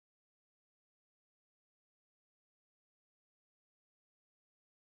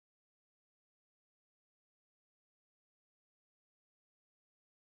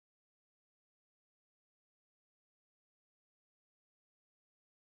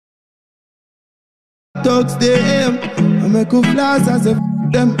Thugs they aim, I make a flash as a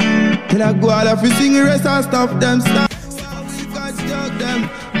them. Till I go all of you sing the rest and stop them. Stop. We can't jug them.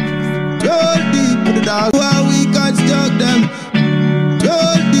 Roll deep with the dogs. We can't jug them.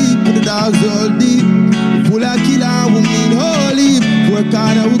 Roll deep with the dogs. Roll deep. Full of killer women holy. Work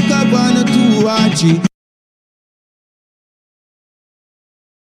on a hook up on a 2 or 3.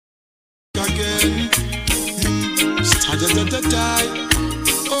 Again.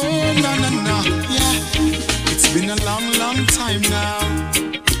 Oh na na na, yeah. It's been a long time now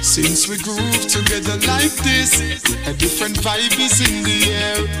since we groove together like this. A different vibe is in the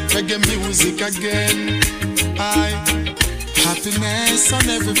air. Reggae music again. Happiness on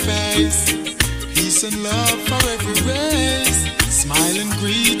every face. Peace and love for every race. Smile and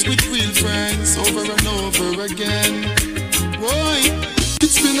greet with real friends over and over again. Boy,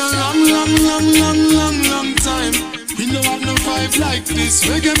 it's been a long time. We don't have no vibe like this.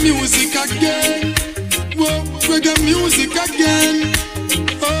 Reggae music again. Whoa, reggae music again.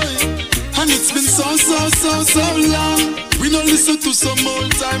 Oh, and it's been so long. We don't listen to some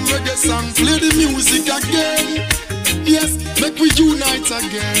old time reggae song. Play the music again. Yes, make we unite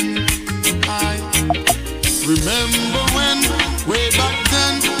again. I remember when, way back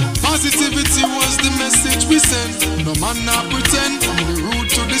then, positivity was the message we sent. No man not pretend, from the root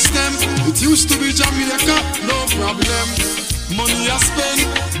to the stem. It used to be Jamaica, no problem. Money I spend,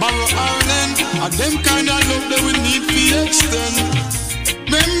 borrow or lend. And them kind of love that we need to extend.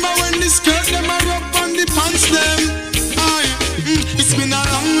 Remember when the skirt them are up on the pants them. It's been a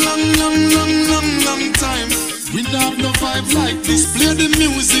long time. We don't have no vibe like this. Play the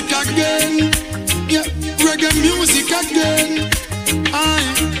music again. Yeah, reggae music again.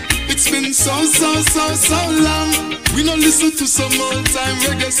 It's been so long. We don't listen to some old time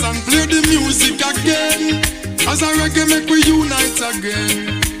reggae song. Play the music again. As a reggae make we unite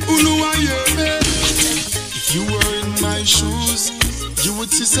again. Who know I hear? If you were in my shoes, you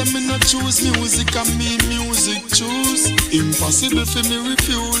would see some me not choose music and me music choose. Impossible for me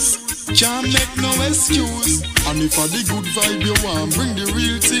refuse. Can't make no excuse. And if I the good vibe you want, bring the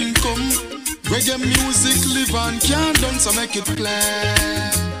real thing come. Reggae music live and can't done, so make it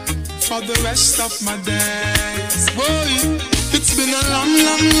play for the rest of my days. Boy, it's been a long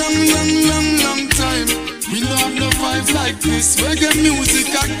time. We don't have no vibe like this. Reggae music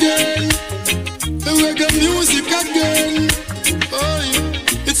again. Reggae music again. Boy,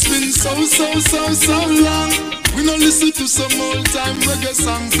 it's been so long. We don't listen to some old time reggae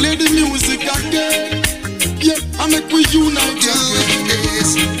song. Play the music again. Yeah, I make we unite again.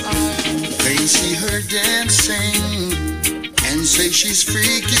 They see her dancing and say she's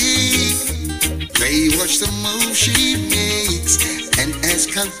freaky. They watch the move she makes and ask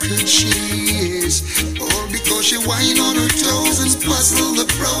how good she is. Or because she whine on her toes and puzzle the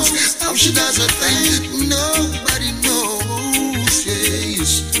pros. How she does her thing, nobody knows.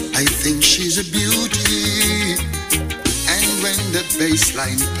 Yes, I think she's a beauty. And when the bass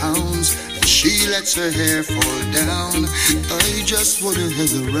line pounds, she lets her hair fall down. I just wanna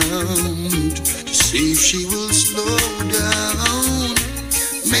hang around to see if she will slow down.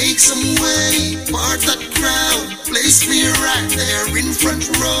 Make some way, part that crowd. Place me right there in front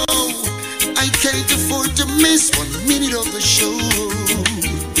row. I can't afford to miss 1 minute of the show.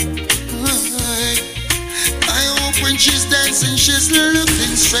 I hope when she's dancing, she's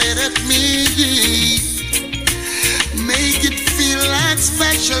looking straight at me. Make it feel like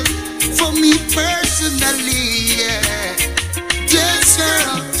special for me personally, yeah. Dance,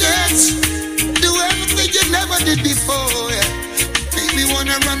 girl, dance. Do everything you never did before, yeah. Make me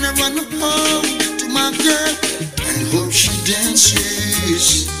wanna run home to my girl. I hope she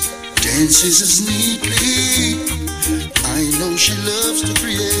dances as neatly. I know she loves to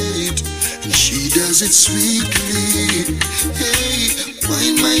create, and she does it sweetly. Hey,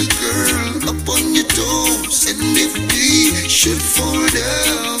 find my girl up on your toes, and if we should fall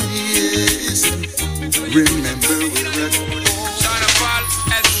down, yes, remember we're at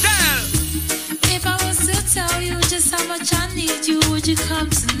home. If I was to tell you just how much I need you, would you come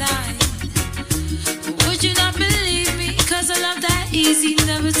tonight? Would you not believe me? Cause a love that easy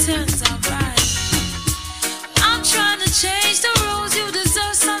never turns out right. I'm trying to change the rules. You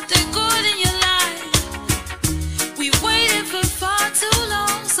deserve something good in your life. We waited for far too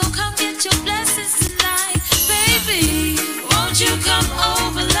long, so come get your blessings tonight. Baby, won't you come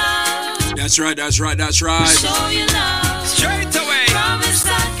over, love? That's right. Show you love. Straight away. Promise I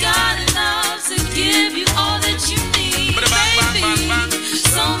got enough to give you all that you need. Baby,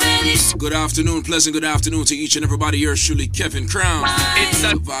 so many. Good afternoon, pleasant good afternoon to each and everybody. Yours truly, Kevin Crown. It's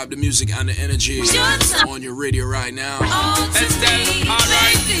the vibe, the music, and the energy on your radio right now. Estelle,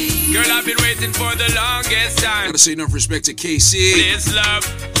 alright. Baby. Girl, I've been waiting waiting for the longest time. Gotta say enough respect to KC. Please love,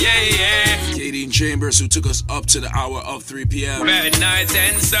 yeah. Katie and Chambers, who took us up to the hour of 3 p.m. Bad nights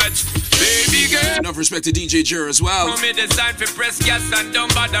and such, baby girl. Enough respect to DJ Jer as well. Call me design for press gas and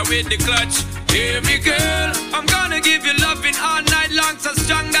don't bother with the clutch. Hear me, girl, I'm gonna give you loving all night long, so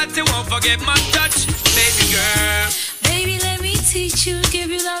strong that you won't forget my touch. Baby girl, baby, let me teach you, give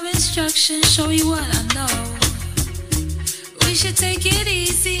you love instruction, show you what I know. We should take it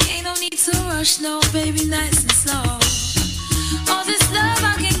easy, ain't no need to rush, no, baby, nice and slow. All this love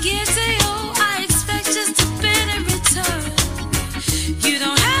I can give to you, I expect just a bit in return. You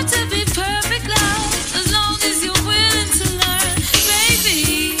don't have to be perfect, love, as long as you're willing to learn.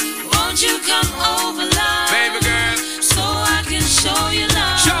 Baby, won't you come over, love? baby girl, So I can show you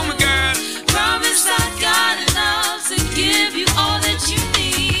love. show me, girl. Promise I got enough to give you all that you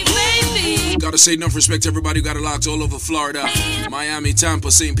need, baby. Gotta say enough respect to everybody who got it locked all over Florida, Miami,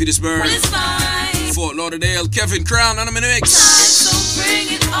 Tampa, St. Petersburg, Well, it's fine. Fort Lauderdale. Kevin Crown, and I'm in the mix. So bring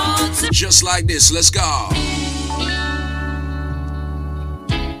it all to Just like this, let's go.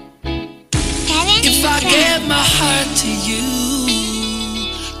 If I gave my heart to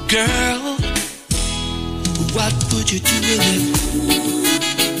you, girl, what would you do with it?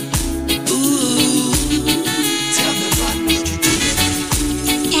 Ooh, tell me what would you do with it?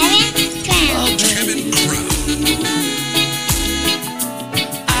 Kevin Crown.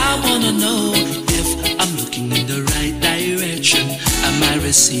 I wanna know if I'm looking in the right direction. Am I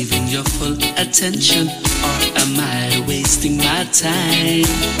receiving your full attention, or am I wasting my time?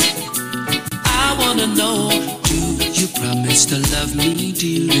 I wanna know, do you promise to love me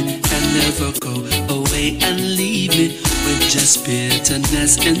dearly and never go away and leave me with just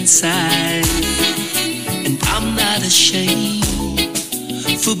bitterness inside? And I'm not ashamed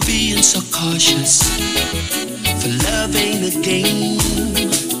for being so cautious, for love ain't a game.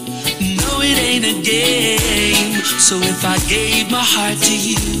 No, it ain't a game. So if I gave my heart to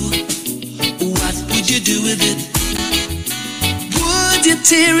you, what would you do with it? Would you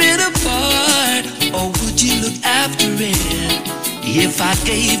tear it apart, or would you look after it? If I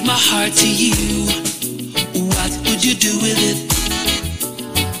gave my heart to you, what would you do with it?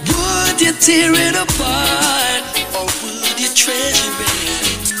 Would you tear it apart, or would you treasure it?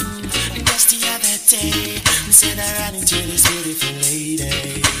 Just the other day, said I ran into this beautiful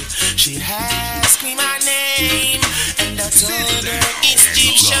lady. She asked me my name, and I told her it's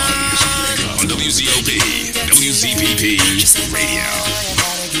Dijon. On WZOP, WZPP Radio. I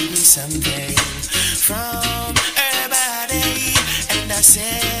gotta give you something from her body. And I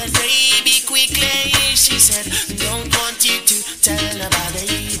said, baby, quickly. She said, don't want you to tell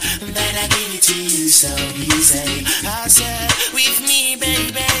nobody that I give it to you so easy. I said, with me,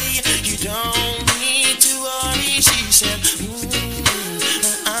 baby, you don't need to worry. She said,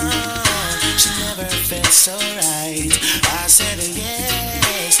 she never felt so right. I said,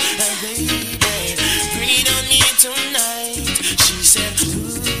 yes, baby, bring it on me tonight. She said,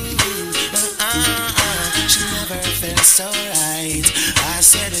 she never felt so right. I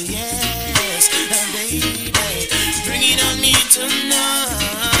said, yes, baby, bring it on me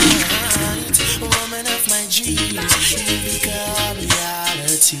tonight. Woman of my dreams, you become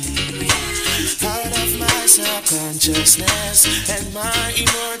reality. Out of my subconsciousness and my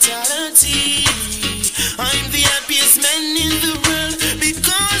immortality. I'm the happiest man in the world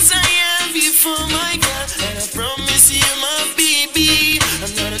because I have you for my girl. And I promise you, my baby,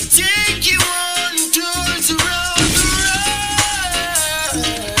 I'm gonna take you on towards the road.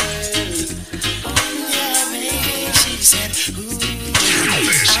 Yeah, baby, she said, ooh.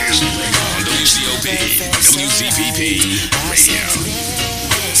 This is on WZOP, WZPP Radio.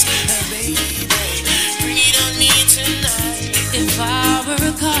 Yes, baby, bring it on me tonight. If I were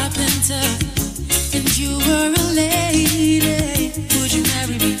a carpenter and you were a lady, would you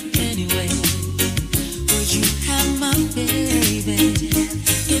marry me anyway? Would you have my baby?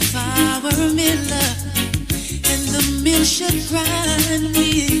 If I were a miller and the mill should grind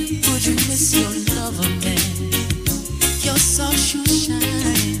me, would you miss your lover, man? Your soft shoe shine,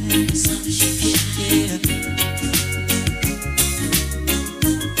 yeah.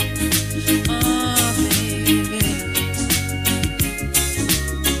 Oh, baby.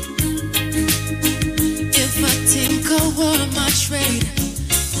 If a tinker were my trade,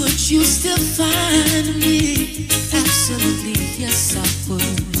 would you still find me? Absolutely, yes I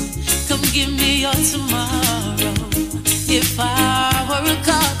would. Come give me your tomorrow. If I were a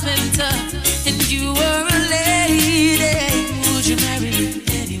carpenter and you were a lady, would you marry me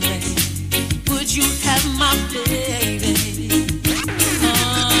anyway? Would you have my baby?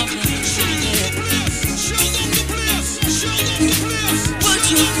 Oh, baby. Would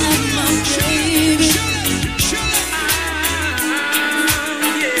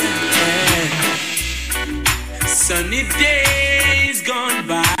Sunny days gone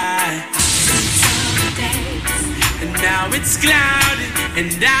by, and now it's cloudy,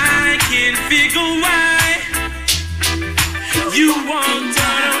 and I can't figure why you want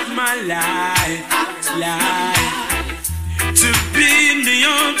out of my life to be in the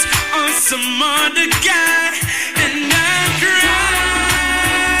arms of some other guy, and I cry.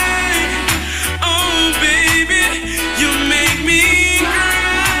 Oh baby, you make me cry.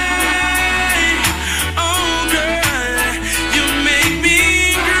 Oh girl, you make me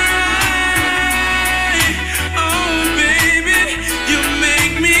cry. Oh baby, you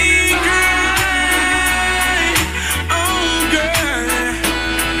make me cry. Oh girl,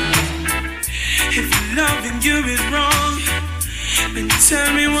 if loving you is wrong, then tell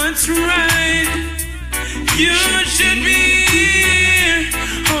me what's right. You should be here,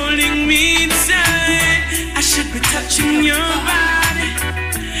 holding me tight. I should be touching your body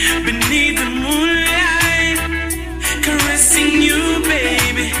beneath the moonlight, caressing you,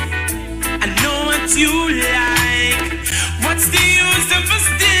 baby. I know what you like. What's the use of us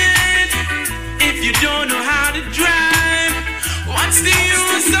dead if you don't know how to drive? What's the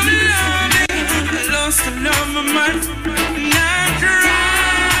use of loving? I lost the love of my life.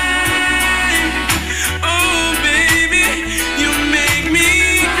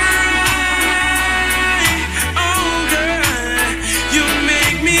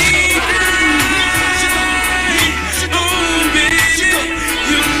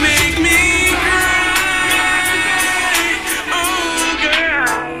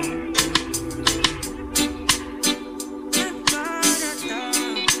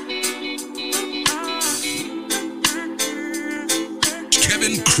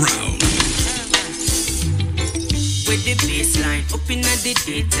 The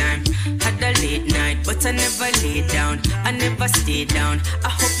daytime, had a late night, but I never lay down, I never stay down. I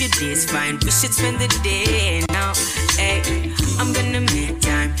hope your day's fine, we should spend the day now. Hey, I'm gonna make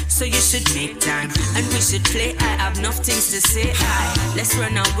time, so you should make time, and we should play. I have enough things to say. Let's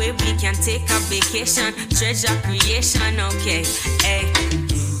run away, we can take a vacation, treasure creation, okay. Hey,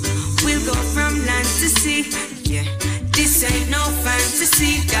 we'll go from land to sea, yeah. This ain't no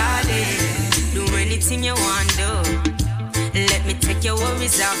fantasy, darling. Do anything you want, do. Let me take your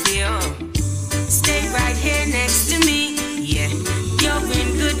worries off you. Stay right here next to me, yeah. You're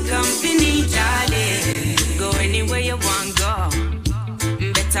in good company, darling. Go anywhere you want, go.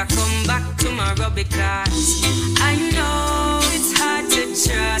 Better come back tomorrow, because I know it's hard to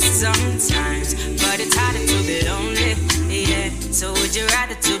trust sometimes, but it's harder to be lonely, yeah. So would you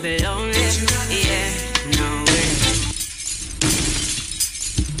rather to be lonely, yeah? No way.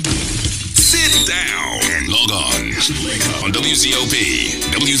 Sit down and log on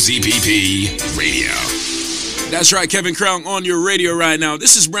WZPP Radio. That's right, Kevin Crown on your radio right now.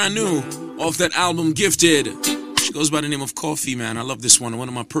 This is brand new off that album Gifted. She goes by the name of Coffee, man. I love this one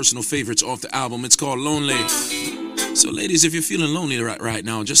of my personal favorites off the album. It's called Lonely. So ladies, if you're feeling lonely right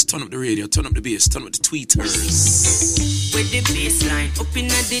now, just turn up the radio, turn up the bass, turn up the tweeters. With the bassline up in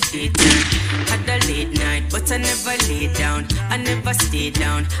the daytime, had a late night, but I never lay down, I never stay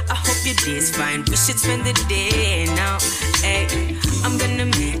down. I hope your day's fine, we should spend the day now. Hey, I'm gonna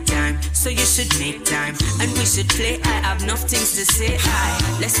make time, so you should make time, and we should play. I have enough things to say.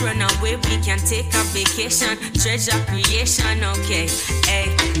 Let's run away, we can take a vacation, treasure creation, okay.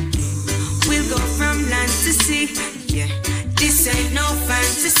 Hey, we'll go from land to sea, yeah. This ain't no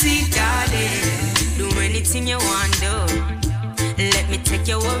fantasy, darling. Do anything you want, do. Let me take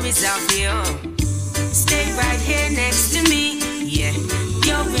your worries off you. Stay right here next to me, yeah.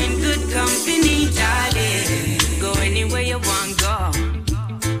 You're in good company, darling. Go anywhere you want, go.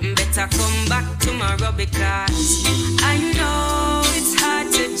 Better come back tomorrow, because I know it's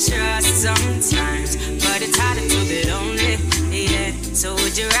hard to trust sometimes, but it's harder to be lonely, yeah. So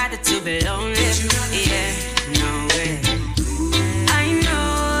would you rather to be lonely, yeah? No way. I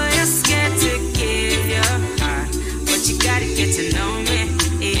know you're scared to give your heart, but you gotta get to know me,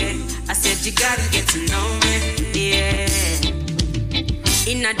 yeah. I said you gotta get to know me, yeah.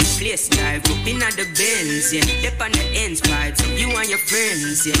 Inna the place, drive up inna the Benz, yeah. Dip on the ends, vibes of you and your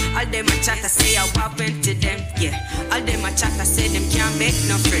friends, yeah. All them a chat, I say I went to them, yeah. All them a chat, I say them can't make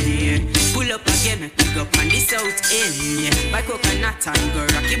no friend, yeah. Pull up again, and pick up on the south end, yeah. Buy coconut and go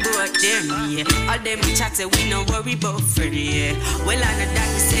rocky boat them, yeah. All them a chat, say we no worry about friend, yeah. Well, I know that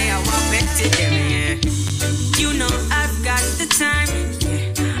we say I went to them, yeah. You know I've got the time,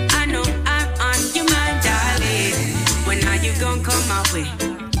 yeah. I know I'm on your mind, darling. When are you gon' come my way?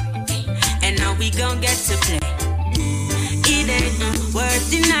 And now we gon' get to play. It ain't worth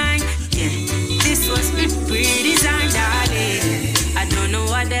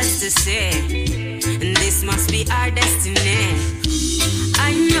be our destiny.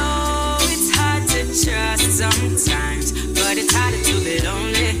 I know it's hard to trust sometimes, but it's harder to be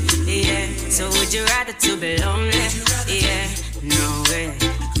lonely, yeah. So would you rather to be lonely, yeah? No way.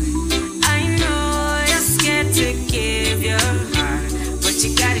 I know you're scared to give your heart, but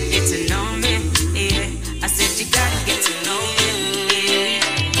you gotta get to know me, yeah. I said you gotta get to know me, yeah.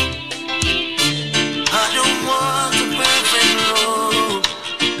 I don't want a perfect love.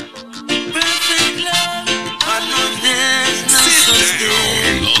 Perfect love. I know there's no such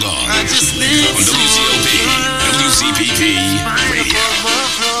thing. Log on. I just need on WCOP, WCPP Radio.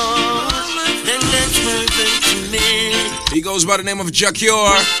 And that's perfect to me. He goes by the name of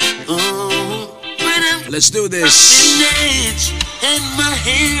Jacure. Let's do this. And my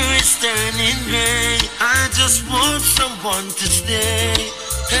hair is turning gray. I just want someone to stay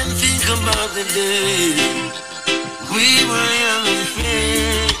and think about the day we were young and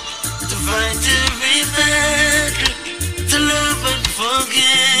free, to fight every battle, to love and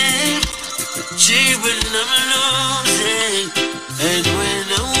forgive. She will never lose it. And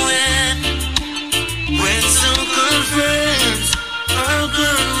when so-called friends are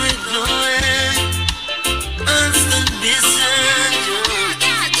gone with no end, I'll stand beside you.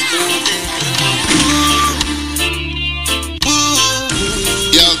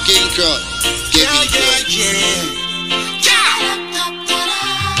 Yo, King Crowd, get me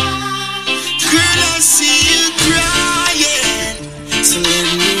Girl, I see you crying, so let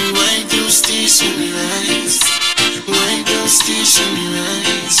me wipe those tears from your eyes. Wipe those tears from your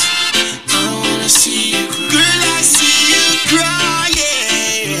eyes. I wanna see you cry. Girl, I see you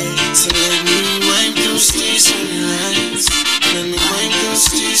crying, so let me wipe those tears from your eyes. Let me wipe those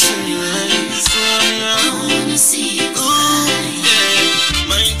tears from your eyes. I wanna see you cry.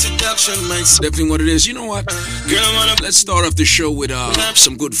 My introduction, my Definitely what it is. You know what? Let's start off the show with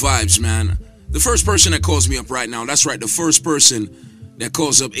some good vibes, man. The first person that calls me up right now, that's right, the first person that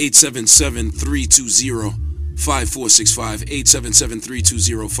calls up 877-320-5465,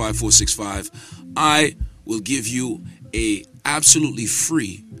 877-320-5465, I will give you a absolutely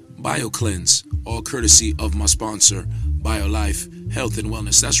free BioCleanse, all courtesy of my sponsor, BioLife Health and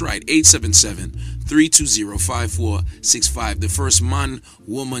Wellness. That's right, 877-320-5465. The first man,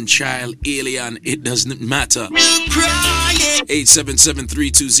 woman, child, alien, it doesn't matter.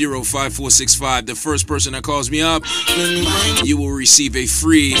 877-320-5465. The first person that calls me up, you will receive a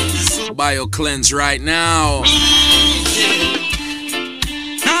free BioCleanse right now.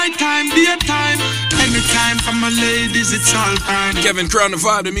 Nighttime, daytime, anytime for my ladies, it's all fine. Kevin Crown, the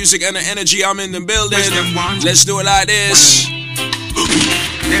vibe, the music, and the energy. I'm in the building. Let's do it like this.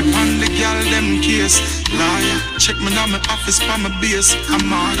 They on the girl, them case. Liar, check me down my office for my base.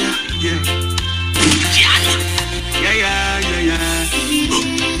 I'm all yeah.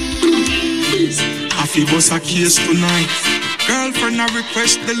 I feel boss a case tonight. Girlfriend I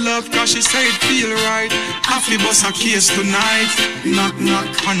request the love cause she say it feel right. I feel boss a case tonight. Knock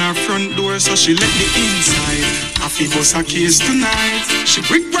knock on her front door so she let me inside. I feel boss a case tonight. She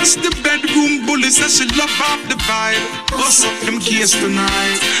request the bedroom bully says she love off the vibe. Boss up them case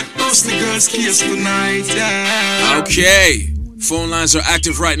tonight. Boss the girls case tonight, yeah. Okay, phone lines are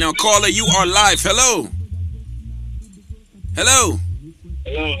active right now. Caller, you are live. Hello. Hello.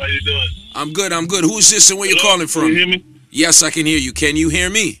 Hello, how you doing? I'm good. Who's this and where you calling from? Can you hear me? Yes, I can hear you. Can you hear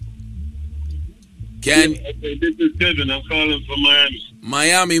me? Can? Yeah, okay, this is Kevin. I'm calling from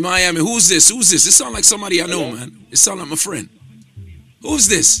Miami. Miami. Who's this? It sounds like somebody I know, man. It sounds like my friend. Who's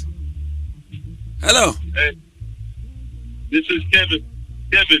this? Hello. Hey, this is Kevin.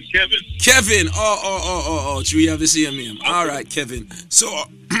 Kevin. Oh. Do you have to see him? All right, Kevin. So,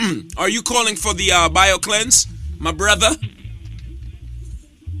 are you calling for the BioCleanse, my brother?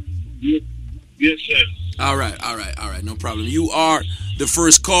 Yes, sir. All right. No problem. You are the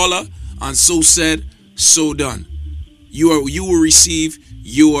first caller on So Said, So Done. You will receive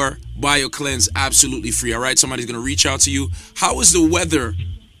your BioCleanse absolutely free. All right. Somebody's gonna reach out to you. How is the weather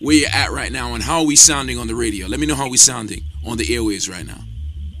where you're at right now, and how are we sounding on the radio? Let me know how we're sounding on the airwaves right now.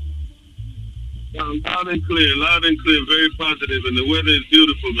 Loud and clear, very positive, and the weather is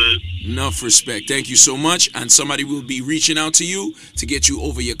beautiful, man. Enough respect. Thank you so much. And somebody will be reaching out to you to get you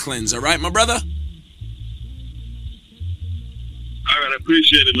over your cleanse. All right, my brother? All right, I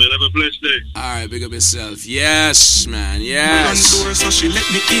appreciate it, man. Have a blessed day. All right, big up yourself. Yes, man, yes. Door, so she let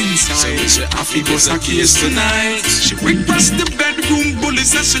me inside. I feel boss a case tonight. She request the bedroom bully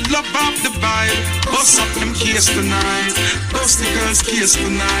says she love off the vibe. Boss up them case tonight. Boss the girls case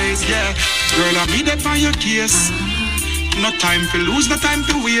tonight, yeah. Girl, I be there for your case. No time to lose, no time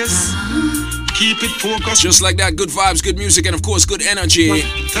to waste. keep it focused. Just like that, good vibes, good music, and of course, good energy.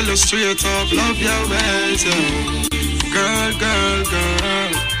 Tell us straight up, love your ways, yeah. Girl, girl, girl.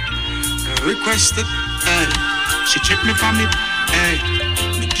 Requested, hey. She check me for me, hey.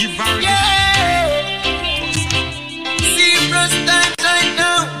 Me give her Serious time right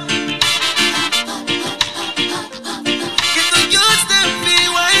now. Get the youth to be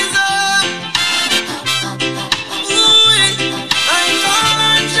wise up. Ooh, I call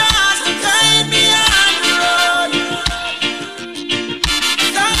on just to guide me on the road.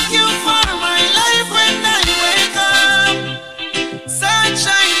 Thank you for my life when I wake up.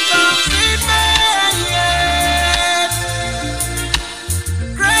 Sunshine comes with me, yeah.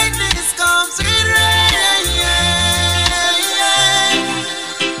 Greatness comes with rain, yeah.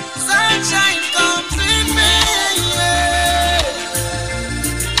 Sunshine comes with me, yeah.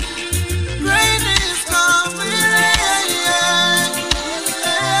 Greatness comes with rain, yeah.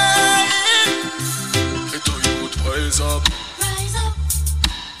 Get your youth rise up.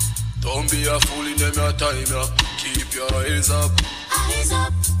 Don't be a fool in them your time, yeah. Keep your eyes up.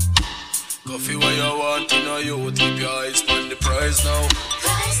 Coffee what you want in a youth. Keep your eyes on the prize now.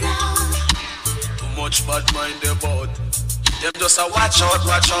 Too much bad mind about. Them just a watch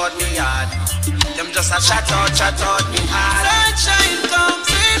out me yard. Them just a chat out me hard. Sunshine comes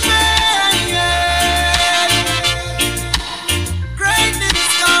with rain, yeah. Greatness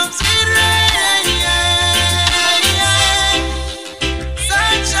comes with rain, yeah.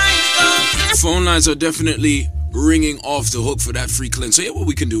 Sunshine comes with Phone lines are definitely ringing off the hook for that free cleanse. So, yeah, what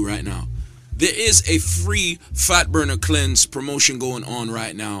we can do right now. There is a free fat burner cleanse promotion going on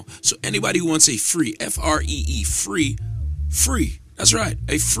right now. So anybody who wants a free, F-R-E-E, free, that's right,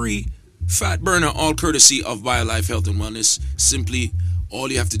 a free fat burner, all courtesy of BioLife Health and Wellness. Simply,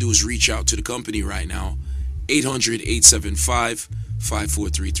 all you have to do is reach out to the company right now,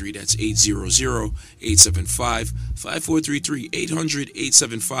 800-875-5433. That's 800-875-5433.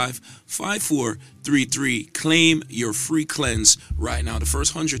 800-875-5433. Claim your free cleanse right now. The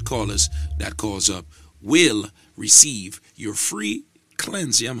first 100 callers that calls up will receive your free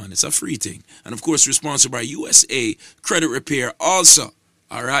cleanse. Yeah, man, it's a free thing. And of course, we're sponsored by USA Credit Repair also.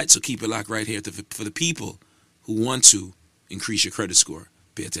 All right, so keep it locked right here for the people who want to increase your credit score.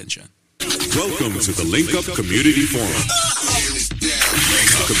 Pay attention. Welcome to the Link Up Community Forum.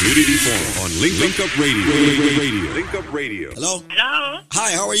 Community Forum on Link Up Radio. Link Up Radio. Hello? Hello.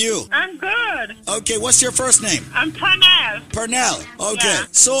 Hi, how are you? I'm good. Okay, what's your first name? I'm Pernell. Pernell. Okay, Yeah.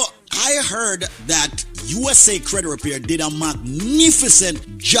 so I heard that USA Credit Repair did a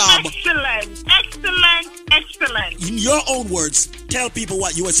magnificent job. Excellent. In your own words, tell people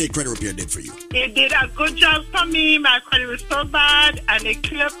what USA Credit Repair did for you. They did a good job for me. My credit was so bad, and they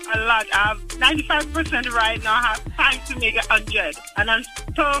cleared a lot. I have 95% right now. I have time to make 100, and I'm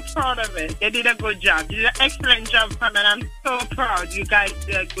so proud of it. They did a good job. They did an excellent job for me, and I'm so proud. You guys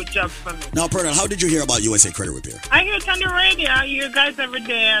did a good job for me. Now, Pernell, how did you hear about USA Credit Repair? I hear it on the radio. I hear you guys every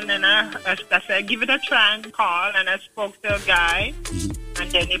day, and then I said, give it a try and call, and I spoke to a guy, and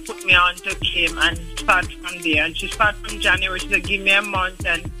then he put me on to Kim and start from there. And she started from January. She said, give me a month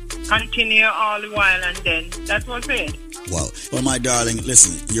and continue all the while, and then that was it. Wow. Well, my darling,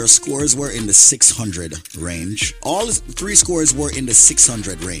 listen, your scores were in the 600 range. All three scores were in the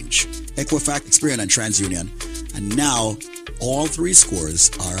 600 range. Equifax, Experian, and TransUnion. And now, all three scores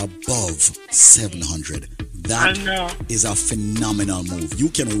are above 700. That is a phenomenal move. You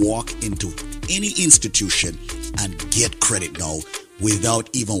can walk into any institution and get credit now without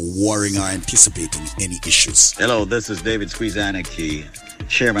even worrying or anticipating any issues. Hello, this is David Squeezaniki,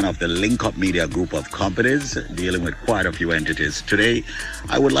 chairman of the Link Up Media Group of companies, dealing with quite a few entities. Today,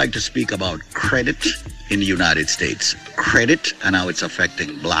 I would like to speak about credit in the United States. Credit and how it's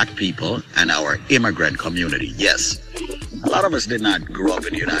affecting black people and our immigrant community. Yes, a lot of us did not grow up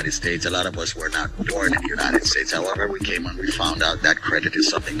in the United States. A lot of us were not born in the United States. However, we came and we found out that credit is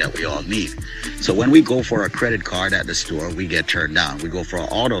something that we all need. So when we go for a credit card at the store, we get turned down. We go for an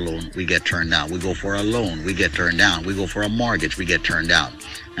auto loan, we get turned down. We go for a loan, we get turned down. We go for a mortgage, we get turned down.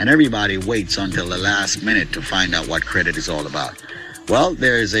 And everybody waits until the last minute to find out what credit is all about. Well,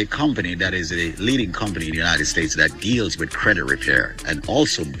 there is a company that is a leading company in the United States that deals with credit repair and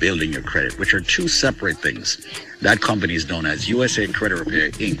also building your credit, which are two separate things. That company is known as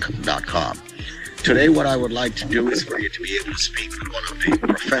USACreditRepairInc.com. Today, what I would like to do is for you to be able to speak with one of the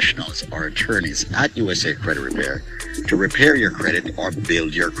professionals or attorneys at USA Credit Repair to repair your credit or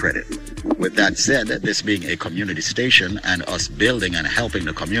build your credit. With that said, this being a community station and us building and helping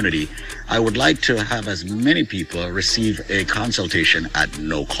the community, I would like to have as many people receive a consultation at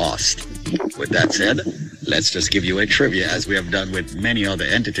no cost. With that said, let's just give you a trivia as we have done with many other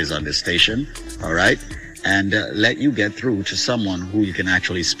entities on this station. all right? And let you get through to someone who you can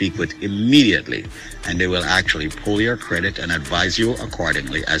actually speak with immediately. And they will actually pull your credit and advise you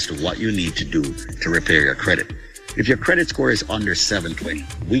accordingly as to what you need to do to repair your credit. If your credit score is under 720,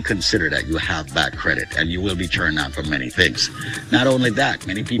 we consider that you have bad credit and you will be turned down for many things. Not only that,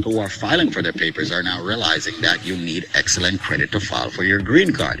 many people who are filing for their papers are now realizing that you need excellent credit to file for your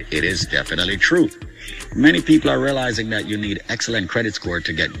green card. It is definitely true. Many people are realizing that you need excellent credit score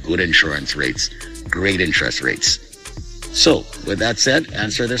to get good insurance rates, great interest rates. So, with that said,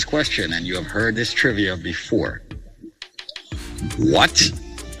 answer this question, and you have heard this trivia before. What?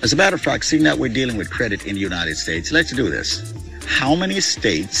 As a matter of fact, seeing that we're dealing with credit in the United States, let's do this. How many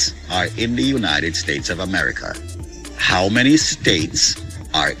states are in the United States of America? How many states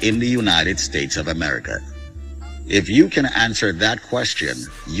are in the United States of America? If you can answer that question,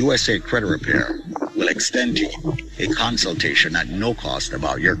 USA Credit Repair will extend to you a consultation at no cost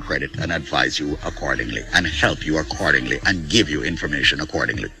about your credit and advise you accordingly and help you accordingly and give you information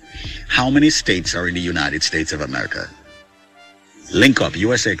accordingly. How many states are in the United States of America? Link up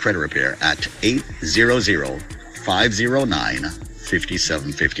USA Credit Repair at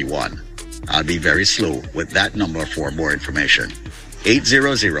 800-509-5751. I'll be very slow with that number for more information.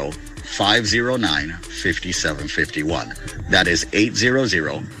 800-509-5751. That is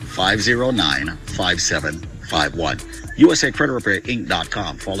 800-509-5751.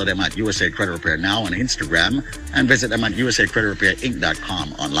 USACreditRepairInc.com. Follow them at USA Credit Repair now on Instagram and visit them at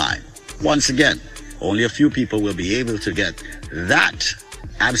USACreditRepairInc.com online. Once again, only a few people will be able to get that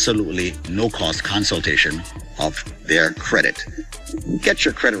absolutely no-cost consultation of their credit. Get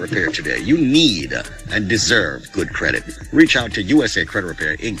your credit repaired today. You need and deserve good credit. Reach out to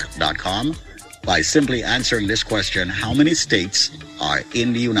USACreditRepairInc.com by simply answering this question: how many states are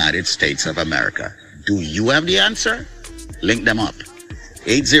in the United States of America? Do you have the answer? Link them up.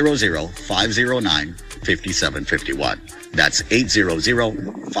 800-509-5751. That's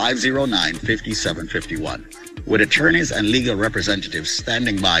 800-509-5751. With attorneys and legal representatives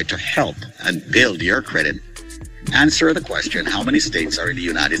standing by to help and build your credit, answer the question: how many states are in the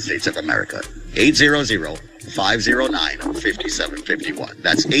United States of America? 800-509-5751.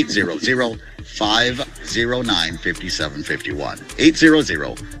 That's 800-509-5751.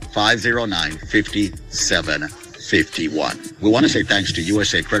 800-509-5751. We want to say thanks to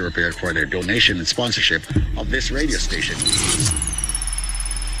USA Credit Repair for their donation and sponsorship of this radio station.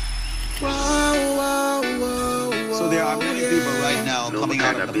 So there are many people right now coming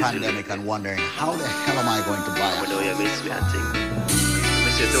out of the pandemic and wondering, how the hell am I going to buy a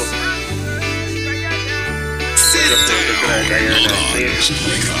Sit down. Log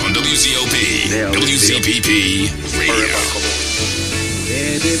on WZOP, WZPP Radio.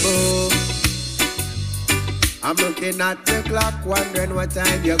 Baby boo, I'm looking at the clock, wondering what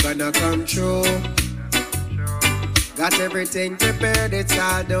time you're gonna come through. Got everything prepared, it's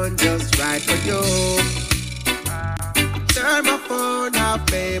all done just right for you. Turn my phone off,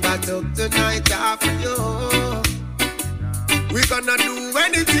 babe, I took the night off for you. We're gonna do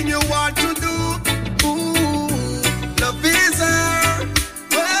anything you want to do. Ooh, love is her,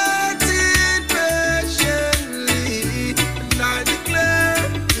 waiting patiently. And I declare,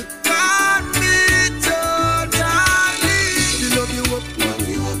 you got me totally. You love you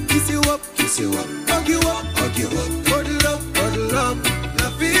up, kiss you up, hug you up, cuddle up,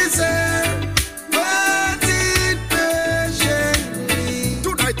 love is her.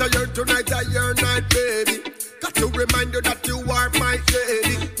 Tonight are your night, baby. Got to remind you that you are my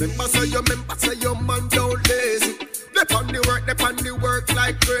lady. Remember say your man don't lazy. They on the work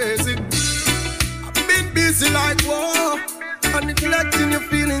like crazy. I've been busy like war and neglecting your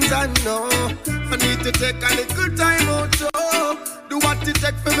feelings, I know. I need to take a little time out to do what it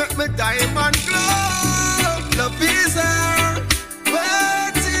takes to make me diamond glow. Love is her,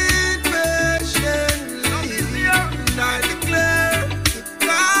 waiting patiently. And I declare,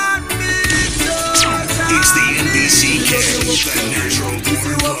 it's the NBC Cash, the Natural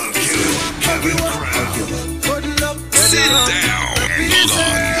Born Love Killer, Kevin Crown. Sit down.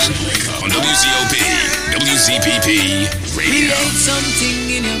 Log on WZOP, WZPP Radio. Create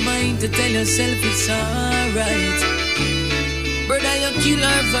something in your mind to tell yourself it's alright. Brother, you kill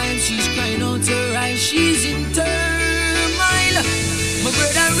her vibe, she's crying out her eyes, she's in turmoil. My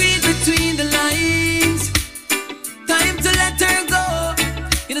brother, read between the lines. Time to let her go.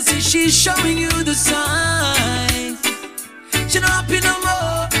 You know, see, she's showing you the signs. She not happy no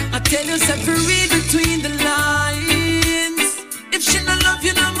more. I tell you, set to read between the lines. If she not love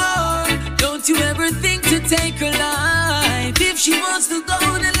you no more, don't you ever think to take her life. If she wants to go,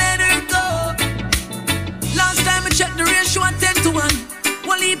 then let her go. Last time I checked the ratio at 10-1.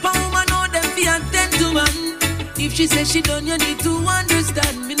 One leap of woman, know them fear she says she done, you need to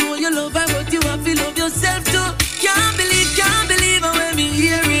understand. Me know you love her, but you have to love yourself too. Can't believe how I'm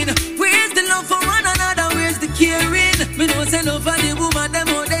hearing. Where's the love for one another? Where's the caring? Me know say love for the woman, them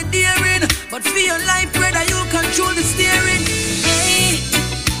all they daring. But for your life, brother, you control the steering. Hey,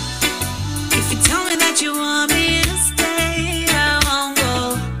 if you tell me that you want me to stay, I won't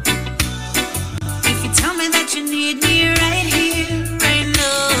go. If you tell me that you need me right here, right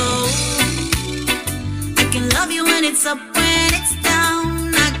now, I can love you when it's up, when it's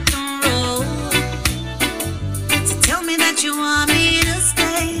down, I can roll. So tell me that you want me to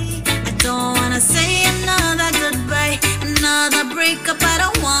stay. I don't wanna say another goodbye, another breakup, I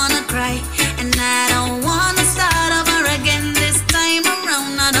don't wanna cry. And I don't wanna start over again this time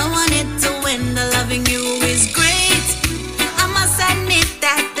around. I don't want it to end. The loving you is great. I must admit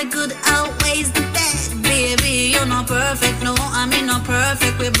that the good outweighs the bad. Baby, you're not perfect. No, I mean not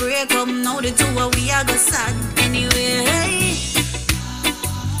perfect. We break up, now the two of we are go sad. Anyway,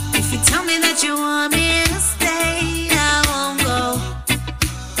 if you tell me that you want me to stay, I won't go.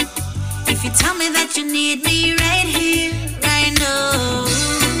 If you tell me that you need me right here, right now,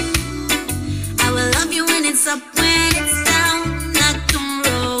 I will love you when it's up, when it's down, I can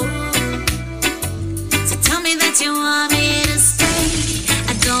roll. So tell me that you want me to stay.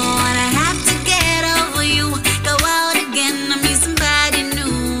 I don't wanna have to get over you, go out again, I meet somebody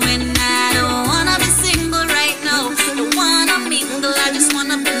new. And I don't wanna be single right now, don't wanna mingle, I just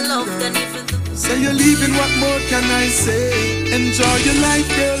wanna be loved. And if say you're leaving, what more can I say? Enjoy your life,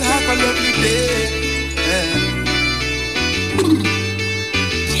 girl, have a lovely day.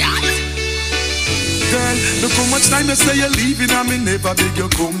 Girl, look how much time you say you're leaving and me never beg you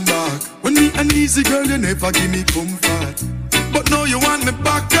come back. When me uneasy, girl, you never give me comfort. But now you want me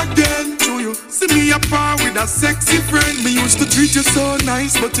back again. Do you see me apart with a sexy friend? Me used to treat you so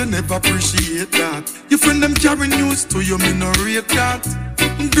nice, but you never appreciate that. Your friend them carry news to you, me no rate that.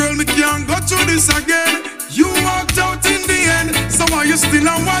 Girl, me can't go through this again. You walked out in the end, so why you still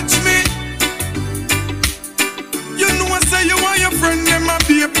a watch me? You know I say you want your friend, them a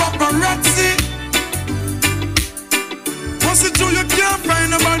be a paparazzi. Once it true, you can't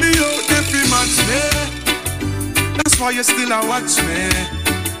find nobody out there to match me. That's why you still a watch me.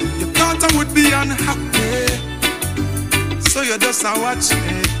 You thought I would be unhappy, so you just a watch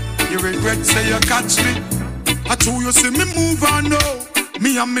me. You regret say you catch me. I told you see me move on now.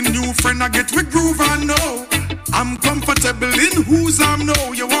 Me and my new friend I get we groove on now. I'm comfortable in whose I'm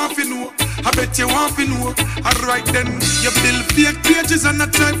now. You want to know, I bet you want to know. Alright then, you build fake pages and I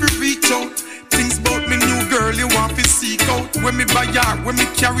try to reach out. Things about me new girl you want to seek out. When me buy her, when me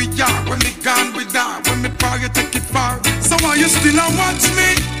carry her, when me gone with her, when me power you take it far. So why you still a watch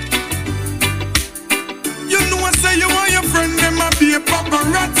me? You know I say you want your friend them a be a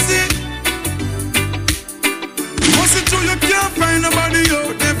paparazzi. Once it true you can't find nobody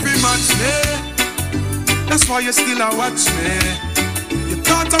out there to match me. That's why you still a watch me. You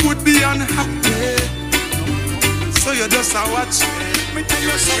thought I would be unhappy, so you just a watch me. Me tell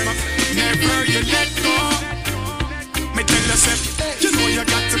you something, never you let go. Me tell you something, you know you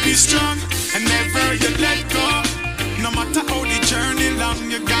got to be strong, and never you let go. No matter how the journey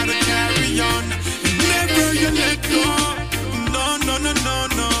long, you gotta carry on. Never you let go. No, no, no, no,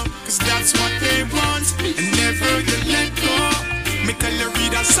 no, cause that's what they want. And never you let go. Me tell you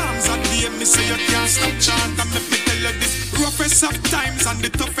read the Psalms and the me say you can't stop chant. And me tell you this roughest of times and the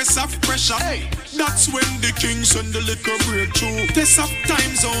toughest of pressure. Hey, that's when the king send the little breakthrough. Test of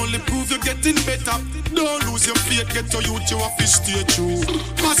times only prove you're getting better. Don't lose your faith, get to youth, you have to stay true.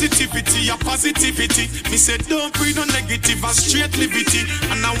 Positivity, a positivity. Me say don't breathe no negative, a straight liberty.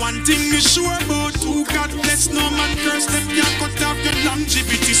 And now one thing me sure about, who God bless, no man curse them, can't cut off your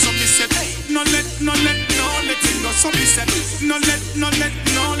longevity. So me said, no let it go. So me said, no let it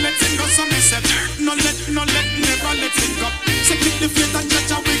go. So me said, no let, never let it go. So keep the faith and judge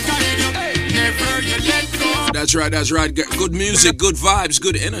how we guide you. Never you let go. That's right. Good music, good vibes,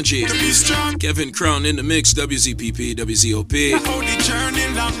 good energy. Kevin Crown in the mix, WZPP, WZOP.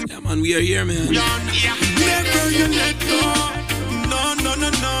 Yeah, man, we are here, man. Never you let go. No.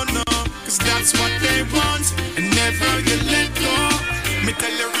 Cause that's what they want. And never you let go. Me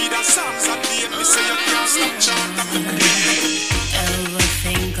tell you read the Psalms at the end. Me say you can't stop chanting. Ever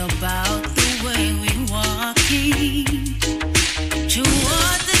think about the way we walking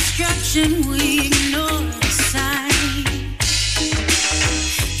toward destruction? We ignore the sign.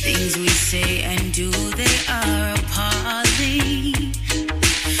 Things we say and do, they are appalling.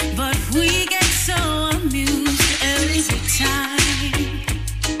 But we get so amused every time.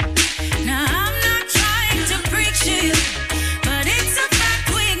 Now I'm not trying to preach to you, but it's a fact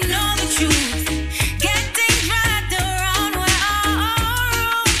we ignore the truth. Getting dragged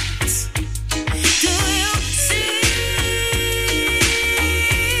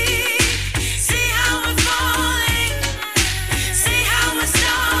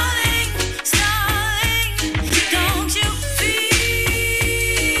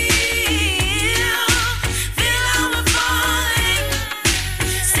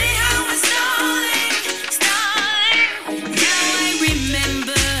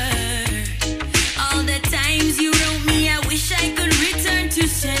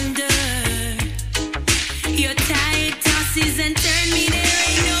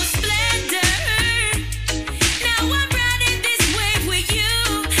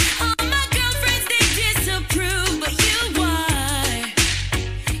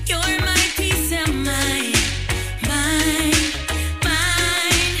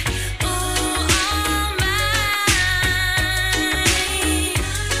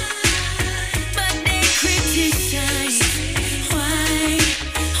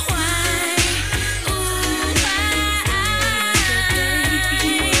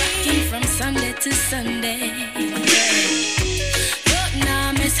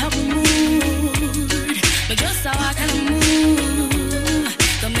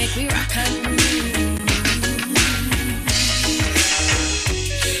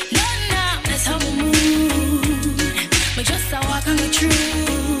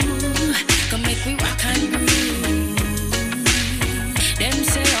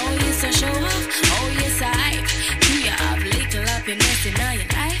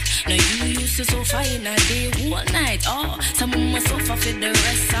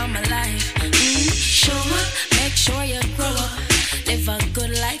about my life. Show up, make sure you grow up. Live a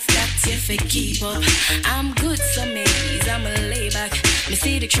good life, that's if it keep up. I'm good some days, I'ma lay back. Me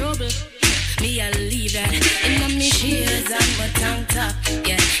see the trouble, me I leave that. In my shoes and my tank top,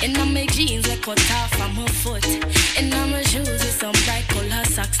 yeah. In my jeans I cut off from her foot. In my shoes with some bright color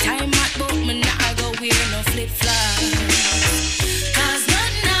socks. Time out, but me not go wear no flip flops. Cause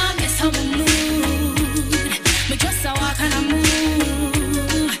nothing now mess up my mood. Me just a walk and a move.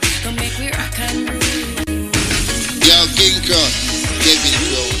 Don't make me rock and roll. Yo, King Cross, give me the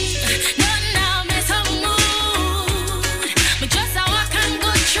flow. Nothing now mess up my mood. Me just a walk and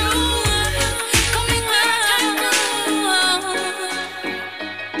go through. Come make me rock and roll.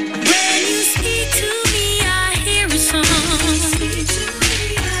 When you speak to me, I hear a song.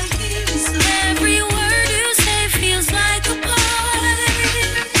 Every word you say feels like a part.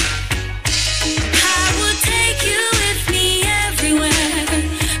 I would take you with me everywhere.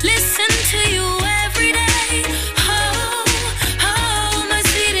 Listen to you every day. Oh, my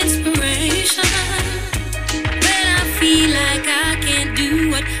sweet inspiration. When I feel like I can't do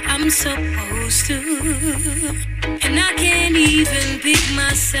what I'm supposed to, and I can't even pick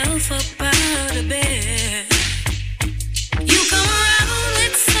myself up out of bed. You come around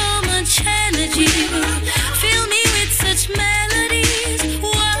with so much energy, fill me with such melodies.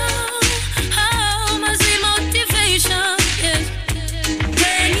 Whoa, oh, my sweet motivation, yes.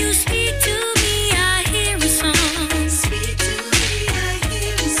 When you speak to me, I hear a song.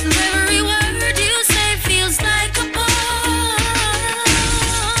 Every word you say feels like a poem.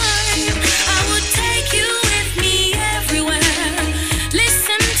 I would take you with me everywhere.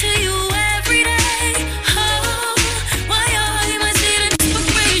 Listen to you every day. Oh, why are my sweet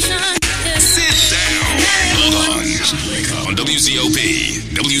inspiration? Yes. Sit down. Log on WZOP,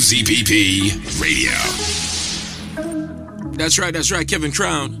 WZPP Radio. That's right, Kevin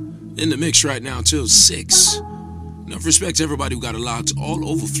Crown in the mix right now till 6. Enough respect to everybody who got it locked all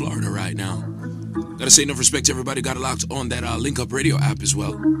over Florida right now. Gotta say enough respect to everybody who got it locked on that Link Up Radio app as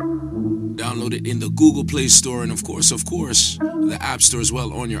well. Download it in the Google Play Store and of course, the App Store as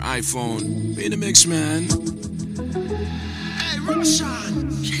well on your iPhone. Be in the mix, man. Hey, Roshan.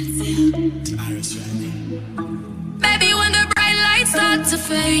 Baby, when the bright lights start to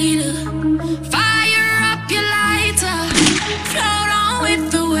fade, fire up your lighter, float on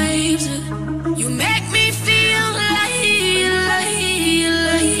with the waves. You make me feel light.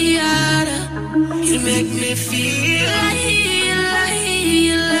 You make me feel light.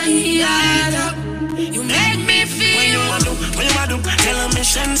 You make me feel. When you do, tell a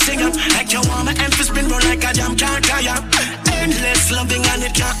mission, sing up. Like you want my emphasis, spin roll like a jam can't tire. Endless loving and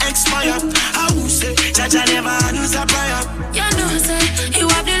it can't expire. I will say, Jaja never answer prayer. You know, say, you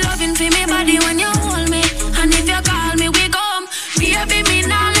have the loving for me body when you hold me. And if you call me, we come. Baby, me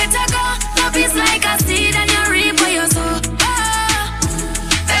now let her go. Love is like a seed and you reap what you sow.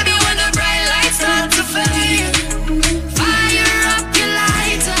 Baby, when the bright lights start to fade, fire up your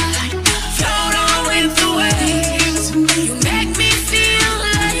lighter, float on with the waves. You make me feel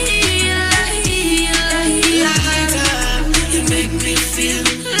light. You make me feel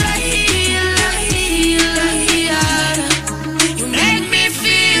light. You make me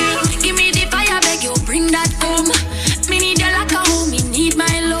feel. Give me the fire, beg you, bring that home. Me need you like a home, me need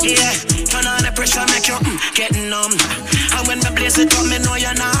my love. Yeah, turn on the pressure, make you get numb. And when the blaze it up, me know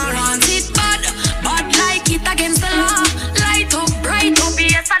you're not Want it bad like it against the law. Light up, bright up,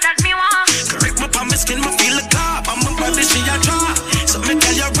 yes, that me want. correct me on my skin, me feel the top. I'm a body, she a draw. So me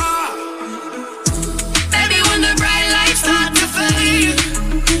tell you raw. Baby, when the bright lights start to fade,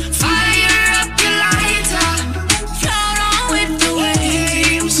 fire up your lighter, float on with the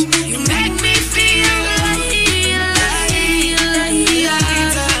waves. You make me feel light.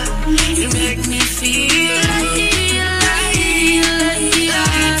 You make me feel light.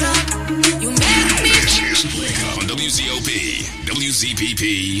 You make me On WZOP, WZPP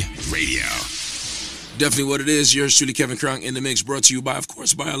Radio. Definitely what it is. Yours truly, Kevin Crown in the mix, brought to you by, of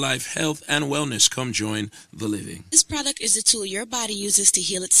course, BioLife Health and Wellness. Come join the living. This product is a tool your body uses to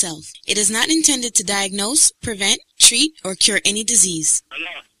heal itself. It is not intended to diagnose, prevent, treat, or cure any disease.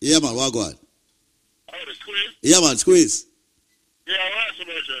 Yeah, man, what go on? Oh, the squeeze? Yeah, man, squeeze. Yeah, what's the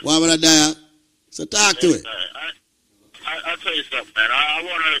matter? Why would I die? So talk to it. I'll tell you something, man. I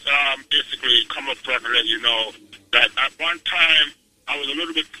want to basically come up front and let you know that at one time I was a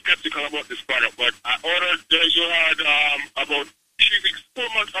little bit skeptical about this product, but I ordered, you had about 3 weeks, 4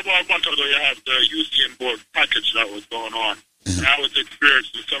 months, about a month ago, you had the UCN board package that was going on. And I was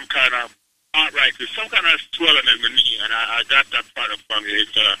experiencing some kind of arthritis, some kind of swelling in my knee, and I got that product from you.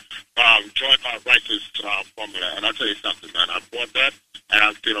 It's a joint arthritis formula, and I'll tell you something, man. I bought that, and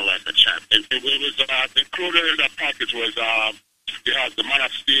I'm feeling like a champ. It was included in that package was you have the Man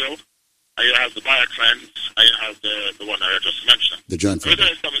of Steel, and you have the BioCleanse, and you have the one that I just mentioned. The joint. Let me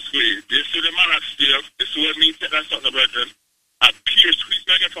tell you something, squeeze. You see the Man of Steel, this is what me take that something, brethren. A pure squeeze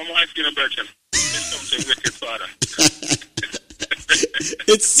nugget from my skin, brethren. It's something wicked, father.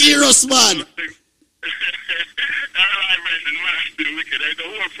 It's serious, man. The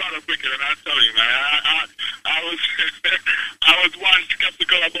whole product wicked, and I tell you, man, I was once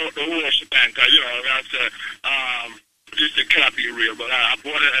skeptical about the whole shebang, I said, this thing cannot be real, but I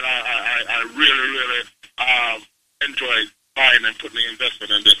bought it, and I really enjoyed buying and putting the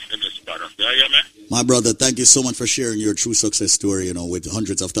investment in this product. Yeah, man. My brother, thank you so much for sharing your true success story, with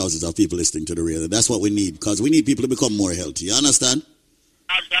hundreds of thousands of people listening to the radio. That's what we need, because we need people to become more healthy. You understand?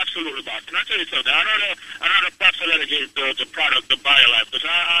 Absolutely, boss. Can I tell you something? Another person that gave the product, the BioLife, because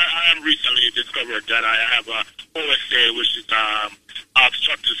I have recently discovered that I have a OSA, which is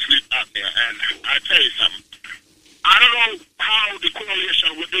obstructive sleep apnea, and I tell you something. I don't know how the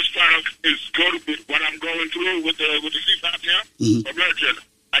correlation with this product is good with what I'm going through with the sleep apnea. Mm-hmm. But Virgin,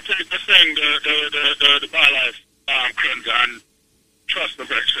 I tell you this thing, the BioLife cleanser, and trust me,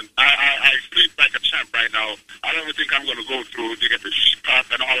 Virgin, I sleep like a champ right now. I don't even think I'm going to go through to get the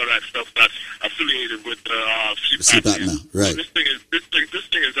CPAP and all of that stuff that's affiliated with the sleep apnea. Right. So this thing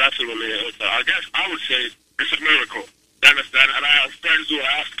is absolutely, I guess I would say it's a miracle. You understand? And I have friends who are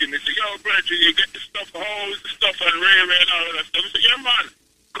asking me, say, yo, Bridget, you get this stuff, the stuff on Ray and all of that stuff. I say, yeah, man,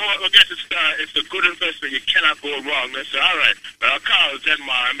 go get it. It's a good investment. You cannot go wrong. They say, all right, I'll call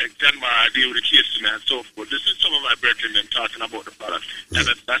Denmark. I make Denmark deal with the case and so forth. This is some of my brethren talking about the product. Right.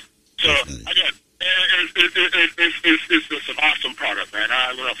 And so, again, it's just an awesome product, man.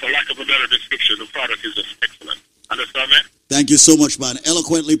 For lack of a better description, the product is just excellent. Understand, man? Thank you so much, man.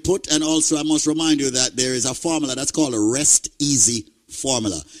 Eloquently put. And also, I must remind you that there is a formula that's called a Rest Easy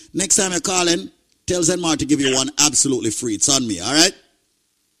formula. Next time you're calling, tell Zenmar to give you one absolutely free. It's on me, all right?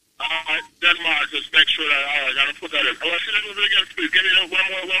 Denmark, just make sure that I got to put that in. Oh, I see that again, please. Give me one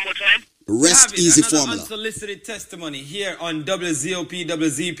more time. Rest Easy formula. Unsolicited testimony here on WZOP,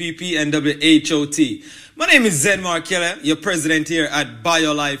 WZPP, and WHOT. My name is Zenmar Keller, your president here at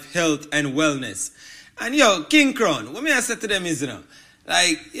BioLife Health and Wellness. And King Crown, what may I say to them is,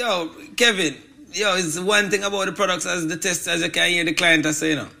 Kevin, it's one thing about the products as the test, as you can hear the client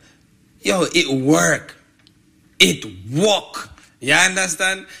say, it work. It work. You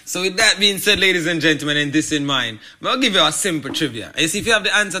understand? So with that being said, ladies and gentlemen, and this in mind, I'll give you a simple trivia. And you see, if you have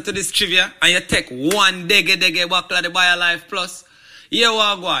the answer to this trivia, and you take one dege buckle of the BioLife Plus, here we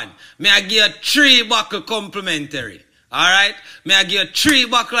go on. May I give you 3 buckle complimentary. Alright? May I give you 3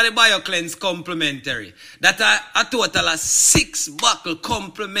 buckle of the BioCleanse complimentary. That a total of 6 buckle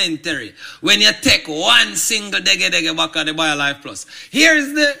complimentary when you take one single dege buckle of the BioLife Plus.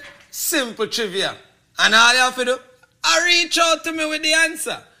 Here's the simple trivia. And all you have to do, reach out to me with the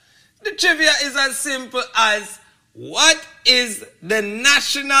answer. The trivia is as simple as, what is the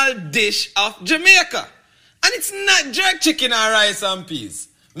national dish of Jamaica? And it's not jerk chicken or rice and peas.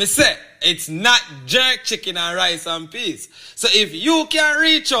 Me say, it's not jerk chicken and rice and peas. So if you can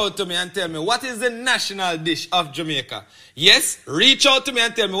reach out to me and tell me what is the national dish of Jamaica. Yes, reach out to me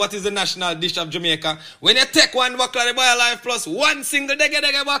and tell me what is the national dish of Jamaica. When you take one buckle of the BioLife Plus, one single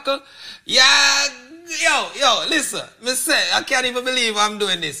dege buckle, Yo, listen, me say, I can't even believe I'm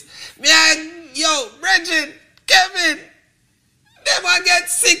doing this. Bridget, Kevin, they will get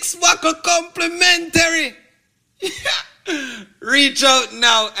 6 buckle complimentary. Reach out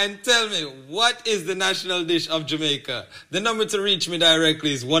now and tell me, what is the national dish of Jamaica? The number to reach me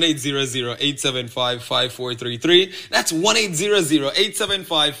directly is 1-800-875-5433. That's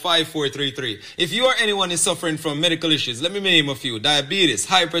 1-800-875-5433. If you or anyone is suffering from medical issues, let me name a few: diabetes,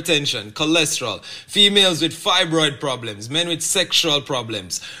 hypertension, cholesterol, females with fibroid problems, men with sexual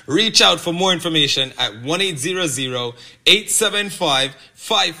problems. Reach out for more information at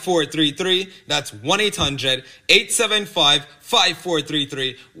 1-800-875-5433. That's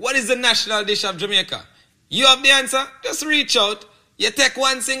 1-800-875-5433. What is the national dish of Jamaica? You have the answer? Just reach out. You take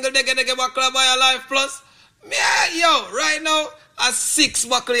one single dege buckle of BioLife Plus. Right now, a 6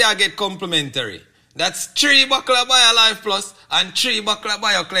 buckle you get complimentary. That's 3 buckle of BioLife Plus and 3 buckle of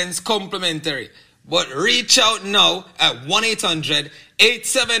BioCleanse complimentary. But reach out now at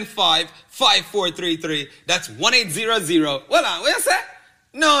 1-800-875-5433. That's 1-800. What you say?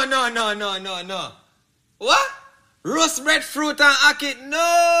 No. What? Roast bread, fruit and ackee?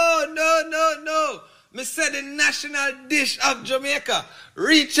 No. Me said the national dish of Jamaica.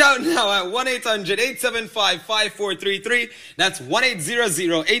 Reach out now at 1-800-875-5433. That's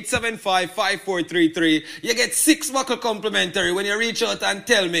 1-800-875-5433. You get 6 buckle complimentary when you reach out and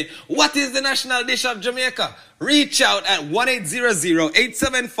tell me what is the national dish of Jamaica. Reach out at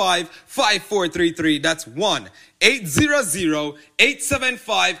 1-800-875-5433. That's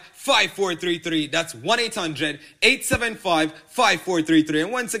 1-800-875-5433. That's 1-800-875-5433.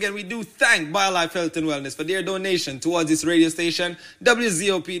 And once again, we do thank BioLife Health and Wellness for their donation towards this radio station,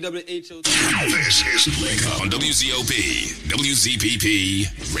 WZOP, WHOT. This is Link Up on WZOP, WZPP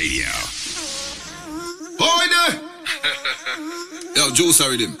Radio. Boy there! Yo, Joe,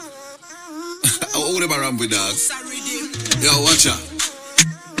 sorry them. How old am I around with dogs? Yo, watch out.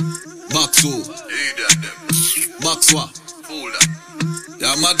 Baxo. Baxwa.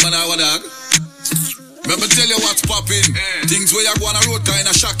 Yeah, madman, I dog. Remember tell you what's popping. Things where you go on a road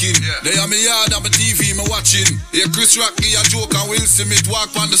kinda shocking. They are me yard and my TV me watching. Here Chris Rock give a joke and Will Smith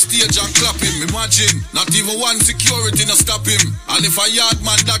walk on the stage and clap him. Imagine, not even one security no stop him. And if a yard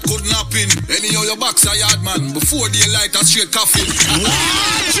man that couldn't happen, anyhow your box a yard man before daylight and straight coffin.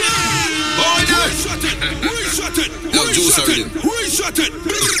 Oh yeah! We shot it! Yo, Joe, sorry them. We shot it!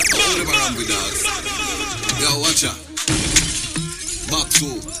 All them around with dogs. Yo, watch out.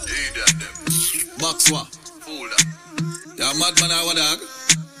 Baxo. Baxwa. Yeah, madman, I dog.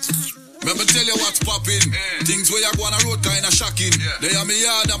 Remember tell you what's popping. Things where you go on a road kinda shocking. They are me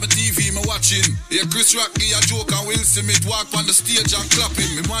yard and my TV me watching. Here Chris Rock give a joke and Will Smith walk on the stage and clap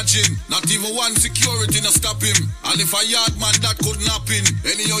him. Imagine, not even one security no stop him. And if a yard man that couldn't happen,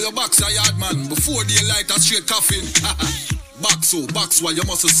 anyhow your box a yard man before daylight and straight coffin. Baxo, Baxwa, you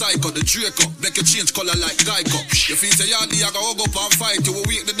must a psycho, the Draco. Make you change color like Geico. You feel say yardy, I go hug up and fight you. We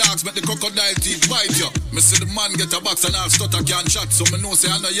wake the dogs, make the crocodile teeth bite you. Me see the man get a box and all stutter can chat. So me know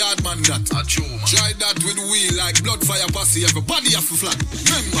say I know yard man that. Try that with the wheel like blood fire posse. Everybody have to flat.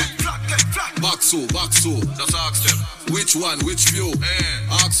 Remember, Baxo, Baxo. Just ask them. Which one, which few?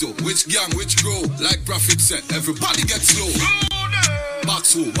 Ask you, which gang, which grow? Like Prophet said, everybody get slow.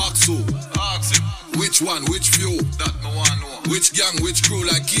 Baxo, Baxo. Ask him. Which one, which few? That no one know. Which gang, which crew?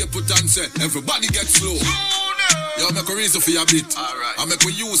 Like here put and say, everybody get slow. Yo, make a reason for your bit. Alright. I make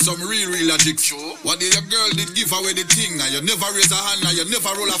we use some real logic. Sure. What day your girl did give away the thing? Now you never raise a hand, now you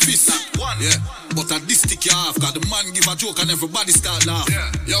never roll a fist. One. Yeah. But at this stick you half, cause the man give a joke and everybody start laugh.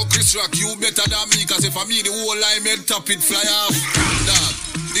 Yeah. Yo, Chris Rock, you better than me, cause if I me the whole line made top it fly off. Dog.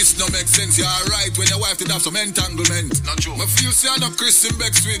 This no make sense, you're alright when your wife did have some entanglement. Not true. I feel say I'm not Christian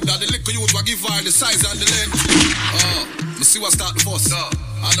Beck sweet that the little youth will give her the size and the length. Me see what start the fuss.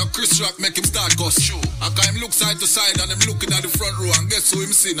 And a Chris Rock make him start cuss. Sure. I can him look side to side and him looking at the front row and guess who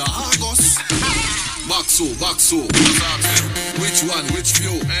him see now? Argos. Baxo, Baxo. Which one, which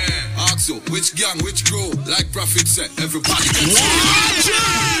few? Ask you, which gang, which grow? Like Prophet said, everybody gets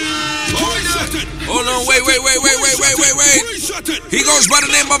Hold on, wait. He goes by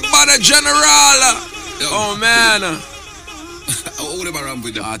the name of Butter General. Oh man. How old am I around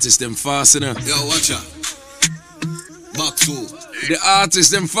with the artist them fastener? Yo, watch out. Baxo. The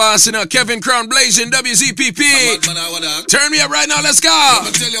artist them fastener. Kevin Crown blazing WZPP. Turn me up right now, let's go. Let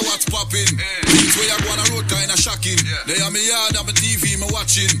me tell you what's popping. Things where you go on a road kinda shocking. They are me yard and my TV me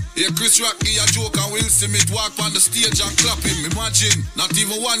watching. Here Chris Rock give a joke and Will Smith walk on the stage and clap him. Imagine, not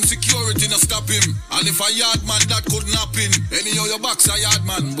even one security no stop him. And if a yard man that couldn't happen, anyhow your box a yard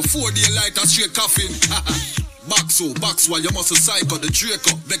man before daylight and straight coffin. Baxo, Baxwa, you must a psycho, the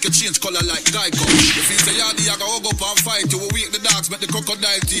Draco. Make you change color like Geico. You feel say yardy, I go hug up and fight you. We wake the dogs, make the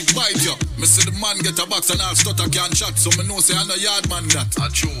crocodile teeth bite you. Me see the man get a box and all stutter can chat. So me know say I know yard man that.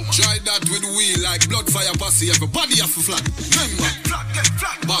 Try that with the wheel like blood fire posse. Everybody have to flat. Remember,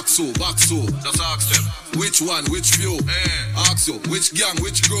 Baxo, Baxo. Just ask them. Which one, which few? Ask you, which gang,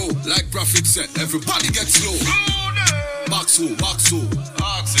 which grow? Like Prophet said, everybody get slow. Baxo, Baxo.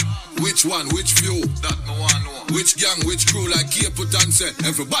 Ask him. Which one, which few? That no one know. Which gang, which crew? Like here put and say,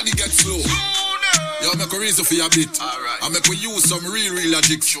 everybody get slow. Yo, make a reason for your bit. Alright. I make we use some real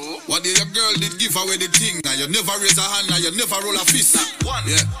logic. Sure. What day your girl did give away the thing? Now you never raise a hand, now you never roll a fist. One.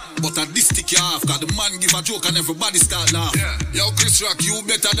 Yeah. But at this stick you half, cause the man give a joke and everybody start laugh. Yeah. Yo, Chris Rock, you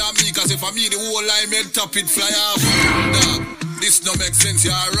better than me, cause if I me the whole line made top it fly off. Dog. This no make sense,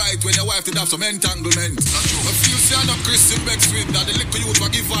 you're alright when your wife did have some entanglement. I feel say I'm not Christian Beck sweet that the little youth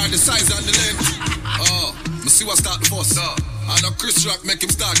will give her the size and the length. Me see what start the fuss. And a Chris Rock make him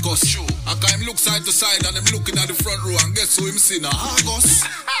start cuss. I can him look side to side and him looking at the front row and guess who him see now? Argos.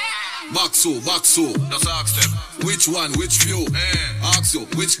 Baxo, Baxo. Just ask them. Which one, which few? Ask you,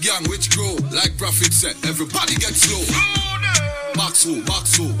 which gang, which grow? Like Prophet said, everybody get slow. Box who?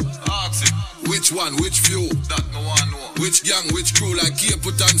 Ask him. Which one? Which few? That no one know. Which gang? Which crew? Like here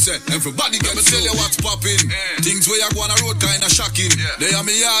put and say. Everybody get me tell you what's popping. Things where you go on a road kinda shocking. They are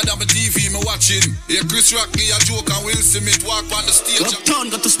me yard and my TV me watching. Here Chris Rock me a joke and Will Smith walk on the stage. Uptown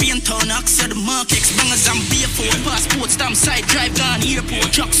got to Spain town, Oxford the markets, bangers and Bayford. Passport stamp side drive gone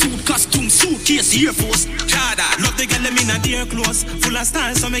airport. Truck suit, costume, suitcase, Air Force. Chada, love the girl them in a dear clothes. Full of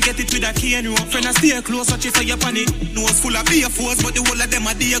style, so me get it with a cane rope. Friend a stay close, watch it for your panic. Nose full of beer force, but the whole of them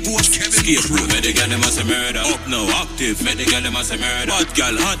a dear ghost. Scarecrow, make the girl them as a murder. Up now, active, make the girl them as a murder. Bad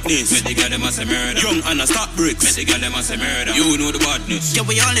girl, hotness, make the girl them as a murder. Young and a stop bricks, make the girl them as a murder. You know the badness. Yeah,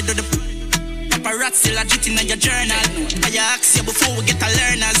 we only do the paparazzi legit in your journal. I ask you before we get a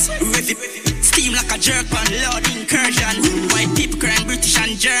learners. Rev steam like a jerk on Lord incursion. White people crying British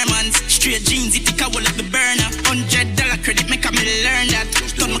and Germans. Straight jeans, it take a wall of the burner. $100 credit, make me learn that.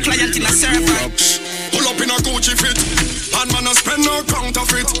 Turn my client in a server. Pull up in a Gucci fit, and man a spend no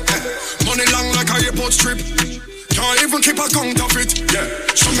counterfeit. Money long like a airport strip. Can't even keep a counterfeit, yeah.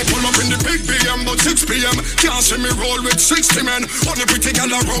 So me pull up in the big BM, but 6 p.m. Can't see me roll with 60 men. Only pretty gal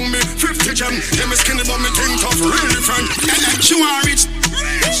around me, 50 gem. Yeah, me skinny but me think tough, really friend. She want rich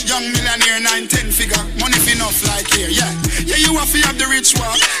young millionaire, 9-10 figure. Money fi enough like here, yeah. Yeah, you have to have the rich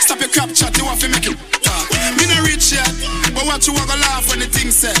walk. Stop your crap chat, you have to make it talk. Me not rich yet, but what you walk a laugh when the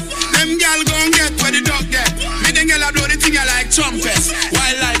thing said. Them gal gon' get where the dog get. Me them gal a blow the thing I like trumpets.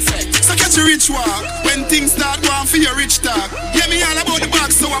 Wildlife effect. So catch a rich walk when things start going for your rich talk. Yeah, me all about the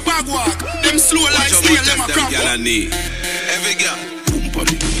bag, so a bag walk. Them slow like snail, them a crop. Every girl. Boom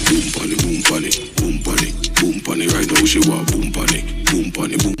pony, boom pony, boom pony, boom pony, boom pony. Right now she want boom pony, boom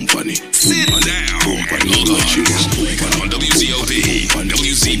pony, boom pony. Sit down. Boom pony, like she want boom pony. On WZOP,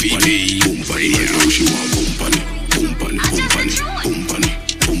 WZPP. Boom pony, right now she want boom pony, boom pony, boom pony, boom pony,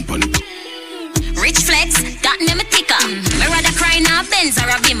 boom pony. Rich flex, got them a ticker. Me rather cry now Benz or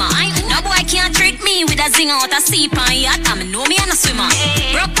a Beamer. No boy can't trick me with a zing out a seep on yacht. I know me and a swimmer.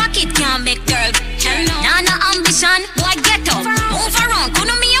 Broke pocket can't make girl. Nah, no ambition, boy get up. Move around,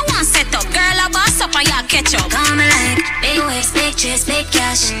 couldn't me you want set up. Girl a boss up and ya catch up. Come like big waves, big trips, big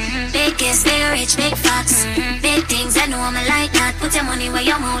cash. Big kiss, big rich, big facts. Big things, I know I'm like that. Put your money where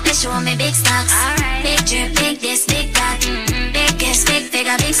your mouth, they show me big stocks. Big drip, big this, big that. Big kiss, big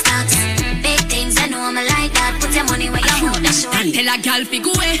figure, big stocks. Big things, I know I'm like that. Put your money where your mouth, they show me. Tell a gal fi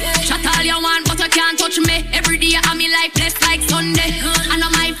go away. Shut all you want, but you can't touch me. Every day I'm me life blessed like Sunday. And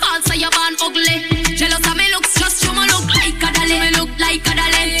not my fault, so you're born ugly. Jealous of me looks, just you me look like a dolly. Me look like a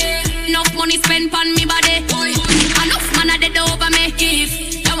dolly. Enough money spent on me body. Enough man a dead over me.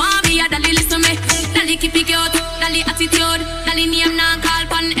 If you want me a dolly, listen me. Dolly keep it cute, dolly attitude. Dolly name now call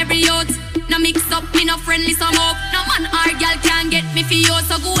pan every youth. No mix up, me no friendly some up. No man or girl can get me for you.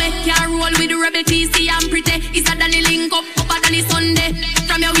 So go away, can't roll with the rebel TC and pretty. It's a dolly link up a dolly Sunday.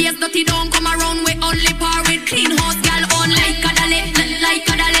 From your waist dirty don't come around with only par with clean house girl on like a dolly, like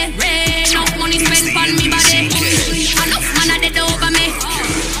a dolly. Enough money spent on me body. Enough man a dead over me.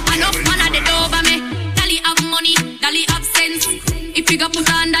 Enough man a dead over me. Dolly have money, dolly have sense. If you got put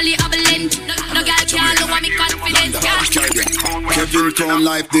on dolly have length. No girl can't lower me confidence. Kevin Crown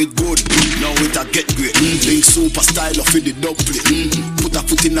life did good. Now it a get great. Link super style of the dub plate. Put a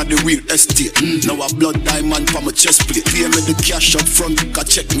foot in at the real estate. Now a blood diamond for my chest plate. Pay me the cash up front, can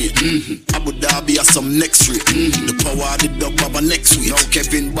check me. Abu Dhabi has some next rate. The power of the dub have a next week. Now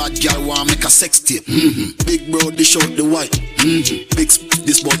Kevin bad girl want make a sex tape. Big bro dish out the white. Big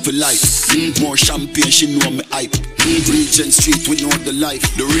this boy for life. More champagne, she know me hype. Regent Street, we know the life.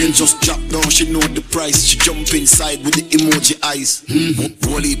 The rain just dropped down, she know the price. She jump inside with the emoji eyes.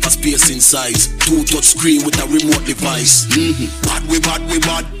 Whole heap of space in size. 2-touch screen with a remote device. Bad we bad we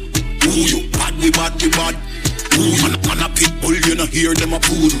bad. Ooh you bad we bad we bad. Ooh man a pit bull, you know hear them a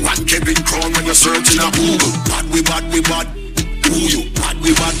pool. One Kevin Crown when you're searching a Google. Bad we bad we bad. Ooh you bad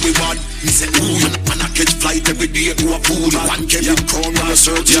we bad we bad. He said ooh you man a catch flight every day to a pool. One Kevin Crown when you're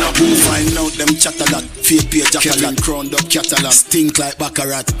searching a Google. Find out them chatter that fake page Kevin Crown up catalog. Stink like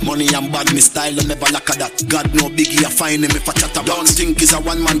Baccarat. Money and bad, me style and never lack of that. God no biggie, I find him if I chatter. Don't think is a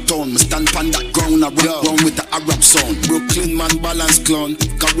one-man town. Me stand pan that ground, I rock round with the Arab sound. Brooklyn man balance clown.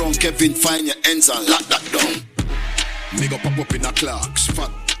 Come round Kevin, find your ends and lock that down. Me go pop up in a Clarks.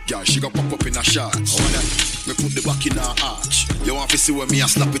 Fat girl, she go pop up in a shorts. Me put the back in her arch. You want to see where me a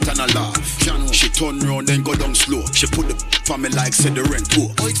slap it and a laugh. She turn round then go down slow. She put the for me like said the rent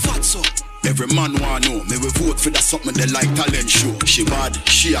too. Oh it fat so. Every man wanna know, me we vote for that something they like talent show. She bad,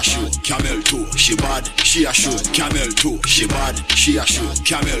 she a show, camel too. She bad, she a show, camel too. She bad, she a show,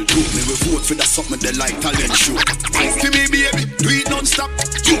 camel too. Me we vote for that something they like talent show. Fight for me baby, do it non-stop.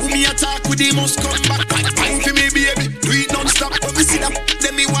 You me attack with the most come back. Fight for me baby, do it non-stop. don't stop. When we see that,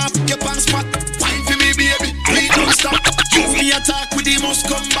 then me want your pants spot. Wine for me, baby, do it don't stop. Give me a talk with the must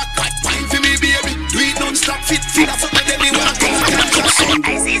come back. Wine for me, baby, do it don't stop. Fit up, then me want to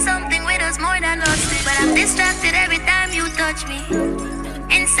I see something with us more than us, but I'm distracted every time you touch me.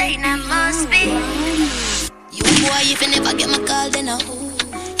 Insane, I must be. You boy, if you never get my call, then I who?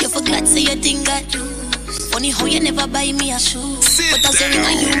 You forgot, say your thing got you. Funny how you never buy me a shoe. But that's the ring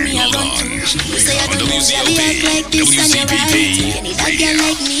and you me a run to. You say I don't usually act like this and you're right. You need a girl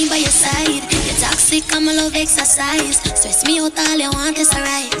like me by your side. You're toxic, I'm a love exercise. Stress me out, all you want is a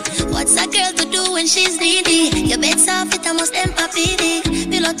ride. What's a girl to do when she's needy? Your bed's soft, it almost empathic.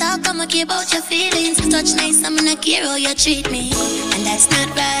 Pillow talk, I'ma care about your feelings. Touch nice, I'm gonna care how you treat me. And that's not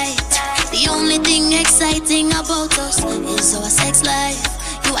right. The only thing exciting about us is our sex life.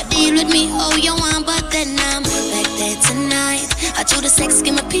 You a deal with me how you want, but then I'm back there tonight. I choose the sex,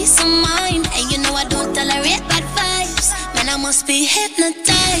 give me peace of mind. And you know I don't tolerate bad vibes. Man, I must be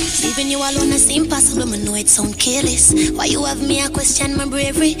hypnotized. Leaving you alone is impossible, I know it sound careless. Why you have me, I question my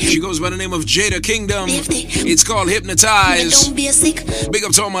bravery. She goes by the name of Jada Kingdom. It's called Hypnotize. Don't be a sick. Big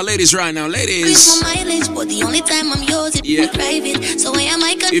up to all my ladies right now. Ladies. Increase my mileage, but the only time I'm yours is private. So why am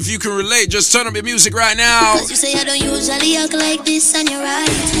I gonna... If you can relate, just turn up your music right now. Cause you say I don't usually act like this and you're right.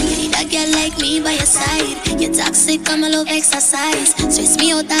 You need a girl like me by your side. You're toxic, I'm a love exercise. Stress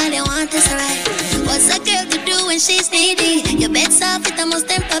me out, all you want is right. What's a girl to do when she's needy? Your bed's soft, it almost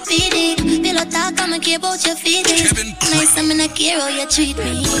empathic. Pillow talk, I'ma care about your feelings. Nice, I'm gonna care how you treat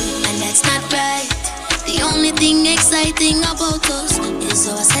me. And that's not right. The only thing exciting about us is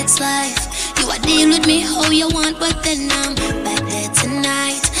our sex life. You a deal with me how you want, but then I'm back there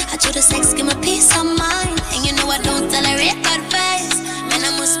tonight. I choose the sex, give me peace of mind. And you know I don't tolerate bad vibes. Man,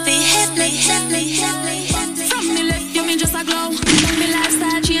 I must be hypnotic. From me left, you me just a glow. Me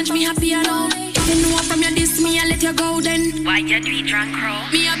lifestyle change, me happy alone. You know from your diss me, I let you go then. Why you do it drunk, crow?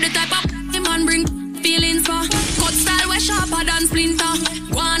 Me have the type of man bring feelings for. Cut style way sharper than splinter.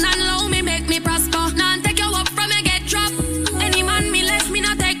 Go on and low me, make me prosper. Now take you up from you get dropped. Any man me left, me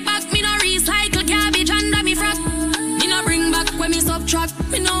no take back. Me no recycle garbage under me frock. Me no bring back when me subtract.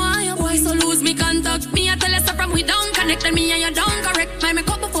 Me know why your boy so lose me contact. Me a tell us from we don't connect and me and you don't correct. My make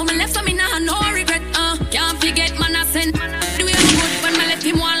up before me left so me nah no regret. Can't forget man I sent. Do you good when me left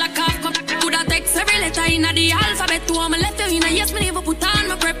him one like half cup. Coulda text every letter in the alphabet. To me left you in a yes me never put on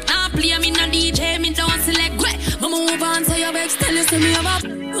my prep. Now play me no DJ me don't select. Mama move on so your vex tell you see me about.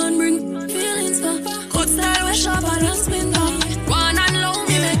 One bring feelings for. Cut style way sharper than spin down. One and low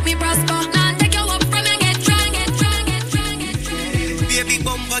me make me prosper. Now take you up from you get drunk. Baby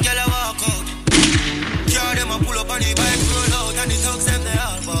bumper girl I walk out. Car them a pull up on the bike roll out and the thugs them they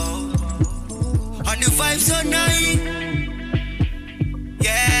all bow. And the vibes so nice.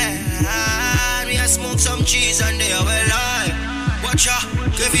 Yeah, me a smoke some cheese and they are well live. Watch out,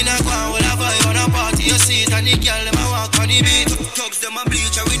 Kevin a go and will have vibe on a party. You see it and the girl them a walk on the beat. Thugs them a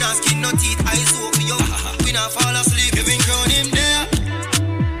bleach and we not skin no teeth. Eyes open yo, we not fall asleep. Kevin Crown him there.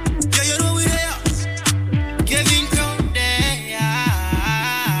 Yeah, you know we there. Kevin Crown there.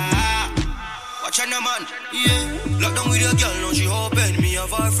 Watch out now man, yeah. Lock down with your girl, now she open. Me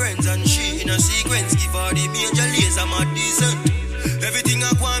have her friends and she in a sequence. Give her the major laser, I'm a decent. Everything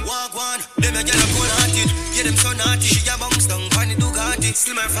I want, walk one. Them a girl a cold hearted. Yeah, them so naughty. She a bounce down, funny Ducati.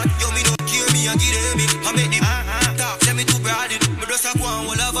 Still my fat, yo me no care me, I give them it. I make the talk, tell me too broaded. Me just a go on,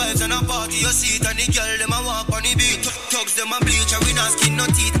 all the vibes and a party. You see it and the girl, them a walk on the beat. Thugs, them a bleach and we not skin no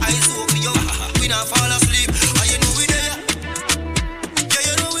teeth. Eyes open, yo, we not fall asleep. And you know we there. Yeah,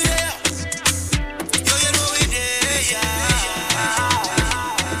 you know we there. Yo, you know we there, yeah.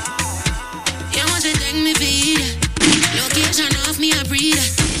 You want to take me feed. Location off me a breathe.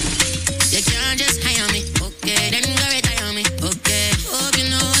 You can't just hire me, okay? Then go retire me, okay? Hope you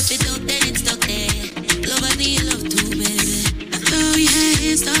know if it's out then it's stuck there. Love I need love too, baby. I thought we had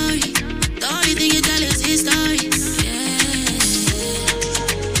history. The only thing you tell is history. Yeah.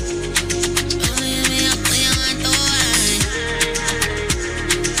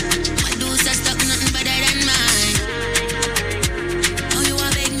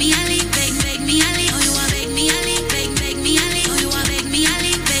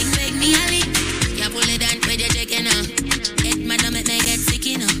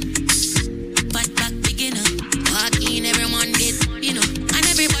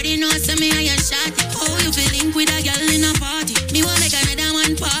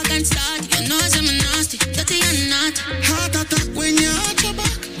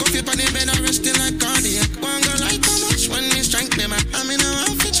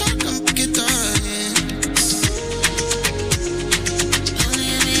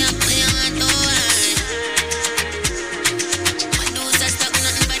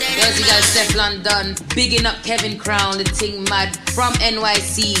 Yo, you guys, Steph London, bigging up Kevin Crown, the ting mad, from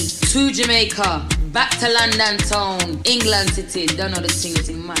NYC to Jamaica, back to London town, England city, don't know the ting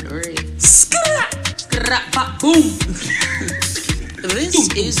mad, right? Boom! This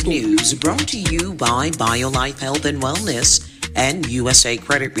is news brought to you by BioLife Health and Wellness and USA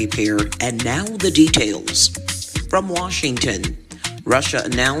Credit Repair, and now the details. From Washington, Russia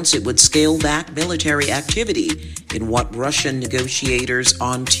announced it would scale back military activity in what Russian negotiators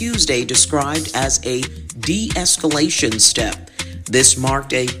on Tuesday described as a de-escalation step. This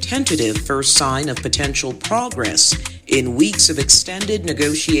marked a tentative first sign of potential progress in weeks of extended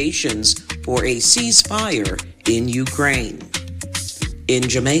negotiations for a ceasefire in Ukraine. In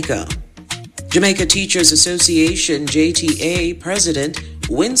Jamaica, Jamaica Teachers Association JTA President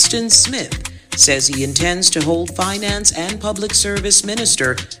Winston Smith says he intends to hold Finance and Public Service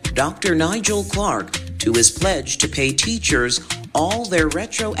Minister Dr. Nigel Clark to his pledge to pay teachers all their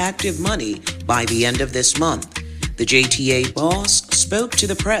retroactive money by the end of this month. The JTA boss spoke to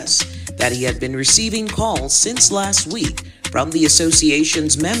the press that he had been receiving calls since last week from the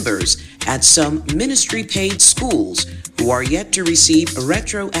association's members at some ministry-paid schools who are yet to receive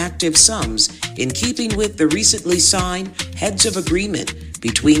retroactive sums in keeping with the recently signed Heads of Agreement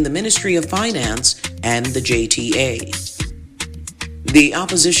between the Ministry of Finance and the JTA. The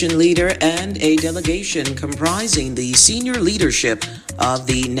opposition leader and a delegation comprising the senior leadership of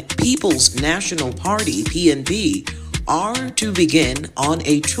the People's National Party, PNP, are to begin on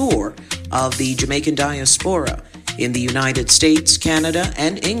a tour of the Jamaican diaspora in the United States, Canada,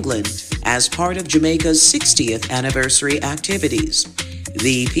 and England as part of Jamaica's 60th anniversary activities.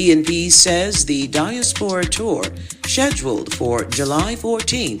 The PNP says the diaspora tour, scheduled for July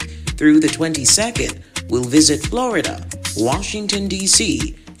 14th through the 22nd, will visit Florida, Washington,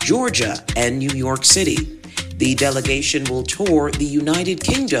 D.C., Georgia, and New York City. The delegation will tour the United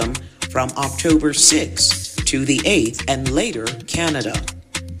Kingdom from October 6th to the 8th and later Canada.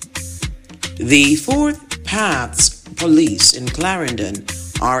 The Fourth Paths Police in Clarendon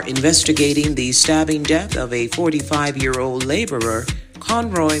are investigating the stabbing death of a 45-year-old laborer,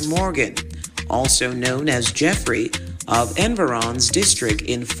 Conroy Morgan, also known as Jeffrey, of Environs District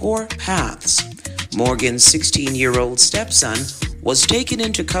in Four Paths. Morgan's 16-year-old stepson was taken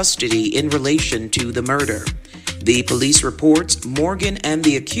into custody in relation to the murder. The police reports Morgan and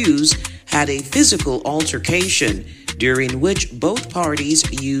the accused had a physical altercation during which both parties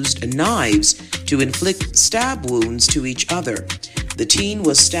used knives to inflict stab wounds to each other. The teen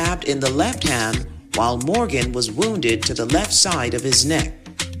was stabbed in the left hand while Morgan was wounded to the left side of his neck.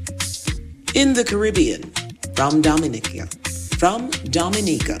 In the Caribbean, from Dominica.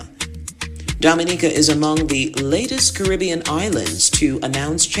 Dominica is among the latest Caribbean islands to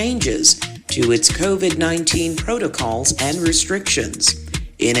announce changes to its COVID-19 protocols and restrictions.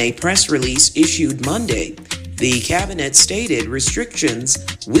 In a press release issued Monday, the cabinet stated restrictions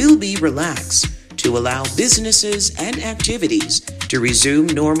will be relaxed to allow businesses and activities to resume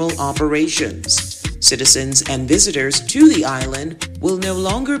normal operations. Citizens and visitors to the island will no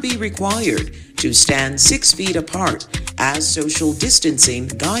longer be required to stand 6 feet apart as social distancing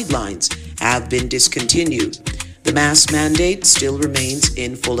guidelines have been discontinued. The mask mandate still remains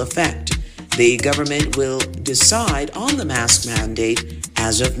in full effect. The government will decide on the mask mandate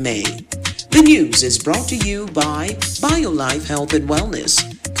as of May. The news is brought to you by BioLife Health and Wellness.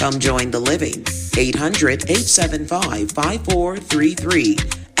 Come join the living. 800-875-5433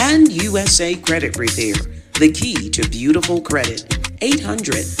 and USA Credit Repair, the key to beautiful credit.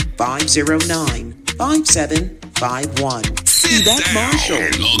 800-509-5751. Yvette Marshall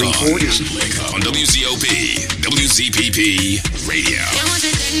reporting on WZOP, WZPP Radio.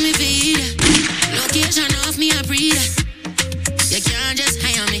 Location off me a breed. You can't just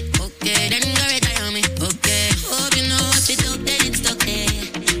hire me. Okay, then go retire me. Okay, hope you know if it's up there, it's stuck there.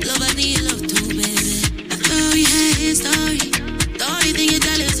 Love I need love too, baby. I thought we had history. The only thing you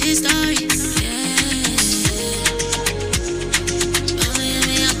tell is history.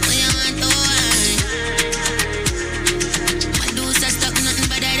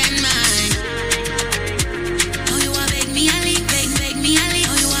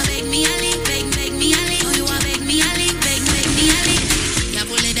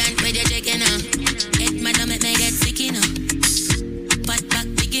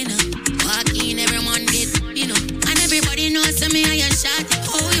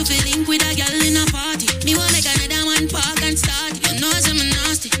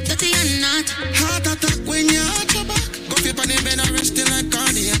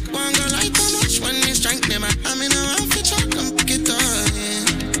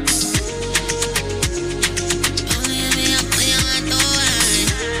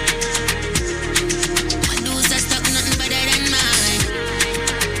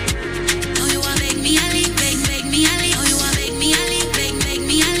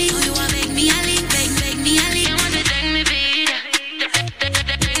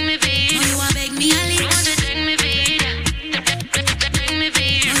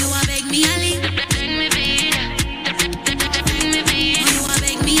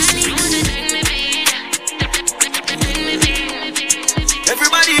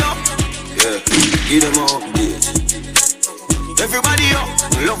 give them an update. Everybody up,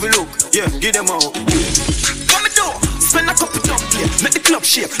 love it look, yeah, give them an update. Come and do, spend a couple dump here, make the club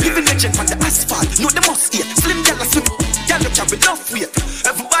shake. Living legend on the asphalt, know the must eat. Slim gal a swim, gal look have enough weight.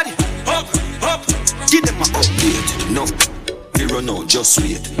 Everybody up, give them an update. No, we run out, just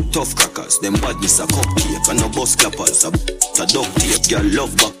wait. Tough crackers, them badness a cupcake. And no bus clappers, a duct tape. Girl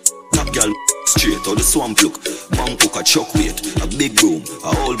love back, top girl straight. Or the swamp look, bank hook a chuck weight. A big broom,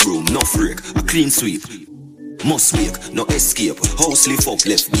 a whole broom, no freak. A clean sweep, must wake, no escape. House lift up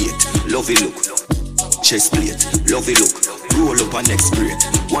left gate. Lovey look, chest plate. Lovey look, roll up a next grade.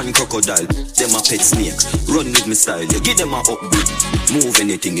 One crocodile, them a pet snake. Run with me style, you give them a upgrade. Move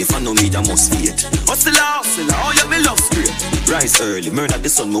anything, if I know me, that must be it. Hustler, oh yeah, me love straight. Rise early, murder the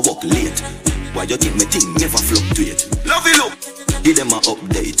sun, me walk late. Why you think me thing never fluctuate? Lovey look, give them a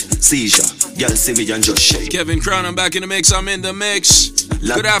update. Seizure, y'all see me and just shake. Kevin Crown, I'm back in the mix, I'm in the mix.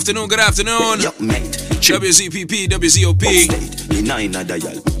 Good afternoon, good afternoon. Yup, mate. WZPP, WZOP. The 9 a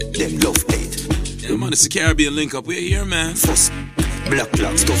dial, them love 8. Yeah, man, it's the Caribbean link up. We're here, man. First, black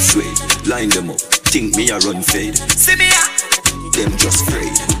clocks, tough suede. Line them up, think me a run fade. See me out, them just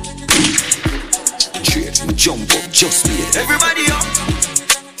afraid. Straight, jump up, just wait. Everybody up,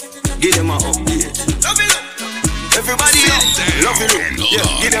 give them a update. Love it up. Everybody up, love it up. Yeah,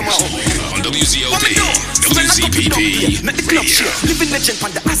 give them a update. On WZOP, WZPP. Make the club shake. Living legend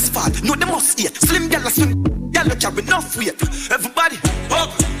on the asphalt, know the must eat. Slim gal a swim, gal look have enough weight. Everybody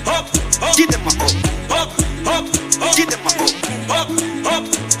up, give them a up, give them a up,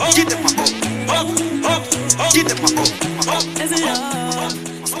 give them a up, give them a up. Every love,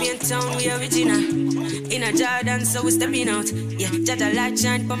 Spain town we original. In a Jordan, so we stepping out. Yeah, Jaja light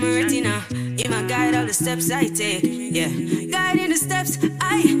shine for my retina. In my guide, all the steps I take. Yeah, guiding the steps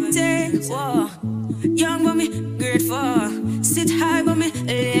I take. Whoa, young but me grateful. Sit high but me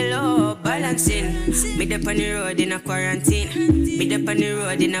lay low. Balancing. Me dep on the road in a quarantine. Me dep on the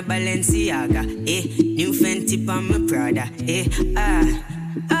road in a Balenciaga. New Fenty on my Prada.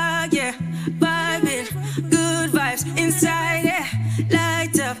 Yeah, vibing, good vibes inside. Yeah,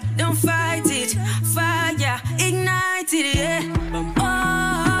 light up, don't fight it. Fire, ignite it. Yeah.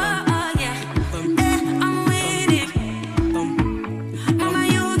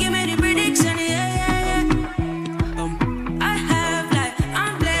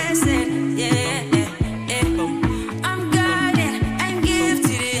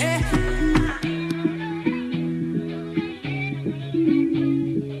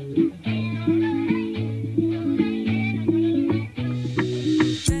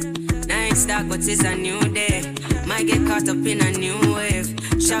 But it's a new day. Might get caught up in a new wave.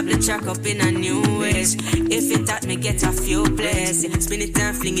 Chop the track up in a new ways. If it at me, get a few plays. Yeah. Spin it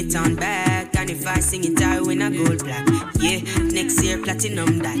and fling it on back. And if I sing it, I win a gold plaque. Yeah, next year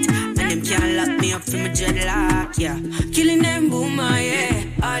platinum that. And them can't lock me up from a dreadlock. Yeah, killing them boomer, yeah.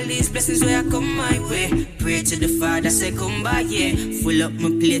 All these blessings where I come my way. Pray to the Father, say come back, yeah. Full up my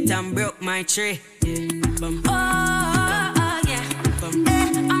plate and broke my tray. Yeah.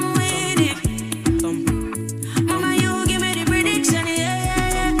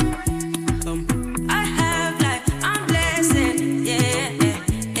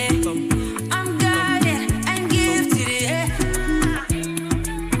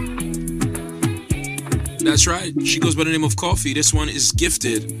 That's right. She goes by the name of Coffee. This one is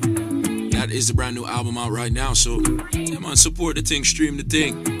Gifted. That is the brand new album out right now. So, come on, support the thing, stream the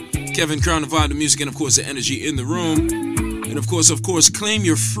thing. Kevin Crown, the vibe, the music, and of course the energy in the room. And of course, claim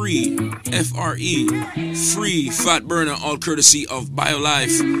your free, F-R-E, free fat burner, all courtesy of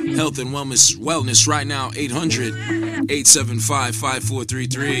BioLife Health and Wellness right now,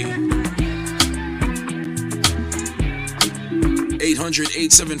 800-875-5433.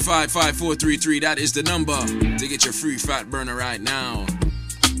 800-875-5433. That is the number to get your free fat burner right now.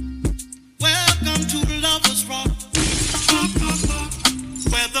 Welcome to the Lover's Rock,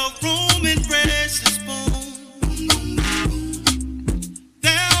 where the Roman press is born.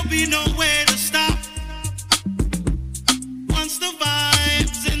 There'll be no way to stop once the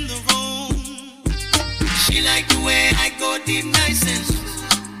vibe's in the room. She like the way I go deep, nice and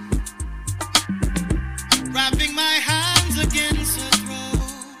slow, wrapping my hands against her throat.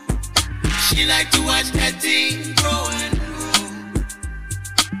 She like to watch that thing grow and grow,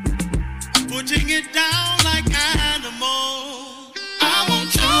 putting it down like animal. I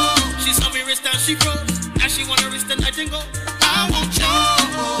want you. She saw me wrist and she froze. Now she wanna wrist the night and go. I want you.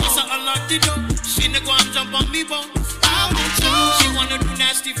 Once I unlock the door, she nigga go and jump on me bones. I want you. She wanna do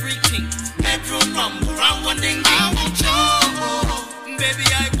nasty freak things, bedroom rumble, round one ding ding. I want you. Baby,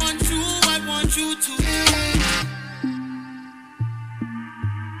 I want you to.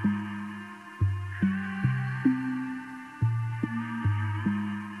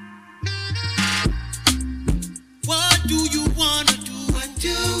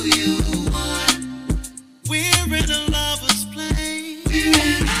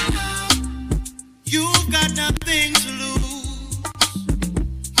 got nothing to lose.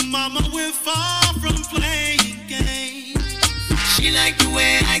 Mama, we're far from playing games. She like the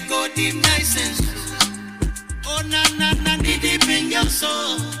way I go deep, nice and slow. Oh, na, deep in your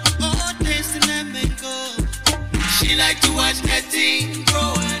soul. Oh, tasting that mango. She like to watch that thing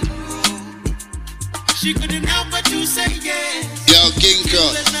grow and grow. She couldn't help but to say yes. Yo, King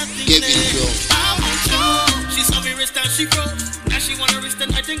Crown, Kevin Crown. I want you. She saw me wrist and she froze. Now she wanna wrist the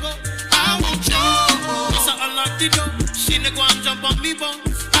night and go. I want you. Once I unlock the door, she nigga go and jump on me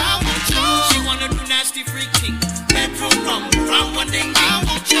bones. I want you. She wanna do nasty freaking. Bedroom rum, one thing. I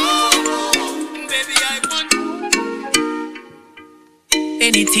want you. Baby, I want you.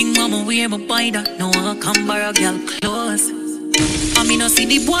 Anything mama wear, my buy that. No one come borrow girl clothes. I mean, no see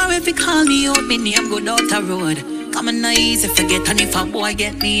the boy if he call me out, me name go down the road. Come on, not easy forget, and if a boy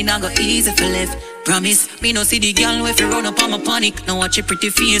get me, not go easy for left. Promise, me no see the girl if you run up on my panic. Now watch your pretty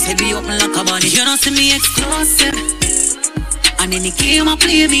face, head be open like a bunny. You don't see me exclusive. And in the game I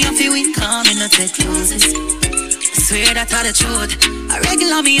play me, I feel win, come and not take losses. I swear that's the truth. I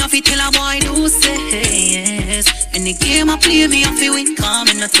regular me, I feel tell a boy loses. In the game I play me, I feel win, come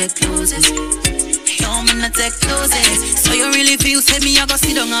and not take losses. Yo, me not take losses. So you really feel, say me, I go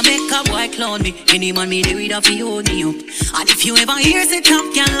sit down and make a boy clown me. Any man me, they read off you hold me up. And if you ever hear say top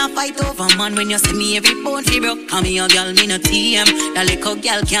girl a fight over man, when you see me every bone fi broke, call me a girl, me no TM. That little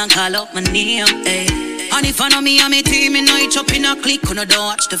girl can't call up my name, eh. And if I know me and me team, me know it up in a click, when I don't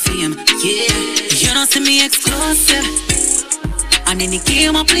watch the film, yeah. You don't see me exclusive. And in the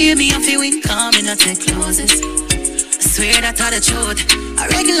game I play me, I feel win, come and I take losses. I swear that's the truth. I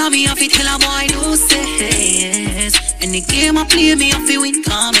regular me, I feel tell a boy loses. In the game I play me, I feel win,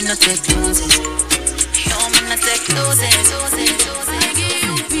 come and I take losses. Yo, man, I take losses. I give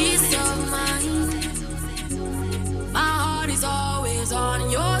you peace of mind. My heart is always on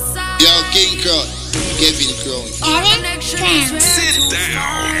your side. Yo, King Crown, Kevin Crown. Sit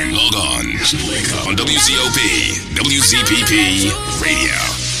down and log on WZOP, WZPP Radio.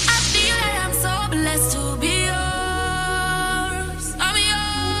 I feel that I'm so blessed to be yours. I'm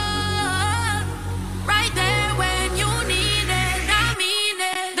yours. Right there when you need it, I mean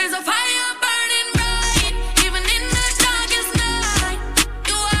it. There's a fire burning bright, even in the darkest night.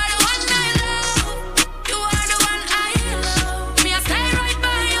 You are the one I love. You are the one I love. Me, I stay right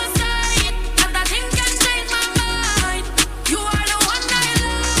by your side. Nothing can change my mind. You are the one I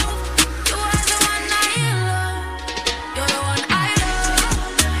love. You are the one I love. You're the one I love.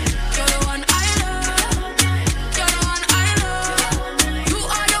 You're the one I love. You're the one I love. You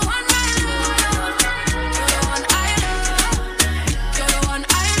are the one I love. You're the one I love. You're the one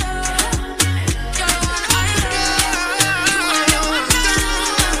I love. You're the one I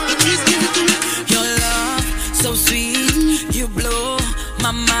love. Your love, so sweet, you blow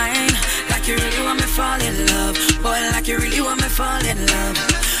my mind. Like you really want me fall in love. Boy, like you really want me fall in love.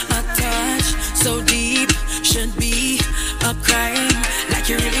 A touch, so deep, should be a crime. Like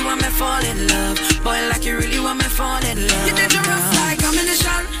you really want me fall in love. Boy, like you really want me fall in love. You're dangerous like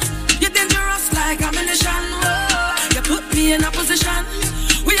ammunition. You're dangerous like ammunition. Oh, you put me in a position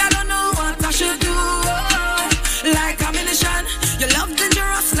where I don't know what I should do. Oh, like ammunition. Your love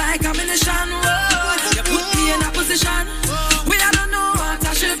dangerous like ammunition. Oh, you put me in a position where I don't know what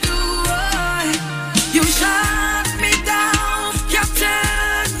I should do. Oh, you shut me down. You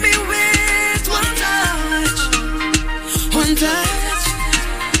turned me with one touch. One touch.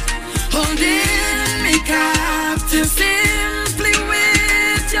 Holding me captive simply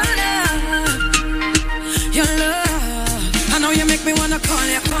with your love. Your love. I know you make me wanna call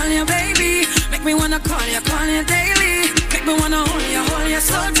you baby. Make me wanna call you daily. Make me wanna hold you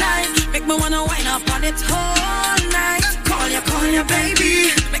so tight. Make me wanna wind up on it all night. Call you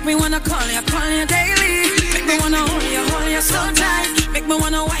baby. Make me wanna call you daily. Make me wanna hold you so tight. Make me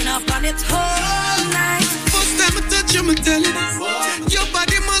wanna wind up on it all night. First time I touch you, I'm telling this. Your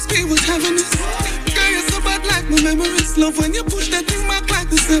body must be what's having this. Girl, you're so bad like my memories. Love when you push that thing back like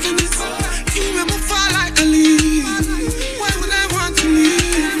the 70s. You make me fall like a leaf. Why would I want to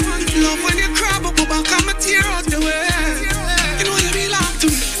leave? Love when you cry, but back on my tear out the way. You know you belong to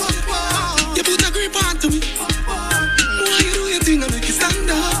me. You put a grip onto me. Why you do your thing and make you stand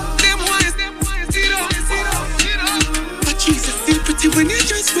up? Them wise, sit up. But Jesus, still pretty when you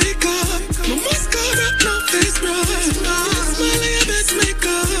just wake up. No mascara, no face brush. Smile on your best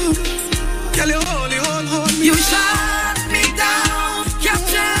makeup. Girl, you hold me. You shut me down. You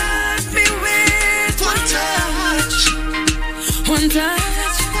turned me with one touch. One touch.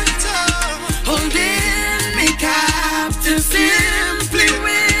 Holding me captive simply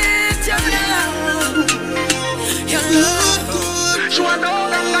with your love. Your love. She want all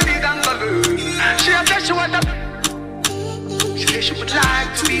them body dangle. She a flesh, she want she would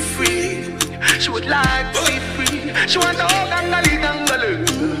like to be free. She would like to be free. She want a gangali.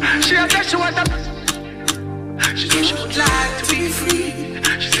 She said she want a. She said she would like to be free.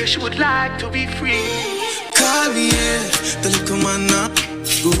 She said she would like to be free. Call me, yeah, the little man not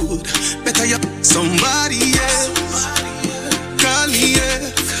good. Better you somebody else. Call me,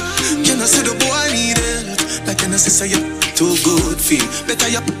 yeah. Can I see the boy need it? Like can I say you too good feel? Better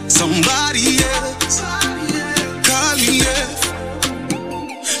you somebody else. Call me, yeah.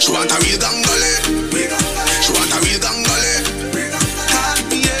 She want a real gangali. She want a real gangali. Call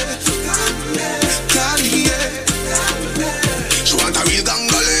me, yeah. Call me, yeah. She want a real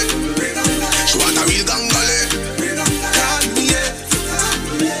gangali. She want a real gangali. Call me, yeah.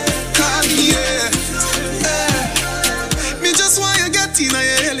 Call me, yeah. Me just want you get in your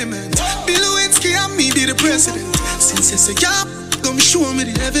element. Bill Lewinsky and me be the president. Since you say yeah, come show me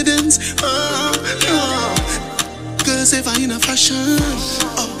the evidence. Cause if I in a fashion,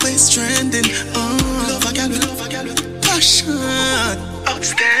 always trending. Love a gal with passion,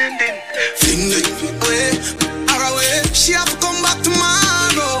 outstanding. Fling it away, away. She have to come back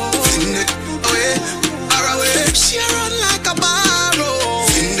tomorrow. Fling it away, away. She run like a barrow.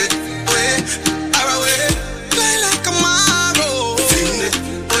 Fling it away, away. Play like a marrow. Fling it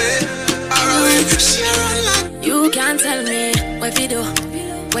away, away. She run like. You can't tell me where we do,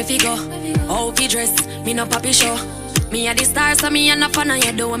 where we go, how we dress. Me no papi show. Me a the star, so me a no fan of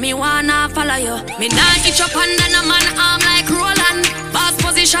you. Do me wanna follow you. Me nah itch up under no man arm like Roland. Boss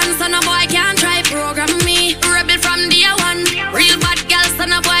position, so no boy can't try program me. Rebel from day one. Real bad girl, so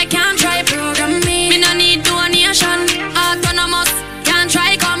no boy can't try program me. Me no need donation. Autonomous, can't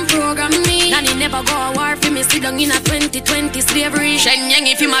try come program me. Nanny never go a war for me. Sit down in a 2020 slavery. Shenyang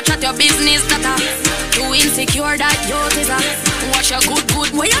if you match at your business, that too insecure that you is a. Watch your good,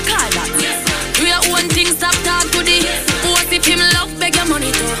 what you call that? Do your own thing, stop talk to the. What if him love beg your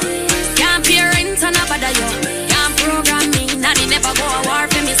money too? Can't pay rent and a bother you. Can't program me, nanny never go a war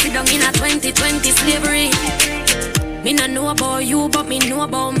for me. Sit down in a 2020 slavery. Me no know about you, but me know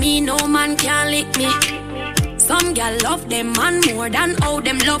about me. No man can lick me. Some gal love them man more than how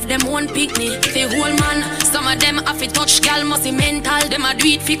them love them won't pick me. The whole man, some of them have to touch gal must be mental. Them a do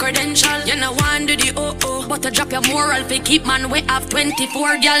it for credential. You know one do the but to drop your moral fi keep man we have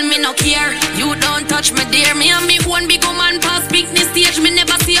 24 gal me no care. You don't touch me dear. Me and me one big woman pass picnic stage. Me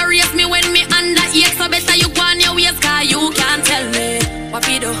never serious me when me under 8. So better you go on your ways cause you can't tell me what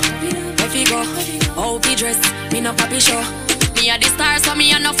we do, where we go, how we dress. Me no papi show. Me a the star, so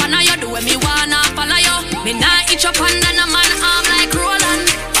me a no fan of you. Do when me wanna follow you. Me nah itch up under no man arm like Roland.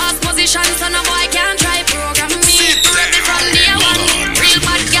 Boss position, so no boy can't try program me. Ready from day one. Real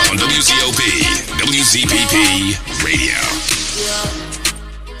bad girl on WZOP, WZPP Radio.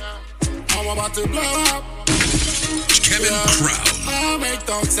 I'm about to blow up. Kevin Crown. I make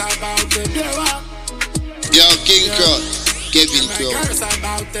talks about the blow up. Yo, King Crown, Kevin Crown.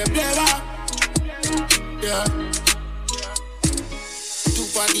 About the blow up. Yeah.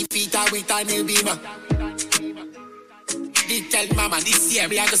 240 feet with a new beamer. They tell mama this year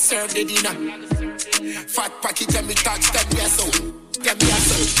me I go serve the dinner. Fat pocket tell me touch them yes so. Them yes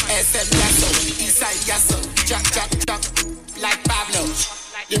so. SM yes so. Eastside yes so. Jack like Pablo.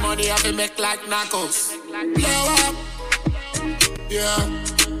 The money I be make like Narcos. Blow up. Yeah.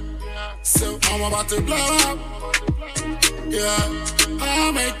 So I'm about to blow up. Yeah.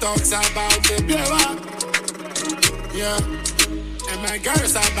 I make talks about the blow up. Yeah. And my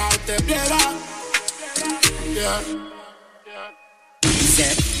girls about the blow up. Yeah.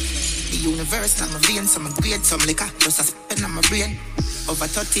 Said, the universe on my veins, so I'm great, some liquor, just a spin on my brain. Over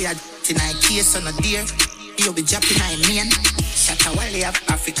 30 in a case on a deer. You'll be jumping on me. Shut a wally of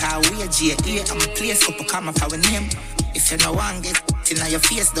Africa, we a GA. I'm a place, couple come up our name. If you no one get in your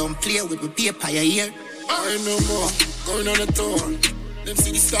face, don't play with the paper your ear. I ain't no more, going on a tour. Them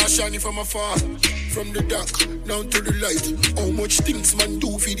see the star shining from afar. From the dark, down to the light. How much things man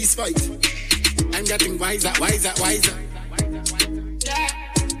do for this fight? I'm getting wiser.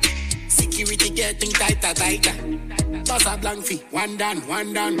 Security getting tighter. Toss a blank fee, one down. Blow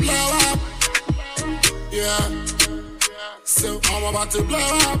up. Yeah. So I'm about to blow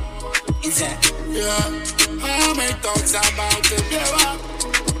up. Is that? Yeah. I make talks about the blow up.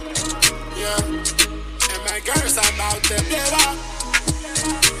 Yeah. And my girls about the blow up.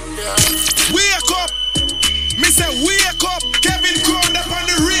 Yeah. Wake up! Me say wake up! Kevin Crown up on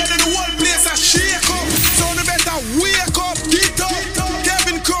the rain and the whole place a shake up. So you better wake up, get up.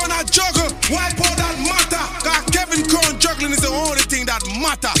 Kevin Crown a juggle. Wipe out that matter. Cause Kevin Crown juggling is the only thing that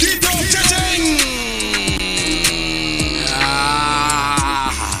matter. Get up, cha-ching!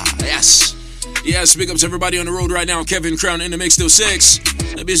 Yes. Yes, big ups everybody on the road right now. Kevin Crown in the mix till 6.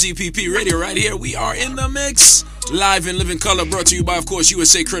 WZPP Radio right here. We are in the mix. Live in living color, brought to you by, of course,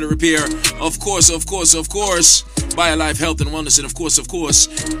 USA Credit Repair. Of course, BioLife Health and Wellness. And of course,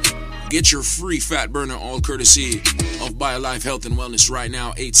 get your free fat burner, all courtesy of BioLife Health and Wellness right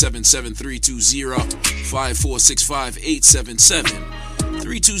now. 877-320-5465.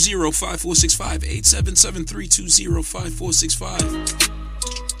 877-320-5465. 877-320-5465.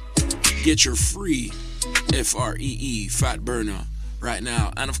 Get your free FREE fat burner right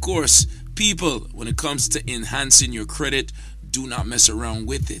now. And of course, people, when it comes to enhancing your credit, do not mess around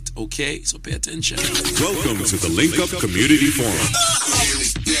with it, okay? So pay attention. Welcome to the Link Up Community Forum.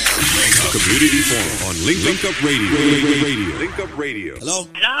 Community Forum on Link Up Radio. Link Up Radio. Hello?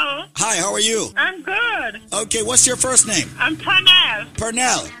 Hello? Hi, how are you? I'm good. Okay, what's your first name? I'm Pernell.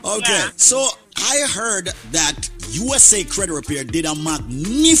 Pernell. Okay, yeah. So I heard that USA Credit Repair did a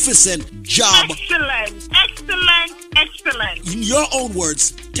magnificent job. Excellent. In your own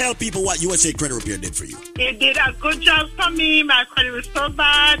words, tell people what USA Credit Repair did for you. They did a good job for me. My credit was so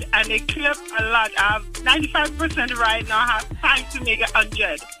bad, and they cleared a lot. I have 95% right now. I have time to make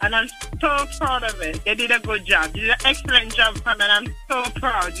 100, and I'm so proud of it. They did a good job. They did an excellent job for me, and I'm so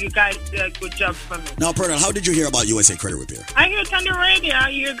proud. You guys did a good job for me. Now, Pernell, how did you hear about USA Credit Repair? I hear it on the radio.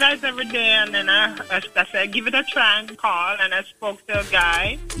 I hear you guys every day, and then I said, give it a try and call, and I spoke to a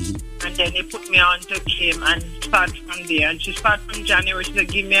guy, and then he put me on to Kim and start from there. And she started from January. She said,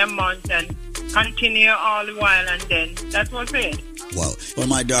 give me a month and continue all the while, and then that was it. Wow. Well,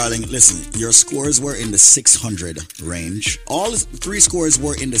 my darling, listen, your scores were in the 600 range. All 3 scores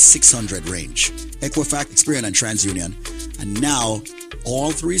were in the 600 range. Equifax, Experian, and TransUnion. And now, all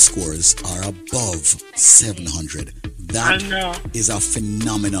 3 scores are above 700. That is a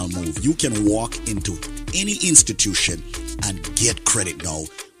phenomenal move. You can walk into any institution and get credit now.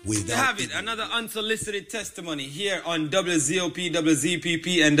 To have it, another unsolicited testimony here on WZOP,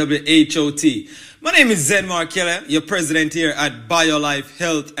 WZPP, and WHOT. My name is Zenmar Keller, your president here at BioLife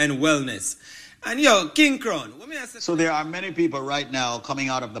Health and Wellness. And yo, King Crown. So there are many people right now coming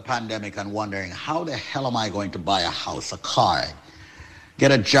out of the pandemic and wondering, how the hell am I going to buy a house, a car,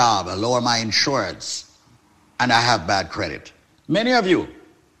 get a job, lower my insurance, and I have bad credit? Many of you.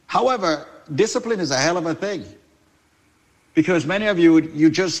 However, discipline is a hell of a thing. Because many of you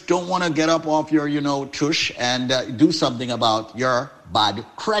just don't want to get up off your, tush and do something about your bad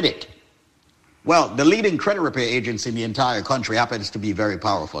credit. Well, the leading credit repair agency in the entire country happens to be very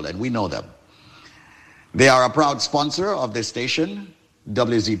powerful, and we know them. They are a proud sponsor of this station,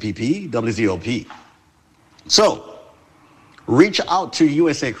 WZPP, WZOP. So, reach out to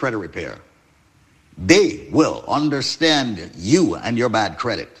USA Credit Repair. They will understand you and your bad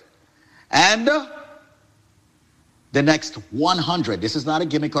credit. And the next 100, this is not a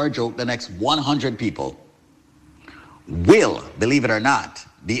gimmick or a joke, the next 100 people will, believe it or not,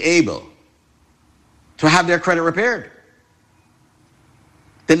 be able to have their credit repaired.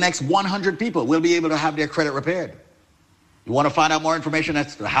 The next 100 people will be able to have their credit repaired. You want to find out more information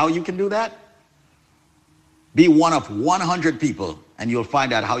as to how you can do that? Be one of 100 people and you'll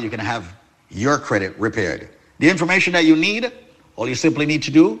find out how you can have your credit repaired. The information that you need, all you simply need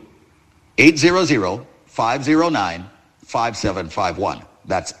to do, 800-509-5751.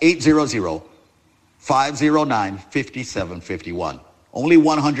 That's 800-509-5751. Only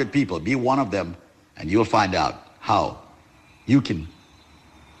 100 people. Be one of them, and you'll find out how you can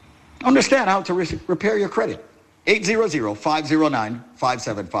understand how to repair your credit.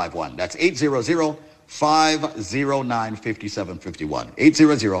 800-509-5751. That's 800-509-5751.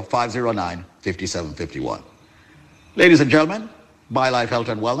 800-509-5751. Ladies and gentlemen, BioLife Health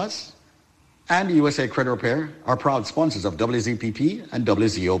and Wellness and USA Credit Repair are proud sponsors of WZPP and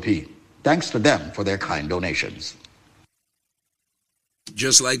WZOP. Thanks to them for their kind donations.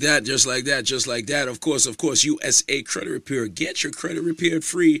 Just like that. Of course, USA Credit Repair. Get your credit repaired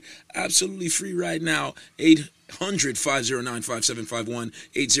free, absolutely free right now. 800-509-5751,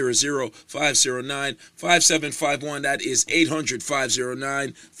 800-509-5751. That is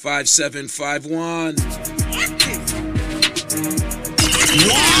 800-509-5751.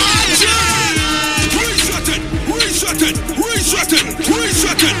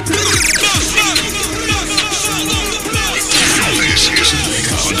 Reset it. This is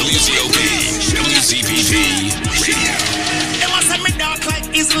on WZOP, WZPP Radio. They must say me dark like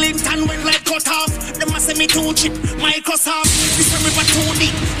Islington when light cut off. They must say me too cheap, Microsoft. This is river too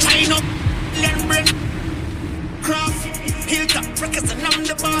deep, China, then bread, craft, Hilltop, breakers and I'm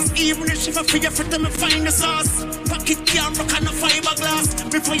the boss. Even if she for free, for them to find the sauce. Pocket can't rock on a fiberglass.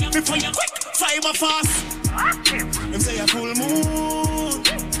 Before you quick, fiber fast. Them say a full moon.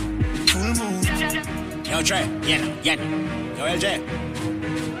 Yo, Trey. Yeah. Yo, LJ.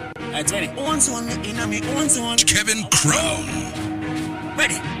 That's ready. One zone me in me own zone. Kevin Crown.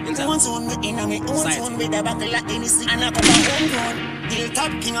 Ready. One zone me in me own zone with a buckle of anything and a cup of homegrown.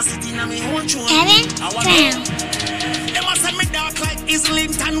 Hilltop king of city in me own throne. Kevin Crown. They must say me dark like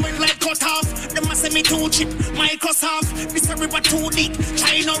Islington when light cut off. They must say me too cheap, Microsoft. This a river too deep,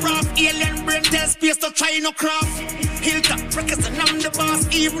 China rough. Alien brain tell space to try no craft. Hilltop records and I'm the boss.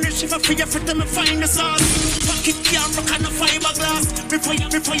 Even if she for free, for them find the sauce. Pocket camera and a fiberglass. Before you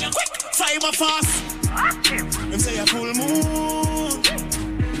quick, fiber fast. Them say a full moon.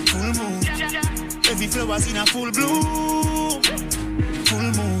 Every flower's in a full bloom. Full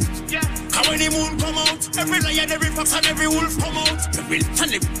moon. Cause when the moon come out, every lion, every fox and every wolf come out. Every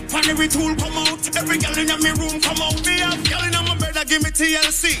tulip and every tool come out. Every girl in my room come out. Me have girl in my bed that give me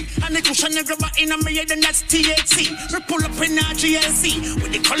TLC. And the cushion and grabber in my head and that's THC. We pull up in our GLC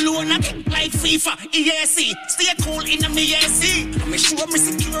with the cologne and kick like FIFA, EAC. Stay cool in my AC. I'm sure my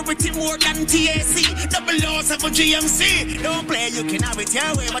security more than TAC. 007 GMC. Don't play, you can have it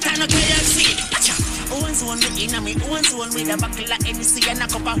your way, but I no KLC. Own zone me in me own zone with a buckle of NC and a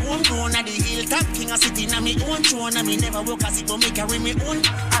cup of homegrown. At the hilltop king of city in me own throne. And me never walk as it will make carry me own.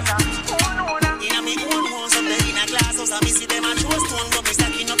 In me own house up there in a glass house. I me see them and show stone. But me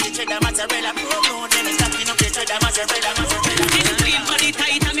stacking up the cheddar mozzarella. No, them me stacking up the cheddar mozzarella. Clean body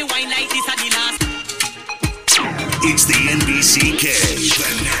tight and me wine like this at the last. It's the NBCK, the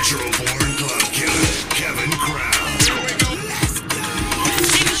natural born club killer, Kevin Crown.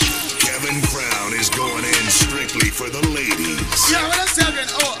 Kevin Crown is going in strictly for the ladies. Yeah, what I'm saying?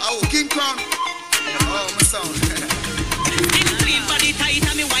 Oh, King Crown. Oh, my sound. Clean body tight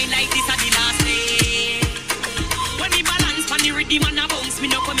and me wine like this at the last day. When the balance pan the rhythm and a bounce, me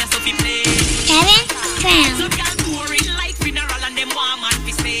no come here so fi play. Kevin Crown. So girl pouring like mineral and them warm and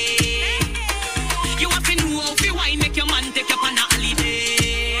fi stay. You have to know how fi wine make your man take you on a holiday.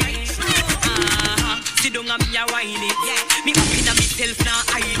 Sit down and me a wine it. Me up inna myself now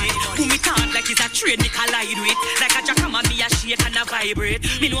hide it. Who me talk like it's a train me collide with. Like a jackhammer me a shake and a vibrate.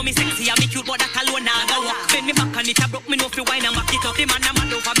 Me know me sexy and me cute but that alone nah go walk. Bend me back and it a broke me know fi wine and back it up. The man a mad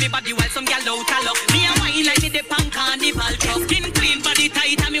over me body while some gal out a luck. Me a wine like me the punk carnival truck. Skin clean body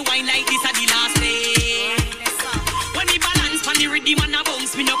tight and me wine like this a the last day. When the balance pan the rhythm and a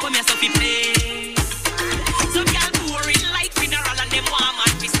bounce me no come here so fi play. Some gal pouring like mineral and them warm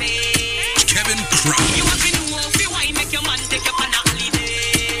and fi stay. Kevin Crown. You have to know how fi wine make your man take you on a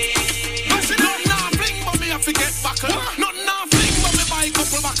holiday. Nothing now fling but me have to get buckle. Nothing now fling but me buy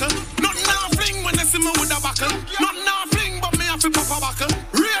couple buckle. Nothing now fling when they see me with a buckle. Nothing now fling but me have to pop a buckle.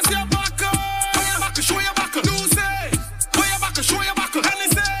 Raise your buckle. Show your buckle, show your buckle. Do say. Show your buckle, show your buckle.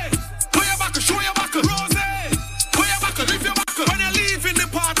 Henny say. Show your buckle, show your buckle. Rose. Show your buckle, lift your buckle. When you leave in the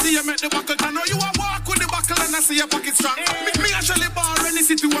party you make the buckle. I know you a walk with the buckle and I see your pocket strong. Me actually bar any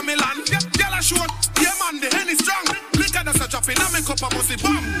city where me land. Girl a short. Yeah man, the Henny strong. Look at us a dropping. I make up a musty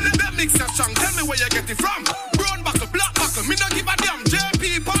bomb. That mix is strong. Tell me where you get it from. Brown buckle, black buckle. Me no give a damn.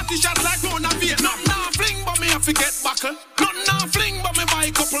 JP party shots like round a Vietnam. Nah fling but me have to get buckle. Nothing nah fling but me buy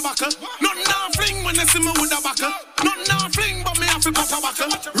a couple buckle. Nothing nah fling when they see me with a buckle. Nothing nah fling but me have to pop a buckle.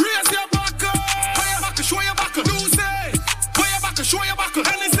 Raise your buckle. Show your buckle, show your buckle. Do say. Show your buckle, show your buckle.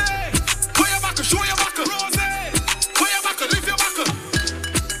 Henny say. Show your buckle, show your buckle. Rose. Show your buckle, lift your buckle.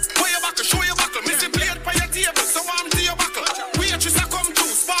 Show your buckle, show your buckle. Missy plate by your table, so I'm to your buckle. Waitress a come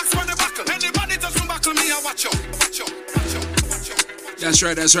through, sparks from the buckle. Anybody doesn't buckle me, I watch out.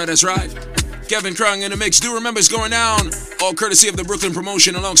 That's right. Kevin Crown in the mix. Do remember it's going down. All courtesy of the Brooklyn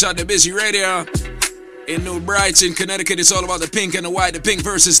promotion alongside the Busy Radio. In New Brighton, Connecticut, it's all about the pink and the white. The pink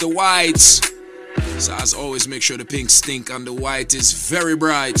versus the whites. So as always, make sure the pink stink and the white is very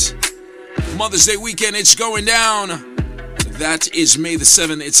bright. Mother's Day weekend, it's going down. That is May the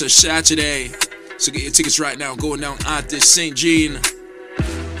 7th. It's a Saturday. So get your tickets right now. Going down at the St. Jean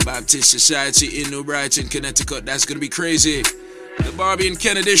Baptist Society in New Brighton, Connecticut. That's going to be crazy. The Barbie and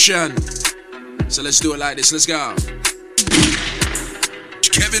Ken edition. So let's do it like this. Let's go.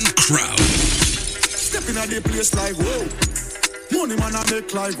 Kevin Crown. Stepping at the place like whoa. Money man I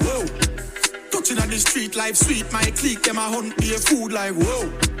make like whoa. Touching on the street life sweet. My clique them a hunt be a food like whoa.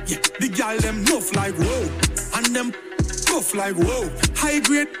 Yeah, the gal them nuff like whoa. And them tough like whoa. High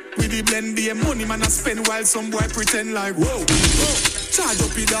grade with the blend be a money man I spend while some boy pretend like whoa. Charge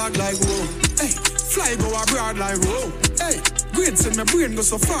up the dog like whoa. Hey, fly go abroad like whoa. Hey, great send my brain go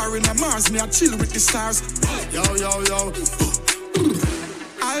so far in the Mars. Me I chill with the stars. Yo.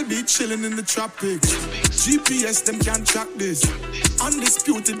 I'll be chilling in the tropics. GPS them can't track this.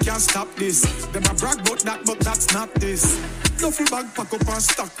 Undisputed can't stop this. Them a brag about that but that's not this. Duffel bag pack up and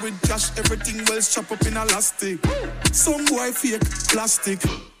stack with cash. Everything well chop up in elastic. Some boy fake plastic.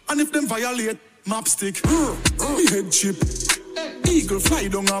 And if them violate, map stick. Me head chip. Eagle fly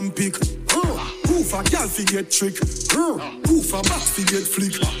down and pick. Poof a gal fi get trick. Poof a bat fi get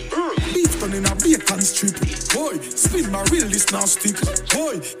flick. Beef done in a bacon strip. Boy, spin my real this now stick.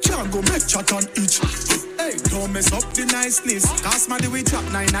 Boy, can't go make chat and itch. Hey, don't mess up the niceness. Cast my way chop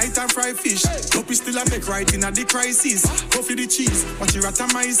 9 night and fry fish. Dopey still a make right in a the crisis. Coffee the cheese, watch your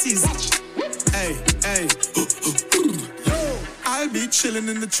atomizes. Hey, hey. I'll be chilling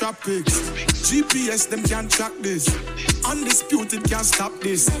in the tropics. GPS, them can't track this. Undisputed can't stop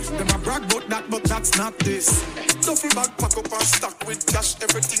this. Them a brag about that, but that's not this. Duffel bag pack up and stack with cash.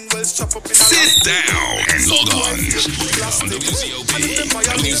 Everything well chop up in a Sit down and log on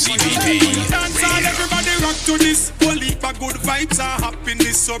WZOP. Dance all, everybody rock to this. Whole heap of good vibes and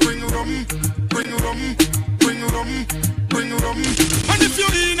happiness. So bring rum, bring rum, bring rum, bring rum. And if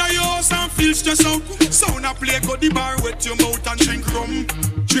you're in a house and feel stressed out, sound a play, go the bar, wet your mouth and drink rum,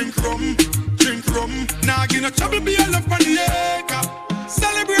 drink rum, drink rum. Now give no trouble, be a love on the acre.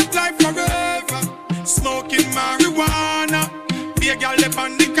 Celebrate life forever. Smoking marijuana, be a girl up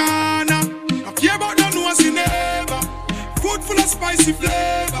on the corner. Not care about no nose in never. Food full of spicy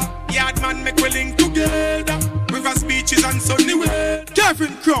flavor. Yard man make we link together. Rivers, beaches and sunny weather.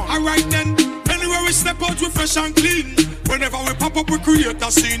 Kevin Crown, alright then. Anywhere we step out, we fresh and clean. Whenever we pop up, we create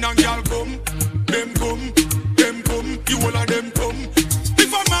a scene and y'all come. Them come, them come, you all of them come.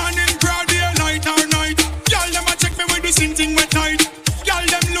 If a man in crowd day, night or night, y'all them a check me with the same thing with night. Y'all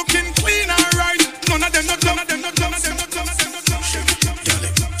them looking clean and right. None of them not none of them not none of them not none of them not none of them not none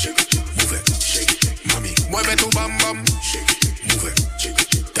of them. Move it, shake it, mami. Mueve tu bam bam. Move it, shake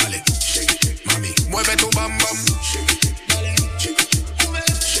it, dale, shake it, mami. Mueve tu bam bam. Dale, shake it,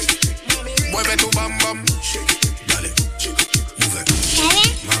 shake it, mueve tu bam bam. Dale, shake it, move it,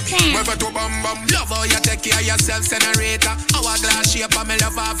 mami. Mueve tu bam bam. Love how you take care of yourself, generator. Hourglass shape and me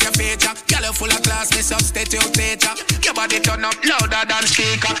love off your feature. Girl, you full of class, me substitute teacher. Your body turn up louder than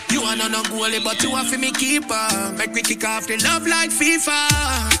speaker. You wanna no goalie, but you want for me keeper. Make me kick off the love like FIFA.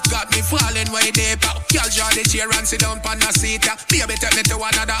 Got me falling way deeper. Girl, draw the chair and sit down on the seat. Baby, take me to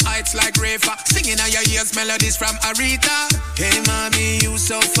another heights like Rafa. Singing on your ears melodies from Aretha. Hey, mommy, you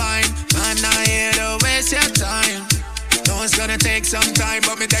so fine. I'm not here to waste your time. Know it's gonna take some time,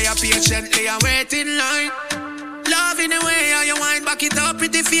 but me there patiently and wait in line. Love in the way how you wind, back it up,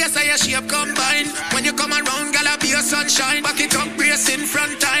 pretty face how your shape combine. When you come around, girl, I be your sunshine. Back it up, brace in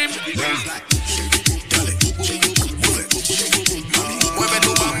front time.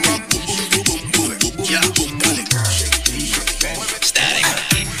 Static.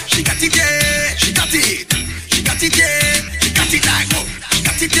 She got it, yeah. She got it. She got it, yeah. She got it like oh. She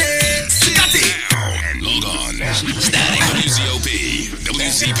got it, yeah. She got it. Log on. Static.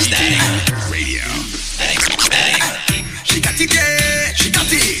 WZOP. Static. Radio. She got it, yeah. She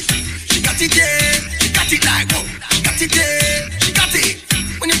got it. She got it, yeah. She got it like oh. She got it, yeah. She got it.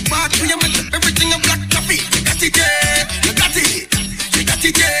 When you walk, when you match up everything in black coffee. You got it, yeah. You got it. She got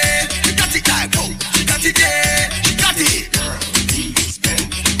it, yeah. She got it like oh. She got it, yeah. She got it.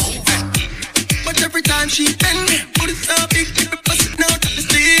 But every time she bend, put it so big, keep it busting out the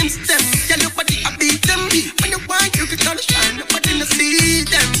seams. Them, yeah, your body I beat them. When you want, you can tell the shine, your body in the see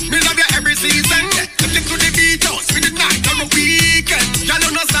them. Me love you every season. Take to the beat house, with the night on the weekend. Y'all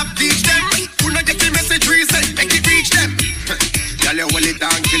don't know stop teach them. Who not get the message reason, make it reach them. Y'all you hold it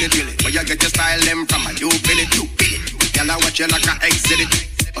down, kill it. But you get your style them from a you feel it, you feel it. Y'all watch you like a exhibit.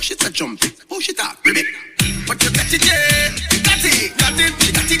 Oh shit a jump it, oh shit a ribbit. But you got it, yeah. You got it, got it,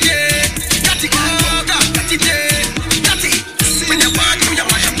 you got it, yeah. You got it, oh God, got it, yeah. You got it. When you walk through, you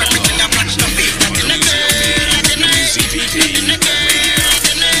mash up everything, you catch the beat. Got it,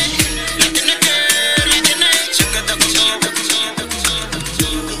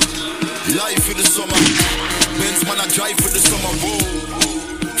 life for the summer, Benz man I drive for the summer, whoa.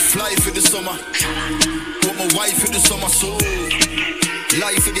 Fly for the summer, want my wife for the summer, so.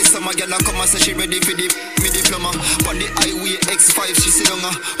 Life for the summer, girl I come and say she ready for the me diploma. On the highway X5 she sit down,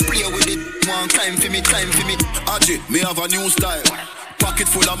 play with it, one climb for me. Aji, me have a new style, pocket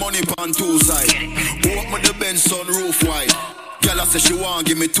full of money pan two side. Walk with the Benz sunroof wide. Girl I say she want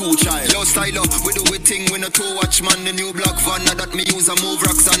give me 2 child. Yo style up, we do we thing with a 2 watch man. The new black van that me use a move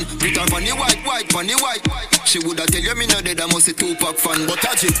rocks and put on funny white. She woulda tell you me no dead I must a 2-pack fan. But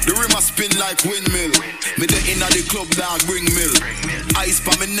Aji, the rim a spin like windmill. Me the inna the club dog bring mill. Ice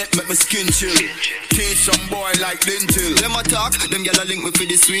pa me neck, make my skin chill. Teach some boy like lintel. Them attack, them gyal a link me for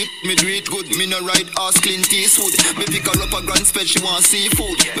the sweet. Me do it good, me no ride ass Clint Eastwood. Me pick her up a grand spell, she want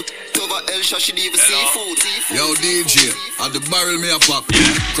seafood. Me over Elsha, she need seafood. Yo DJ, at the barrel me a pop.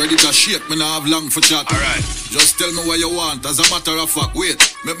 Credit a shake, me nah have long for chat. Alright. Just tell me what you want, as a matter of fact. Wait,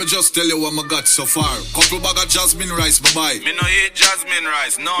 let me just tell you what I got so far. Couple bag of jasmine rice, bye-bye. Me no eat jasmine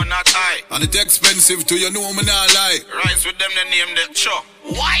rice, no, not I. And it expensive too, you know me nah lie. Rice with them, they name the chop.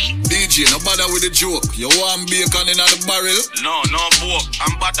 Why? DJ, no bother with the joke. You want bacon in the barrel? No pork,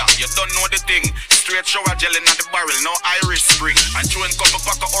 I'm butter. You don't know the thing. Straight shower gel in the barrel, no Irish Spring. And chewing couple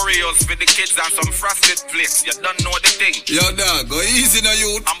pack of Oreos for the kids and some frosted flakes. You don't know the thing. Yo dog, go easy now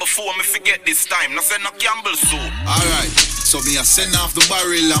you. And before me forget this time, no send no Campbell soup. Alright, so me a send off the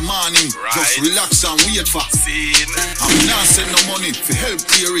barrel a morning. Right. Just relax and wait for. Scene. I'm not send no money for help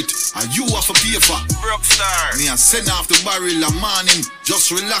clear it. And you have to pay for. Broke star. Me a send off the barrel a morning. Just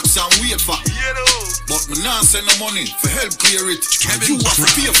relax and wait for. You know. But me not send no money for help clear it. And you have to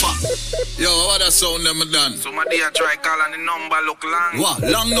pay for. Yo, what that sound them done? So my dear try call and the number look long. What?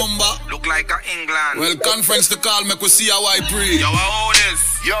 Long number? Look like a England. Well, conference to call me, we see how I pray. Yo, how this?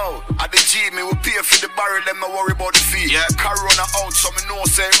 Yo, at the G, me will pay for the barrel, them no worry about the fee. Yeah. Corona out, so me know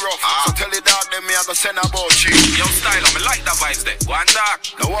say rough. So tell it dog, them me I go send about you. Yo, style, me like that vice there. Go and dark.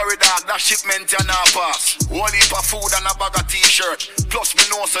 No worry dog, that shipment you not pass. One heap of food and a bag of t-shirt. Plus me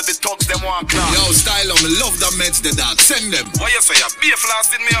know so the thugs them want class. Yo, style, me love the meds the dog. Send them. What you say? Be a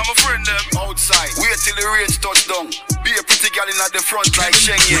flasting me and my friend them. Outside, wait till the range touch down. Be a pretty girl in at the front like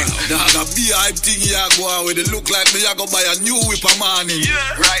Schengen. Dog, a be a hype thing here go on with it look like me I go buy a new whip a morning. Yeah.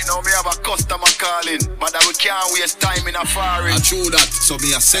 Right now me have a customer calling, but we can't waste time in a foreign. I true that, so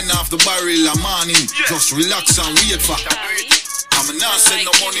me a send off the barrel a morning. Yeah. Just relax and wait for. I'm not send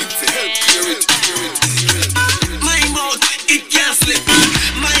no money for help clear it. My mouth, it can't slip.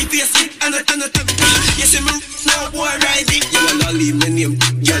 My face, and yes, I'm no boy riding. You wanna leave my name,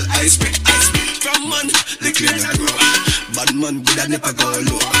 girl, I speak. From man, the clear that grow. Bad man, but I never go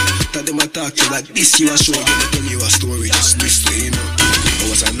low. Tell them I talk to you like this, you a show. Gonna tell you a story, just this way, you know. I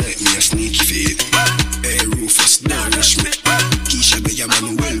was a night, me a sneaky feet. Hey, Rufus, don't rush me. Keisha, be your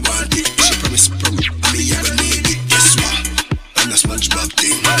man, well wanted. She promise, me, I will need it. Guess what? I'm a SpongeBob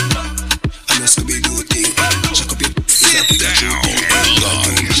thing. I'm a Scooby-Doo thing. Check up your sit down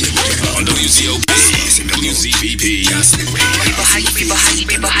on WZOP, WZPP.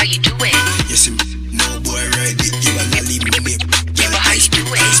 People, how you doing? Yes, no boy ready. You are not leaving me. People, how you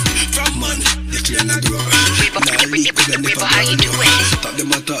doing? From man, you clear the door. People, how you doing? Talk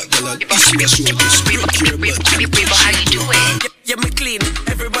them a talk, girl, and issue a show. People, how you doing? Yeah, me clean.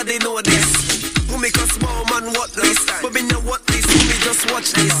 Everybody know this. Who make a small man what this? But me know what this. Who me just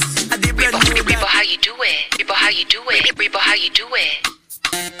watch this. I did brand new. People, how you doing? People, how you doing? People, how you doing?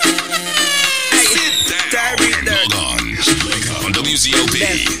 Hold on WZOP,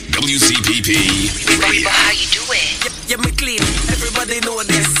 WZPP. People, how you doing? Yeah, me clean. Everybody know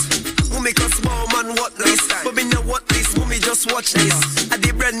this. Who make a small man what this? But me know what this. Who me just watch this. I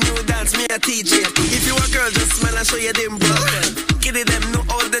did brand new dance, me a teach it. If you a girl, just smile and show you them bro. Kiddie them know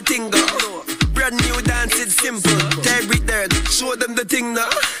all the thing go. Brand new dance, it's simple. Every dirt, show them the thing now.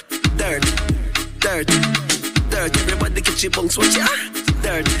 Dirt. Everybody get your bunks, watch ya.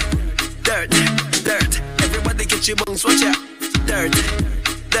 Dirt. Everybody get your bunks, watch ya. Dirt.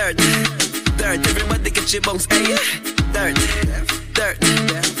 Everybody get your bunks, hey. Dirt.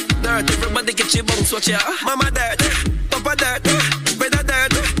 Everybody get your bunks, watch ya. Mama dirt, Papa dirt, brother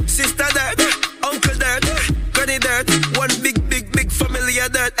dirt, sister dirt, uncle dirt, granny dirt. One big family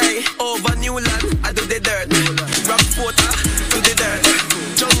of dirt, hey. Over New Land, I do the dirt. Rockport, do the dirt.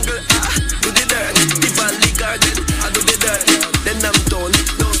 Jungle, do the dirt. The Valley Garden, I do the dirt. Then I'm done,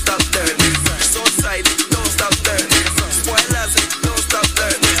 don't stop dirt. Southside, don't stop dirt. Spoilers, don't stop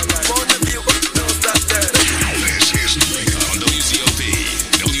dirt. Found the view, don't stop dirt. This is on WZOP,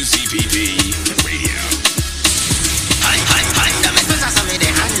 WZPP Radio.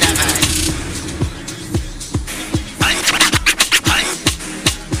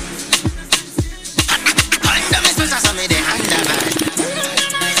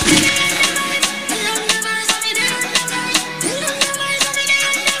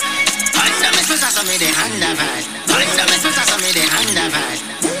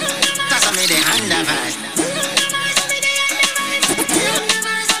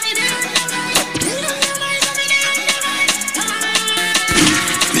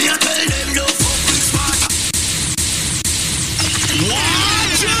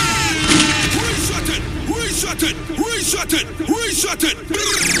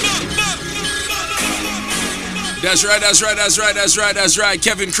 That's right.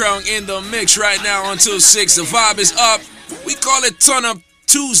 Kevin Crown in the mix right now until 6. The vibe is up. We call it Turn Up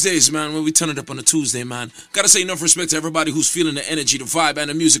Tuesdays, man. When we turn it up on a Tuesday, man. Gotta say enough respect to everybody who's feeling the energy, the vibe, and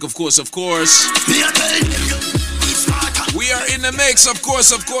the music, of course. We are in the mix, of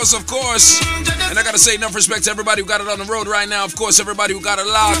course. And I gotta say enough respect to everybody who got it on the road right now. Of course, everybody who got it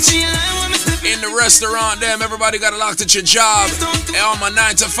locked in the restaurant, them. Everybody got it locked at your job. And all my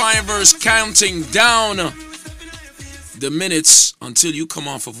 9 to 5ers counting down the minutes until you come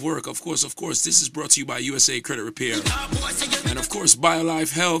off of work. Of course, this is brought to you by USA Credit Repair. And of course,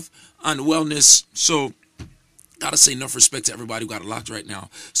 BioLife Health and Wellness. So, gotta say enough respect to everybody who got it locked right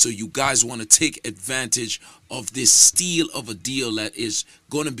now. So you guys want to take advantage of this steal of a deal that is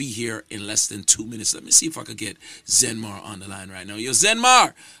going to be here in less than 2 minutes. Let me see if I could get Zenmar on the line right now. Yo,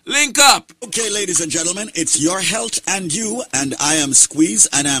 Zenmar, link up. Okay, ladies and gentlemen, it's your health and you, and I am Squeeze,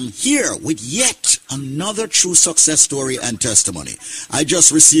 and I'm here with yet another true success story and testimony. I just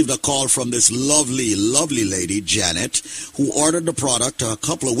received a call from this lovely lady, Janet, who ordered the product a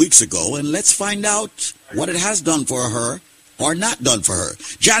couple of weeks ago, and let's find out what it has done for her or not done for her.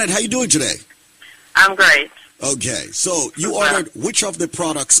 Janet, how you doing today? I'm great. Okay, so you ordered which of the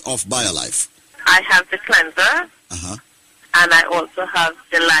products of BioLife? I have the cleanser, and I also have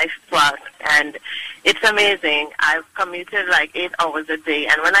the Life Plus, and it's amazing. I've commuted like 8 hours a day,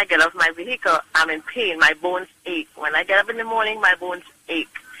 and when I get off my vehicle, I'm in pain. My bones ache. When I get up in the morning, my bones ache.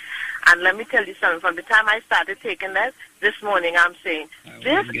 And let me tell you something. From the time I started taking that, this morning I'm saying,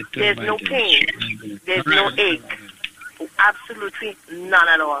 there's no pain. There's no ache. Absolutely none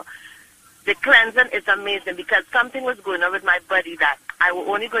at all. The cleansing is amazing because something was going on with my body that I will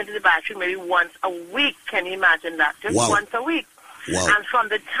only go into the bathroom maybe once a week. Can you imagine that? Just once a week. Wow. And from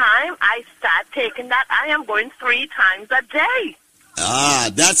the time I start taking that, I am going 3 times a day.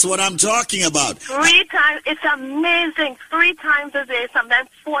 That's what I'm talking about. 3 times. It's amazing. 3 times a day, sometimes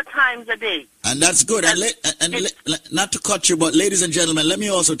 4 times a day. And that's good. And not to cut you, but ladies and gentlemen, let me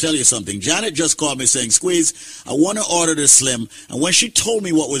also tell you something. Janet just called me saying, Squeeze, I want to order the Slim. And when she told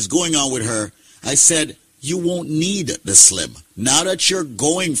me what was going on with her, I said, you won't need the Slim. Now that you're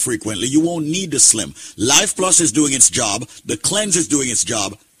going frequently, you won't need the Slim. Life Plus is doing its job. The Cleanse is doing its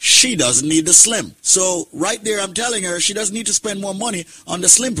job. She doesn't need the Slim. So right there, I'm telling her she doesn't need to spend more money on the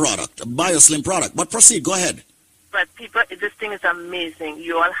Slim product, buy a Slim product. But proceed, go ahead. But people, this thing is amazing.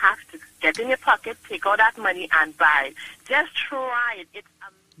 You all have to get in your pocket, take all that money and buy it. Just try it. It's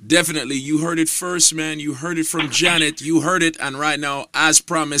Definitely. You heard it first, man. You heard it from Janet. You heard it. And right now, as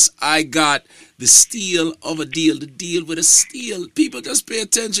promised, I got the steal of a deal. The deal with a steal. People, just pay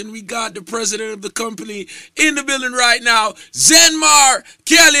attention. We got the president of the company in the building right now. Zenmar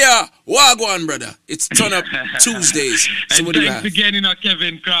Kelia. Wagwan, brother. It's Turn Up Tuesdays. So and what do you thanks have? again,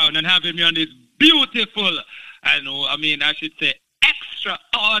 Kevin Crown, and having me on this beautiful, I should say,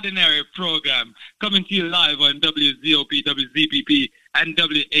 extraordinary program coming to you live on WZOP, WZPP, and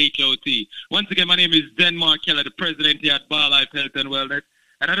WHOT. Once again, my name is Zenmar Keller, the president here at BioLife Health and Wellness.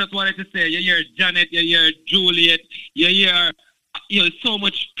 And I just wanted to say, you hear Janet, you hear Juliet, you hear so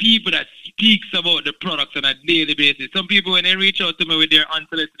much people that speaks about the products on a daily basis. Some people, when they reach out to me with their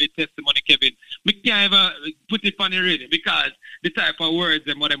unsolicited testimony, Kevin, we can't even put it on the radio because the type of words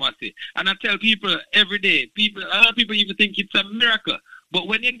and what they must say. And I tell people every day, a lot of people even think it's a miracle. But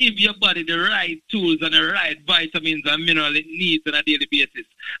when you give your body the right tools and the right vitamins and minerals it needs on a daily basis,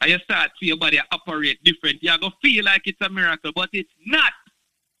 and you start to see your body operate different, you're going to feel like it's a miracle, but it's not.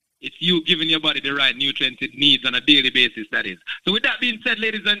 It's you giving your body the right nutrients it needs on a daily basis, that is. So with that being said,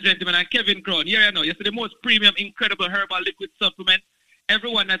 ladies and gentlemen, I'm Kevin Crown. Here I know, you see the most premium, incredible herbal liquid supplement.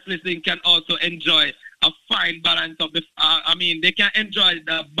 Everyone that's listening can also enjoy a fine balance of the, they can enjoy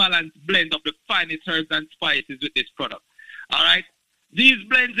the balanced blend of the finest herbs and spices with this product. All right? These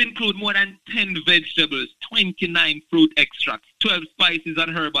blends include more than 10 vegetables, 29 fruit extracts, 12 spices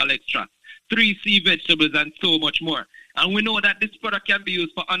and herbal extracts, 3 sea vegetables, and so much more. And we know that this product can be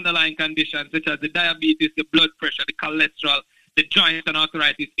used for underlying conditions such as the diabetes, the blood pressure, the cholesterol, the joint and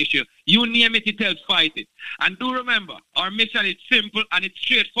arthritis issue. You name it, it helps fight it. And do remember, our mission is simple and it's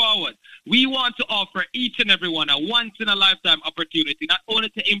straightforward. We want to offer each and everyone a once-in-a-lifetime opportunity, not only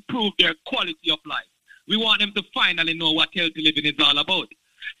to improve their quality of life. We want them to finally know what healthy living is all about.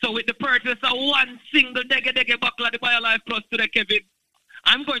 So with the purchase of one single dege buckle of the BioLife Plus today, Kevin,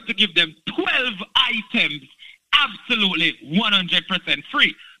 I'm going to give them 12 items absolutely 100%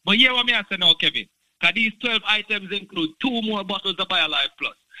 free. But here what me I say now, Kevin, because these 12 items include 2 more bottles of BioLife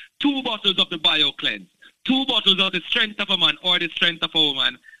Plus, 2 bottles of the BioCleanse, 2 bottles of the Strength of a Man or the Strength of a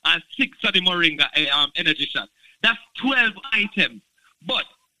Woman, and 6 of the Moringa Energy Shot. That's 12 items. But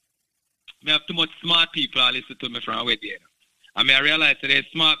I have too much smart people that listen to me from away there. I mean, I realize that they're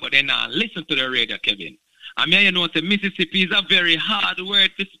smart, but they not listen to the radio, Kevin. I mean, you know, say Mississippi is a very hard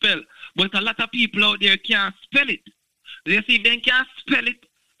word to spell, but a lot of people out there can't spell it. They see if they can't spell it,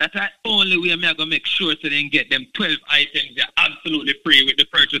 that's the only way I'm going to make sure so they can get them 12 items. They're absolutely free with the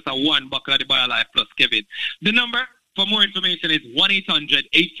purchase of one buckle of the BioLife Plus, Kevin. The number for more information is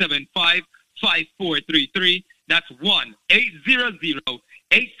 1-800-875-5433. That's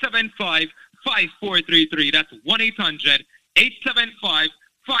 1-800-875-5433. That's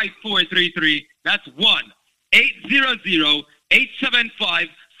 1-800-875-5433. That's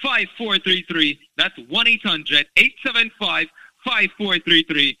 1-800-875-5433. That's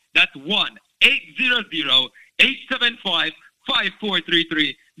 1-800-875-5433. That's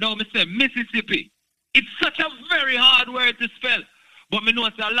 1-800-875-5433. Now, Mr. Mississippi, it's such a very hard word to spell. But me know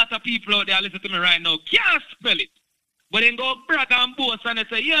a lot of people out there listen to me right now can't spell it. But then go brag and boast and they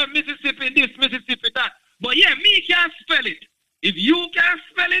say, yeah, Mississippi this, Mississippi that. But yeah, me can't spell it. If you can't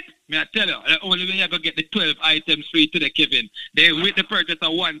spell it, may I tell you, the only way you're going to get the 12 items free today, Kevin, they with the purchase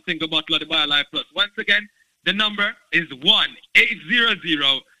of one single bottle of the BioLife Plus. Once again, the number is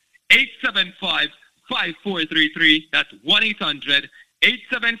 1-800-875-5433. That's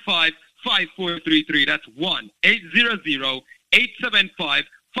 1-800-875-5433. That's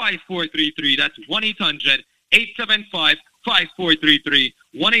 1-800-875-5433. That's 1-800-875-5433.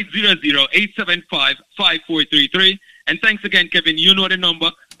 1-800-875-5433. And thanks again, Kevin. You know the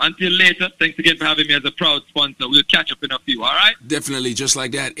number. Until later, thanks again for having me as a proud sponsor. We'll catch up in a few, all right? Definitely, just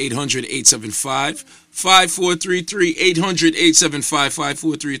like that. 800-875-5433.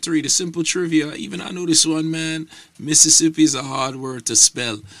 800-875-5433. The simple trivia. Even I know this one, man. Mississippi is a hard word to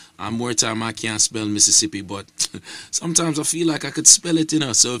spell. More time I can't spell Mississippi, but sometimes I feel like I could spell it,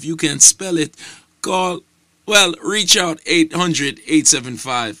 So if you can spell it, reach out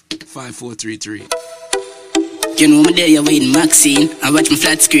 800-875-5433. You know me there, you waiting Maxine. I watch my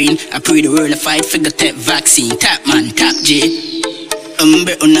flat screen. I pray the world a fight, figure tech vaccine. Top man, top J. I'm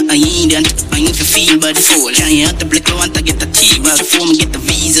better on the Indian. I ain't for feel by the fall. Trying out the blick, I want to get the T-bag. Before me get the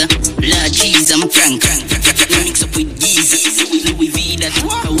visa. Lord jeez, I'm crank. Mix up with Giza. Louis V that.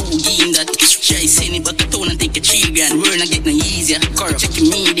 Houdin that. Try send it back a tone and take a $3,000. We're not getting easier. Check your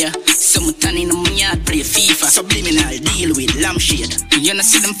media. Someone turning on my yard, play FIFA. Subliminal deal with lampshade. You know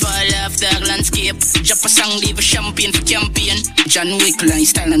see them fall off the landscape. Drop a song, leave a champagne for campaign. John Wick line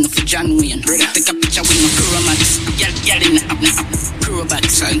style enough for John Wayne. Take a picture with my Curamax. Y'all in the app.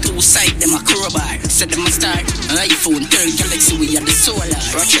 Curamax. And two side them a Curabar. Set them a start. iPhone, third galaxy, we are the solar.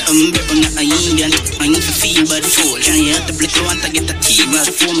 Roger, I'm better on the Indian. I need to feel by the fall. Trying out the blick, I want to get the T-bag.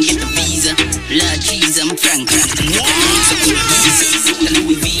 Before me get the visa. Lord jeez, I'm crank. Mix up with Giza. The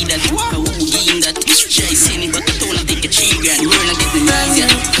Louis V that. Houdin that. Try send it back a tone and take a $3,000. We're not getting easier.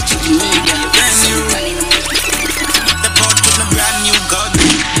 Check your media. The boat with a brand new gun.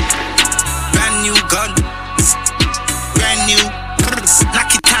 Brand new gun. Brand new.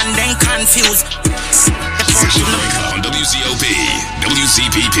 Knock it and then confused. The boat with on WCOP,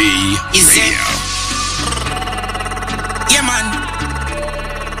 WCPP is Radio. it? Yeah, man.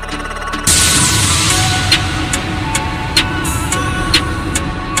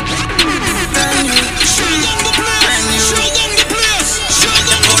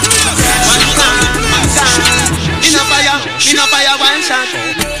 In a fire one shot.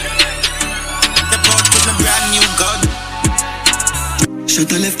 The boat with a brand new gun.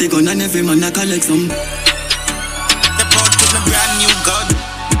 Shut a left the gun and every man a collect some. The boat with a brand new gun.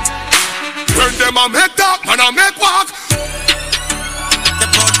 When them a make talk, man a make walk. The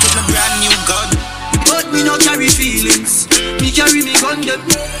boat with a brand new gun. But me no carry feelings. Me carry me gun them.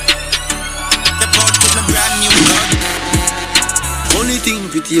 The boat with a brand new gun. Only thing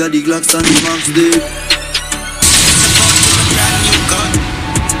pretty are the Glocks and the Max there. Brand new gun.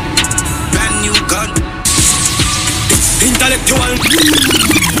 Intellectual.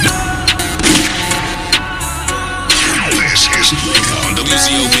 This is on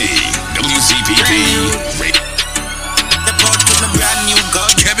WCOP, WCPP Radio. The boat with a brand new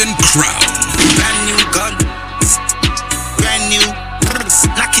gun. Kevin Crown. Brand new gun. Brand new.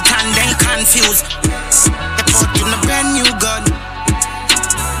 Knock it and then confused. The boat with a brand new gun.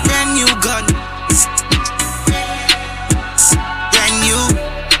 Brand new gun. Brand new.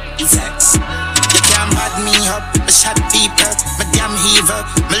 You can't bad me up. I shot people. My damn heaver.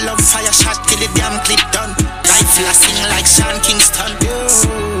 My love fire shot till the damn clip done. Life lasting like Sean Kingston.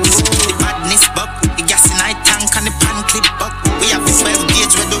 The badness buck. The gas in I tank and the pan clip buck. We have the 12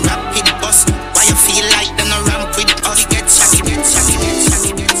 gauge with the rapid bus. Why you feel like them no ramp with us? Get shot, get shot, get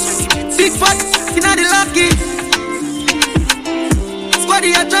shot, get shot. Big fat, you know the lucky. Squaddy,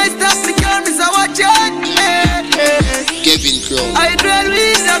 I try stop me, call me girl,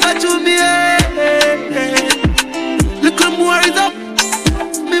 we never to me. Little more is up,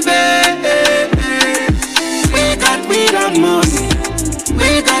 me baby. We got weed and money.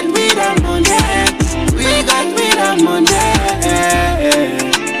 We got weed and money. We got weed and money.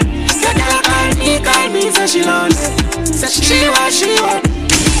 The girl call me, say she lonely. Say she want.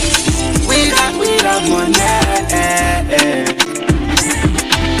 We got weed and money.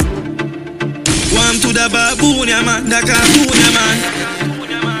 One to the baboon, yeah man, the cartoon, yeah man.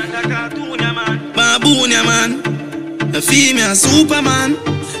 Baboon, yeah man. A female Superman.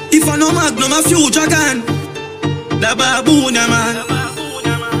 If I no Magnum, a future can. The baboon, yeah man.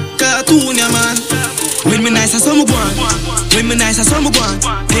 Cartoon, yeah man. When me nice as some one. When me nice as some one.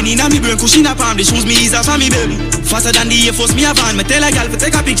 Penny na me brain, cushion a palm. The shoes me is a for me baby. Faster than the Air Force me a van. Me tell a girl to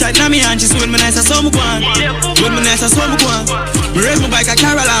take a picture na me hand. She say when me nice as some one. When me nice as some one. Me raise my bike a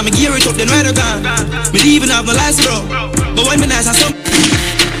Caroline. Me gear it up then ride a gun. Me even have no lights bro. But when me nice as some.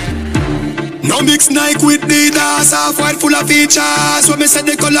 No mix Nike with Adidas, half-white full of features. When me set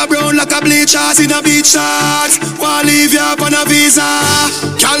the color brown like a bleachers in a beach shorts. Wanna leave you up on a visa.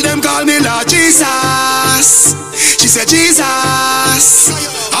 Call them call me Lord Jesus. She said Jesus.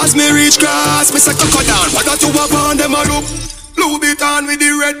 As me reach grass, me say cocoa down. What got to up on them a look. Louis Vuitton with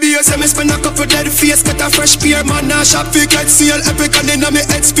the red beer. Say me spend a couple dead face. Get a fresh pair, man, now shop fi get seal. Epic and then me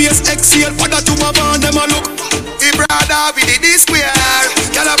head space exhale. What got to up on them a look. He brother with the D-square.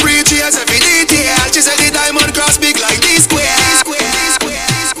 Girl a preach yes every detail. She said the diamond cross big like D-square.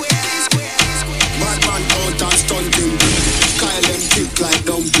 Bad man out and stunting. Kyle them thick like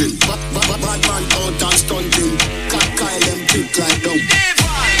dumpling. Bad man out and stunting. Kyle them thick like dumpling.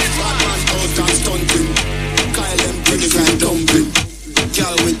 Bad man out and stunting. Kyle them thick like dumpling.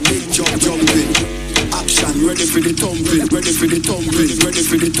 Girl with big jumping. Action ready for the thumping. Ready for the thumping. Ready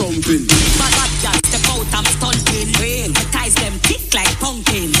for the thumping. Bad girl step out and stunting. Rain, my ties them thick like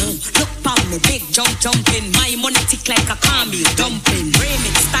pumpkin. Look pon me, big jumping. My money thick like a caramel dumpling.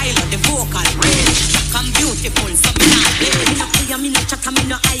 Remix style of the vocal range. I'm beautiful, so me not play. Me no play, me no chat, me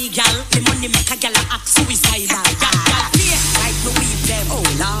no eye gal. The money make a gal act suicidal. Gal play like me weave them. Oh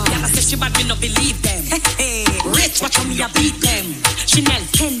Lord, gal say she bad, me no believe them. Hey, rich, watch how me a beat them. Chanel,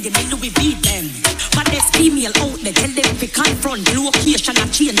 Fendi, me Louis beat them. But there's female out there, tell them to confront. Location a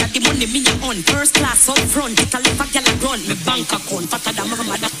change, that the money me a on. First class up front, it a leave a gal a run. Me bank account, fatter than my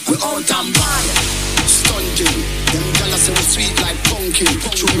mother. We out and bad, stunting. Them gala say we sweet like pumpkin.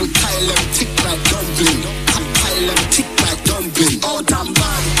 True, we Kyle them thick like dumpling. Kyle them thick like dumpling. Out and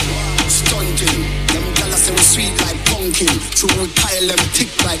bad, stunting. Them gala say we sweet like pumpkin. True, we Kyle them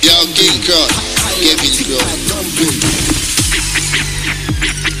thick like dumpling. Yo, King Cross, give me thick like dumpling.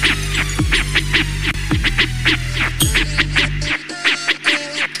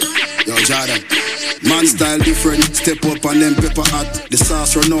 Yo, Jordan. Man style different, step up and them pepper hot. The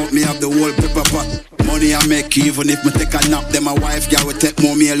sauce run out, me have the whole pepper pot. Money I make even if me take a nap. Then my wife girl will take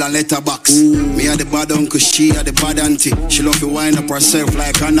more meal and letterbox. Me a the bad uncle, she a the bad auntie. She love to wind up herself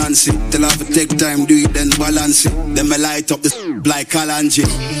like a Nancy. Tell her to take time, do it then balance it. Then me light up the like Kalanji.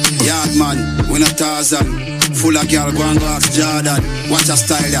 Yard man, when a Tarzan. Full of girl, go and go ask Jordan. Watch a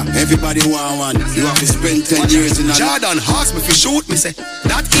style ya, everybody want one. You have to spend 10 years in a Jordan ask me for shoot, me say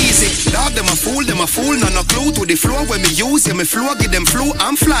that easy. Dog them a fool, none no clue to the floor when me use. Yeah, me floor give them flu,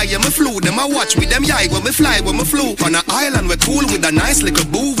 I'm fly, yeah, me flew. Them a watch with them yai when me fly, when me flew. On an island we cool with a nice little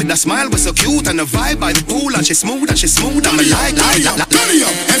boo. With a smile we so cute and a vibe by the pool. And she smooth, I'm a like.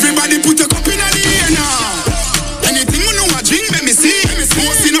 Everybody put a cup in the air now. Anything we know a drink, let me see.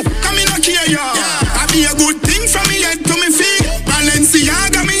 Most in a come in a care, yeah. I be a good thing from me head to me feet.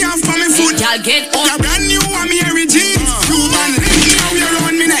 Balenciaga me off for me foot. Y'all get up. Yeah, brand new I'm Mary jeans. Cuban link now we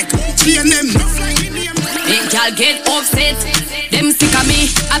around me neck. Chain them. Y'all get upset. Them sick of me.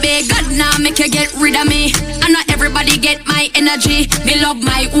 I beg God now make you get rid of me. I know everybody get my energy. Me love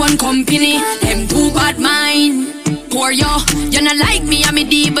my own company. Them too bad mind. Poor yo, you not like me, I'm a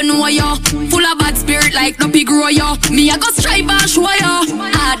deep and know yo. Full of bad spirit like no pig grow yo. Me I go strive and show yo.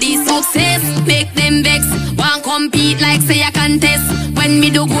 All this success make them vex. Want compete like say a contest. When me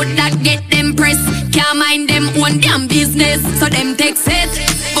do good that get them press. Can't mind them own damn business. So them take set,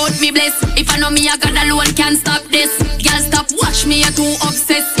 but me bless. If I know me I got alone can't stop this. Girl stop watch me you too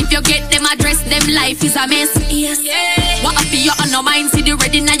obsessed. If you get them address them life is a mess. Yes. What up you on no mind see the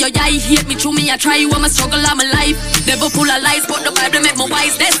ready now your eye hate me through me I try you I'm a struggle I'm a life. Never full of lies, but the Bible make my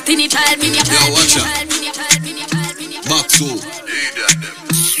wise. Destiny child, me your child, me your child, me your child, me your child, me your child. Maxo,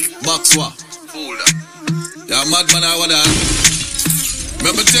 Maxwa, yeah, madman I want that.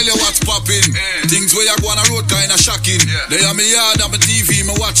 Let me tell you what's poppin'. Things where you go on a road kinda shocking. They are me yard and my TV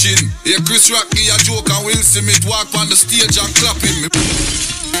me watching. Here Chris Rock give a joke and Will Smith walk on the stage and clapping.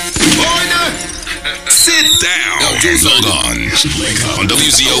 Log on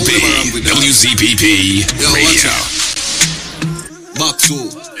WZOP, WZPP Radio. Baxo.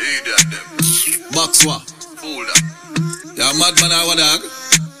 Baxwa. Yeah, madman, I dog.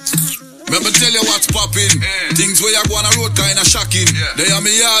 Let me tell you what's poppin'. Things where you go on a road kinda shocking. They are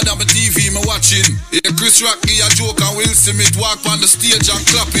me yard and my TV me watching. Yeah, Chris Rock he a joke and Will Smith walk on the stage and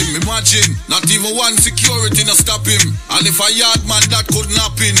clap him. Imagine, not even one security no stop him. And if a yard man that couldn't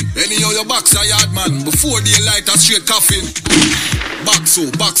happen, anyhow your box a yard man before daylight a straight coffin.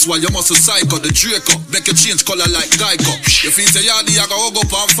 Baxwa, you must a psycho, the Draco. Make you change color like Geico. You feel say yardy, you go hug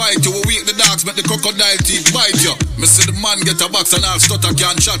up and fight. You will wake the dogs, make the crocodile teeth bite you. Me see the man get a box and all stutter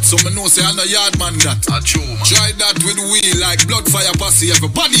can't chat. So me know say I know yard man that. Try that with wheel like blood fire posse.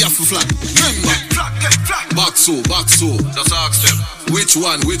 Everybody have to flat. Remember, Baxo. Just ask them. Which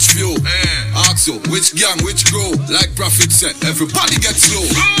one, which view? Ask you, which gang, which grow? Like Prophet said, everybody gets slow.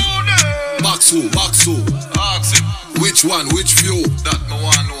 Baxo. Ask him. Which one, which view? That no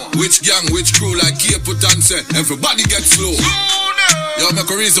one know. Which gang, which crew? Like Caputan said, everybody gets slow. Yo, make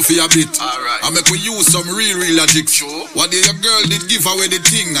a reason for your bit. Alright. I make we use some real logic. Sure. What if your girl did give away the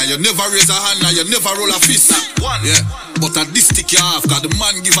thing and you never raise a hand and you never roll a fist? One. Yeah. But at this stick you have, cause the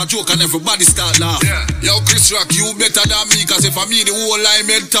man give a joke and everybody start laugh. Yeah. Yo, Chris Rock, you better than me, cause if I me the whole line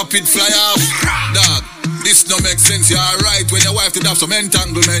made top it fly off. Dog. This no make sense, you're right when your wife did have some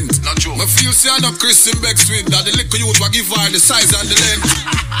entanglement. Not true. I feel say I'm not Christian Beck's with that the little youth will give her the size and the length.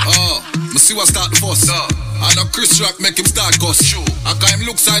 I see what start the fuss. And a Chris Rock make him start cuss. Sure. I can him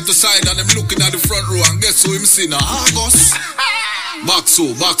look side to side and him looking at the front row and guess who him see now? Argos.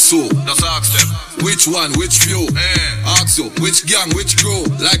 Baxo. Just ask them. Which one, which view? Ask you, which gang, which grow?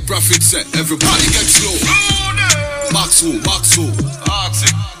 Like Prophet said, everybody gets slow. Baxo. Ask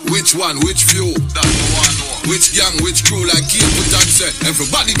him. Which one, which view? That no one know. Which gang, which crew? Like Caputan said,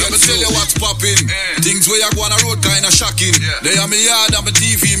 everybody gets slow. Let me tell you what's poppin'. Things where you go on a road kinda shocking. They are me yard and my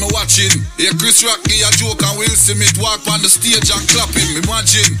TV me watching. Yeah, Chris Rock he a joke and Will Smith walk on the stage and clap him.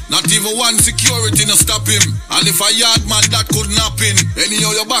 Imagine, not even one security no stop him. And if a yard man that couldn't happen,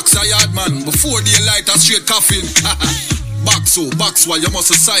 anyhow your box a yard man before daylight a straight coffin. Baxwa, you must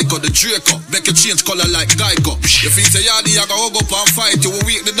a psycho, the Draco. Make you change color like Geico. You feel say yardy, you go hug up and fight. You will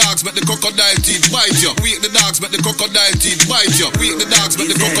wake the dogs, make the crocodile teeth bite you. Wake the dogs, make the crocodile teeth bite you. Wake the dogs, make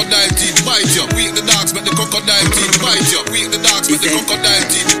the crocodile teeth bite you. Wake the dogs, make the crocodile teeth bite you. Wake the dogs, make the crocodile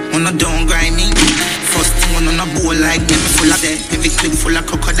teeth. On a don't grind me. First thing on a bowl like me, full of them. Every clip full of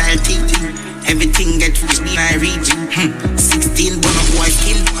crocodile teeth. Everything get rich, I reach. 16 bun of boy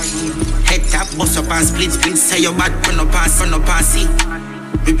skin. Head tap, bust up and split. Say your bad, run up and see.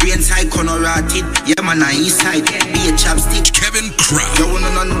 My brains high, corner rotted. Yeah, man, I east side. Be a chapstick. Kevin Crown. You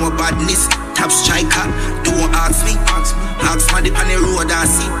wanna know badness. Top striker. Don't ask me. Ask my dip on the road, I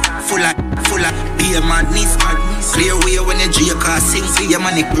see. Full of, be a madness. Clear way when you drink a sing. See your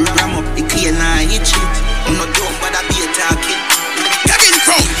money, ram up the clear now, itch it. I'm not dumb, but I be a talking. Kevin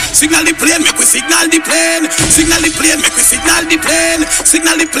Crown. Signal the plane, make we signal the plane. Signal the plane, make we signal the plane.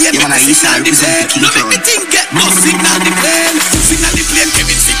 Signal the plane, make we signal the plane. No make me think get no signal the plane. Signal the plane,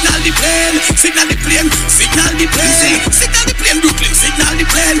 Kevin, signal the plane. Signal the plane, signal the plane. Signal the plane, Brooklyn, signal the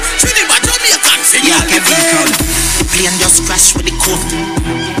plane. Trinidad, Jamaican, signal the plane. The plane just crash with the coat.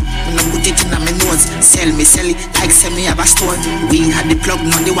 When I put it in my nose, sell it like sell me have a store. We had the plug,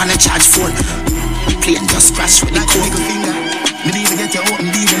 now they wanna charge phone. The plane just crash with the coat. Me even get your own,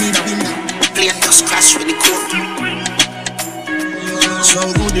 even need a winner. Plane just crash with the coat.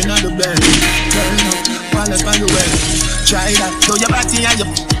 So good in the bed. Turn up, wallet by your way. Try that, show your body and your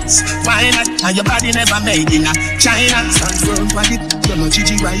why not? And your body never made in China. Stand firm for it, you're no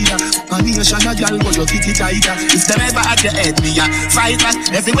chichi rider. And me a shana girl, but your kitty tighter. If them ever at your head, me a fighter.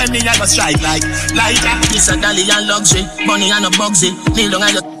 Everywhere me a go strike like lighter. This a dolly and luxury, money and a bugsy. Kneel down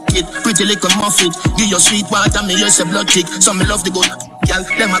and your pretty little muffin. Give your sweet water, me use a blood tick. So me love the good girl,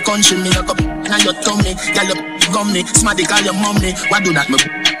 them a country me a cup and your tummy. Girl you gummy, smarty call your mommy. What do that me?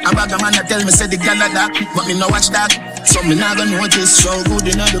 A bag of man a tell me say the girl a that, but me no watch that. So me not gonna notice. So good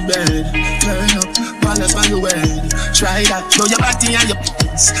in the bed. Turn up, balance by your head. Try that, show your body and your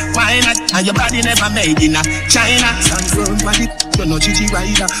why not? And your body never made in China. Stand firm for it, you're no chichi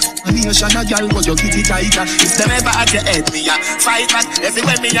rider. And me a shana girl, but your kitty tighter. If them ever at your head, me a fight back.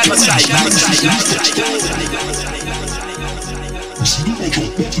 Everywhere me a go strike like.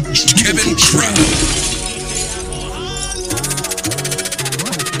 Kevin Crown.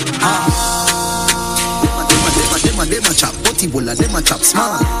 Dem a chop, body bola, dem a chop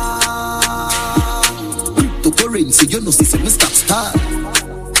smart. Cryptocurrency, you know, see me stop start. Dem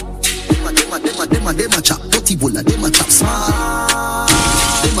a chop, body bola, dem a chop smart.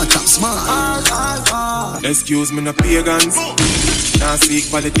 Dem a chop smart. Excuse me, no pagans. Now seek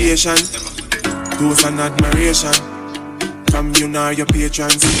validation. Those and admiration from you nor your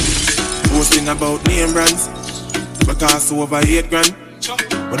patrons. Boasting about name brands because over 8 grand.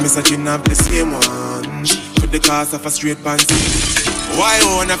 When me searching up the same one with the cost of a straight pants. Why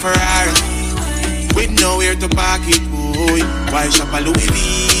own a Ferrari with nowhere to park it, boy? Why shop a Louis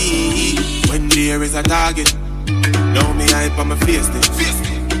V when there is a target? Now me hype on my face then.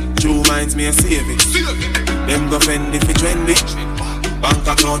 True minds me a save it. Them go fend if it trendy. Bank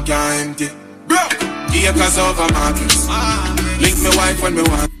account can't empty. Acres over markets. Link me wife when me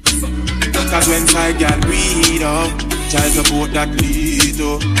want. Cause when side girl breed up, child support that lead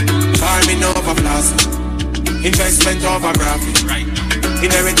up. Farming over plastic, investment over profit.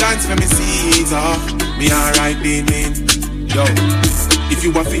 Inheritance for me seeds up. Me alright being mean. Yo, if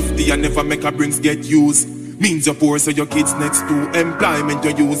you are 50 and never make a brings get used, means you're poor so your kids next to employment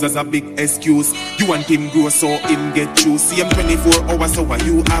you use as a big excuse. You want him grow so him get you. See him 24 hours so what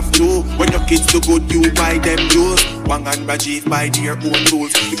you have to. When your kids do good you buy them jewels. Wang and Rajiv buy their own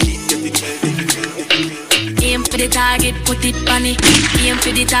tools. You keep getting well. Aim for the target, put it on it. Aim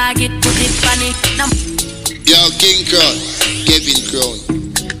for the target, put it on it. Yo, King Crown, Kevin Crown.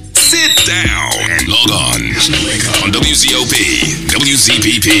 Sit down and log on WZOP,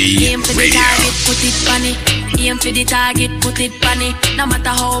 WZPP Aim for the Radio. target, put it on it. Aim for the target, put it on it. No matter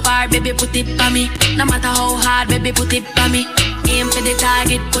how hard, baby, put it on me. No matter how hard, baby, put it on me. Aim for the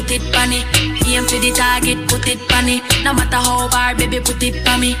target, put it on it. Aim for the target, put it on it. No matter how hard, baby, put it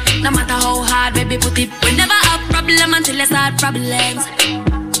on me. No matter how hard, baby, put it. We never have problem until you start problems.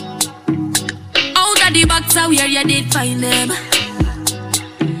 Out of the box, where you did find them.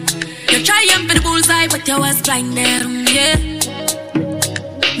 You trying for the bullseye, but you was blinded, yeah.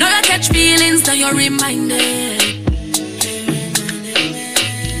 Now you catch feelings, now you're reminded.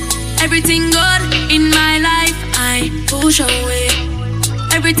 Everything good in my life, I push away.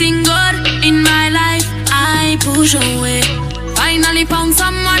 Everything good in my life, I push away. Finally found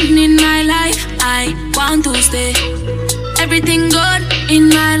someone in my life, I want to stay. Everything good in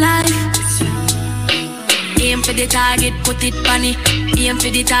my life. Aim for the target, put it on it. Aim for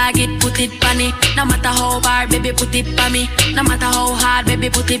the target, put it on it. No matter how hard, baby, put it on me. No matter how hard, baby,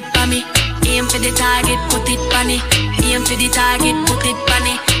 put it on me. Aim for the target, put it on it. Aim for the target, put it on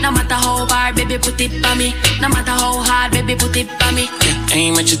it. No matter how hard, baby, put it on me. No matter how hard, baby, put it on me.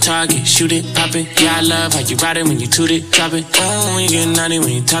 Aim at your target, shoot it, pop it. Yeah, I love how you ride it when you toot it, drop it. Oh, when you get naughty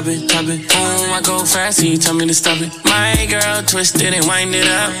when you top it, top it. Oh, I go fast, so you tell me to stop it. My girl, twist it and wind it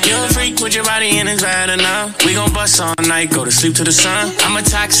up. You're a freak with your body and it's bad enough. We gon' bust all night, go to sleep to the sun. I'm a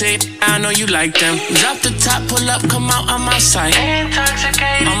toxic, I know you like them. Drop the top, pull up, come out, I'm outside.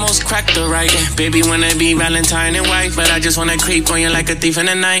 Intoxicated. Almost cracked the right. Yeah, baby, wanna be Valentine and wife, but I just wanna creep on you like a thief in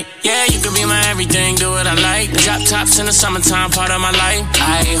the night. Yeah, you could be my everything, do what I like. Drop tops in the summertime, part of my life.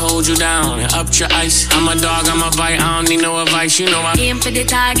 I hold you down and up your ice. I'm a dog, I'm a bite, I don't need no advice, you know I aim for the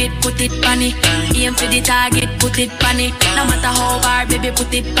target, put it on it. Aim for the target, put it on it. No matter how hard, baby,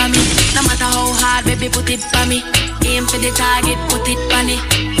 put it on me. No matter how hard, baby, put it on me. Aim for the target, put it on it.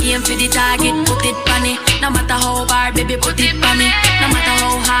 Aim for the target, put it on it. No matter how hard, baby, put it on me. No matter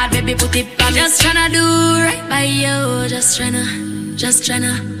how hard, baby, put it on me. Just tryna do right by you, just tryna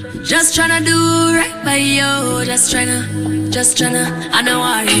do right by you, just tryna. I know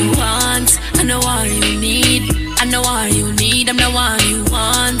what you want, I know what you need, I know what you need. I'm the one you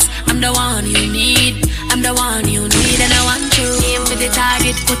want, I'm the one you need, I'm the one you need, and I want you. Aim for the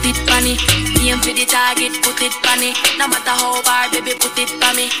target, put it on it. Aim for the target, put it on it. No matter how hard, baby, put it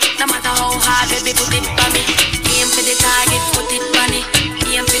on me. No matter how hard, baby, put it on me. Aim for the target, put it on it.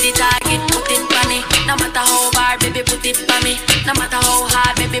 Aim for the target, put it on it. No matter how hard, baby, put it on me. No matter how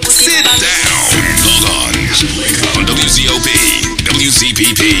hard, baby, put it on me. Sit down. Log on WZOP,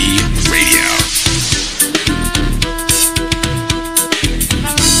 WZPP Radio.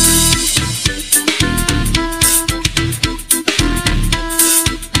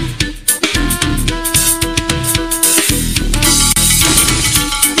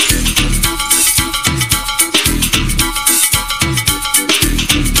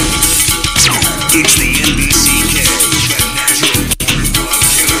 It's the NBCK, the Natural Born Club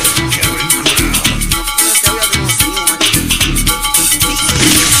Killer, Kevin Crown.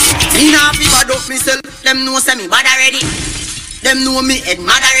 Me nah fi bad up myself. Them know say me bad already. Them know me head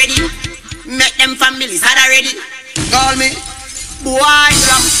mad already. Make them families had already. Call me boy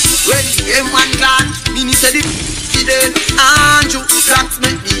drop. When the M1 clan, me say the dead. Andrew tracks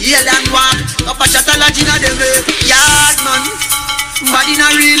make the alien walk. Up a shot a lodge inna them yard man. Bad in a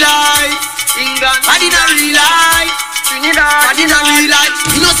real life. England, bad in a real life. Trinidad, bad in a real life.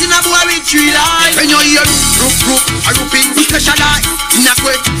 You know see a boy with 3 life. When you here. Group, I rouping, we specialize. In a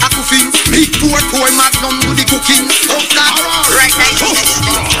quick, a cooking. Big pour magnum do the cooking. Right now.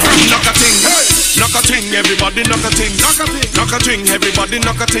 Knock a ting, knock a ting, everybody knock a ting, knock a ting, knock a ting, everybody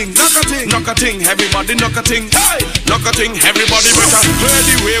knock a ting, knock a ting, knock a ting, everybody knock a ting, knock a ting, everybody better clear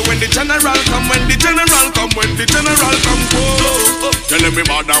the way when the general come, when the general come, when the general come. Tell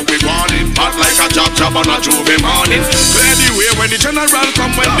everybody we want it, bad like a job on a Juve morning. Clear the way when the general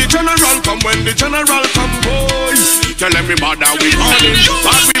come, when the general come, when the general come, boy. Tell everybody we want it,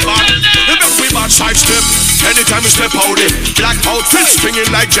 bad we bad, the best we bad side step. Anytime we step out it, black outfits swinging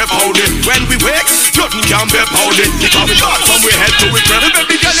like Jeff Howdy. When we wake, nothing can be powdy. Because we got from we head to we grab.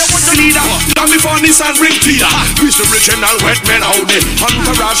 Baby girl, you want the leader? Down before this and ring Peter. We's the original wet men howdy.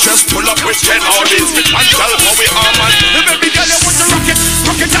 Entourage just pull up with 10 Audis. And tell how we are man. The baby girl, you want the rocket?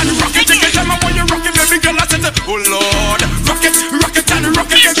 Rocket and rocket. Take your time, I want you rocket. Baby girl, I said, oh Lord. Rocket and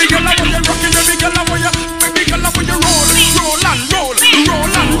rocket. Baby girl, I want you rocket. Baby girl, I want you. Baby girl, I want you roll. Roll and roll.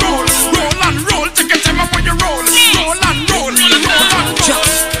 Roll and roll. Roll and roll. Take your time, I want you roll. Roll and roll. Roll and roll.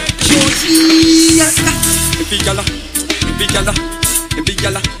 Every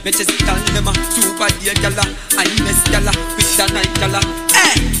gala, me just tell them a super dear gala, I miss gala, with the night gala.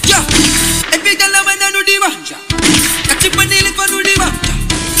 Hey, yeah, every gala when I do the one, catch it when they live on the one.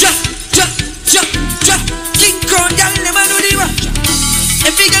 King Kong gal never do the one.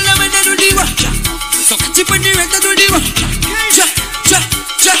 Every gala when I do the one, so catch it when they rest do the one.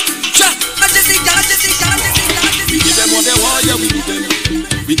 We give them what they want, yeah, we give them.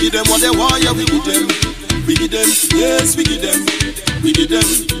 We give them what they want, yeah, we give them. We give them, yes, we give them. We give them.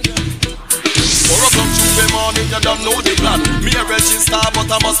 4 o'clock Tuesday morning, you don't know the plan. Me a register, but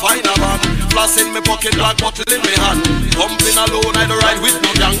I must find a man. Floss in me pocket, black bottle in me hand. Pumping alone, I don't ride with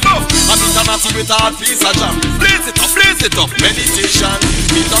no gang. I'm international with a hard piece of jam. Blaze it up, meditation.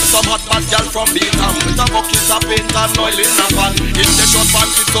 Meet up some hot bad girl from Vietnam. With a bucket of paint and oil in a pan. In the short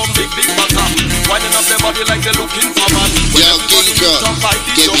pants with some big bottom. Winding up their body like they're looking for man. When everybody meet up by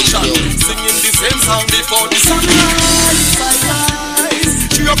the junction. Singing the same song before the sunrise.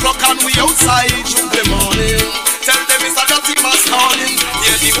 3 o'clock and we outside Tuesday morning. Tell them it's a dirty mass calling.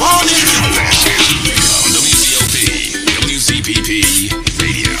 Hear the warning. WZPP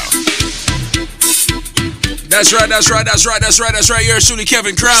Radio. That's right. You're shooting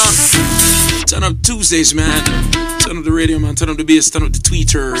Kevin Crown. Turn up Tuesdays, man. Turn up the radio, man. Turn up the bass. Turn up the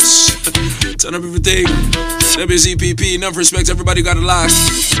tweeters. Turn up everything. WZPP. Enough respect to everybody who got it locked.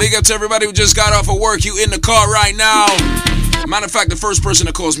 Big up to everybody who just got off of work. You in the car right now. Matter of fact, the first person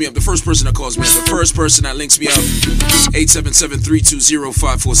that calls me up, the first person that links me up,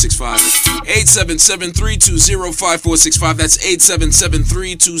 877-320-5465. 877-320-5465. That's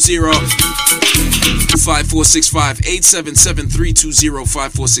 877-320-5465.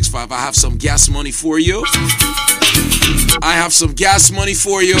 877-320-5465. I have some gas money for you.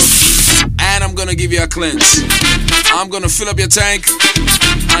 And I'm gonna give you a cleanse. I'm gonna fill up your tank.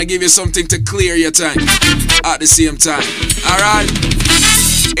 I give you something to clear your tank at the same time. Alright?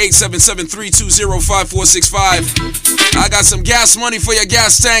 877-320-5465. I got some gas money for your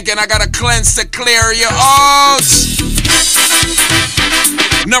gas tank, and I got a cleanse to clear you out.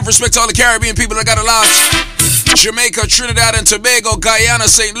 Enough respect to all the Caribbean people that got a lot. Jamaica, Trinidad and Tobago, Guyana,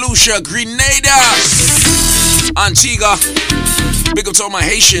 St. Lucia, Grenada, Antigua. Big up to all my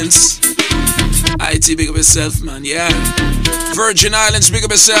Haitians. IT, big up yourself, man, yeah. Virgin Islands, big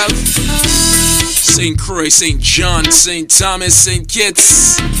up yourself. St. Croix, St. John, St. Thomas, St.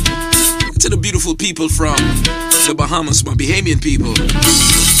 Kitts. To the beautiful people from the Bahamas, my Bahamian people.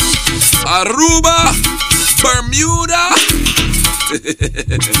 Aruba, Bermuda.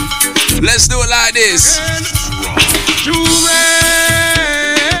 Let's do it like this.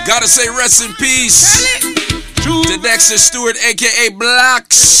 Gotta say rest in peace to Dexter Stewart, aka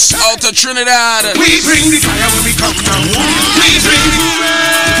Blacks, out of Trinidad. We bring the fire when we come down. We bring the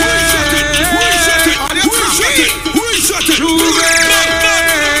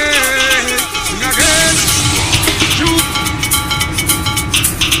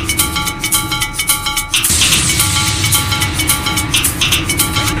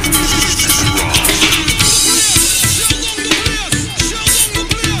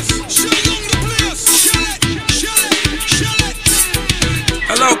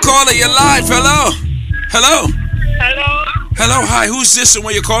Hello, caller, you're live. Hello. Hello. Hello, hi. Who's this and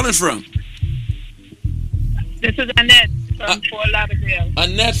where you calling from? This is Annette from Fort Lauderdale.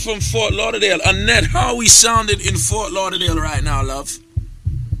 Annette from Fort Lauderdale. Annette, how are we sounding in Fort Lauderdale right now, love?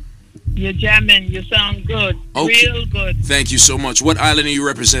 You're jamming. You sound good. Okay. Real good. Thank you so much. What island are you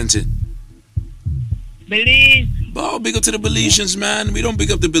representing? Belize, Oh, big up to the Belizeans, man. We don't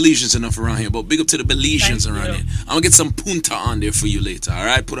big up the Belizeans enough around here, but big up to the Belizeans around here. I'm gonna get some punta on there for you later,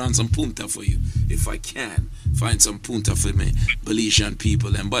 alright? Put on some punta for you, if I can. Find some punta for me, Belizean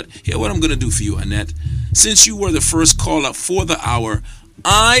people. But here what I'm gonna do for you, Annette. Since you were the first caller for the hour,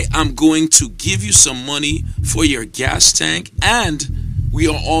 I am going to give you some money for your gas tank, and we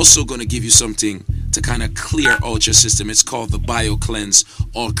are also gonna give you something to kind of clear out your system. It's called the Bio Cleanse,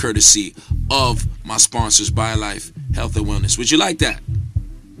 all courtesy of my sponsors, BioLife Health and Wellness. Would you like that?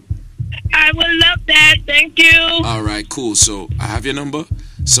 I would love that. Thank you. All right, cool. So I have your number.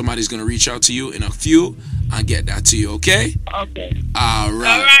 Somebody's going to reach out to you in a few. I'll get that to you, okay? Okay. All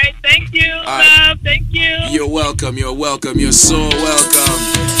right. All right. Thank you, love. Thank you. You're welcome. You're welcome. You're so welcome.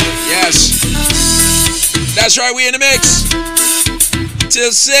 Yes. That's right. We in the mix.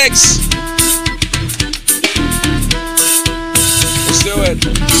 Till 6. Let's do it.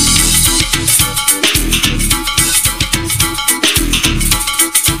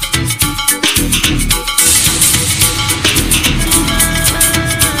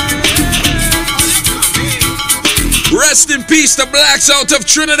 Rest in peace, the blacks out of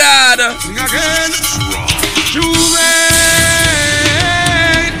Trinidad. Sing again. Juve,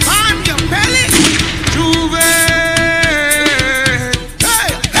 on your belly. Juve.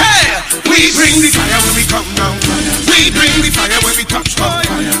 Hey, hey. We bring the fire when we come down. We bring the fire when we touch down.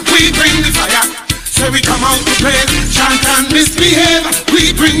 We bring the fire. So we come out to play, chant and misbehave.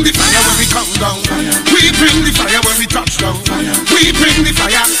 We bring the fire when we come down. We bring the fire when we touch down. We bring the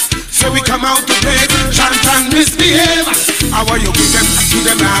fire. So we come out to play, chant and misbehave. How are you give them,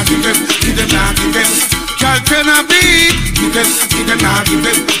 now, give them, now, give them. Girl, turn a beat, give them, now, give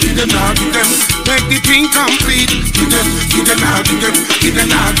them, now, give them. Make the thing complete, give them, now, give them,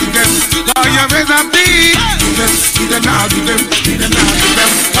 now, give them. Now you raise a beat, give them, now, give them, now, give them.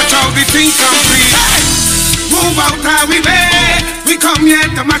 Watch how the thing complete. Move out how we made. We come here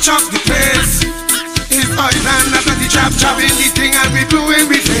to match up the place. It's boys and after the chop in the thing and we blowing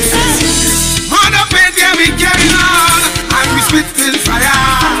we face. Man up in there we carrying on and we spitting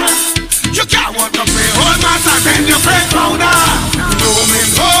fire. You can't walk up a whole mass and then you break powder. Roaming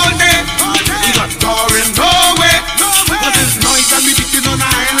all day, you got touring no way. But this noise and we beating on the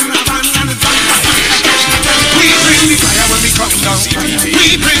island of and it's on. We bring the fire when we come down.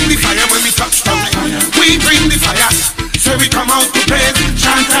 We bring the fire when we touch down. We bring the fire. So we come out to play,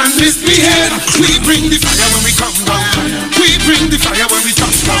 chant and misbehave. We bring the fire when we come down. We bring the fire when we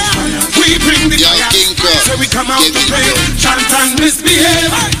touch down. We bring the fire. So we come out to play, chant and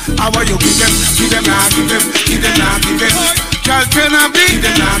misbehave. How are you give them, now, give them, now, give them. Girl, turn a beat, give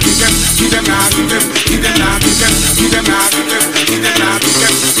them, now, give them, now, give them, now, give them, now, give them, now, give them, now,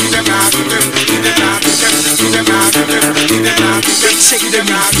 give them, now, give them, now, give them, now, give them, shake them,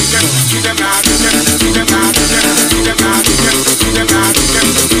 now, give them, now, give them, now, give them, now, give them,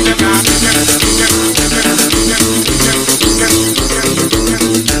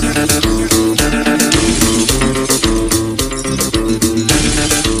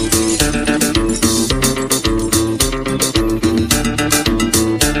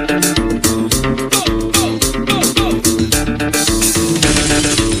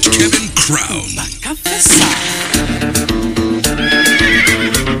 Kevin Crown.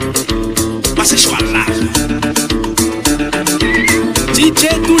 DJ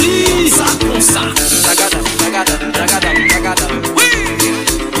Douli, ça comme ça. Tagada. Oui.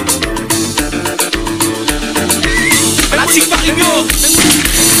 Pratique par le mio.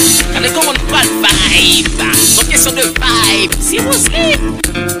 On est comme pas de vibe. Donc question de vibe. Si vous sleep.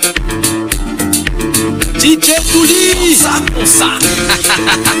 DJ Douli, ça comme ça.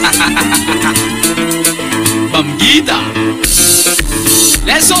 Bamguida.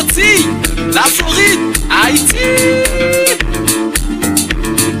 Les Antilles, la Floride, Haïti.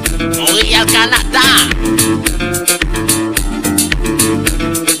 Montréal, Canada.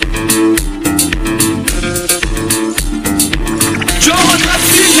 John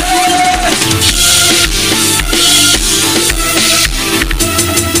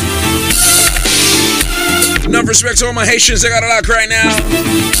Enough respect to all my Haitians. I got a lot right now.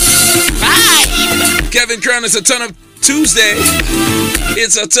 Vibe. Kevin Crown, it's a Turn Up Tuesday.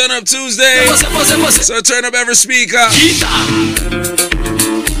 It's a Turn Up Tuesday. So turn up every speaker.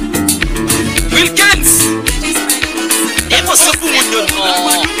 Wilkins. Et pour ce bout de nom.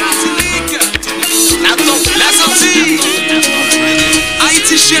 La sortie.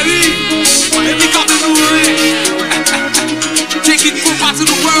 Haïti chérie. Et puis quand nous take it from part of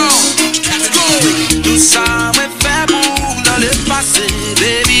the world. Let's go. Tout ça me fait pour dans le passé.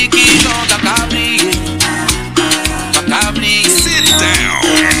 Baby qui n'ont qu'à briller. Sit down.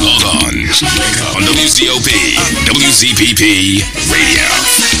 Hold on. On WCOP WZPP Radio.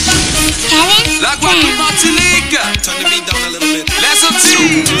 Like what we Martinique. Turn the beat down a little bit. Let's up to.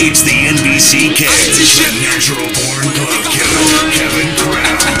 It's the NBCK, the Natural Born Club Killer, Kevin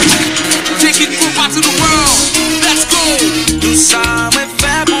Crown. Taking group out to the world. Let's go. Tout ça me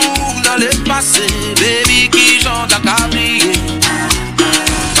fait pour dans le passé, baby qui chante à cablier,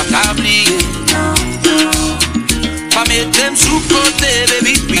 à cablier. Pas mettre sous côté,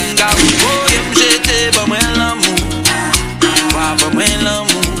 baby pinga ou boy, j'étais pas moi l'amour, pas moi l'amour.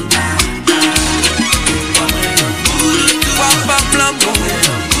 Papa flambeau,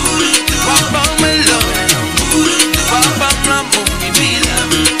 papa me love, papa flambeau, give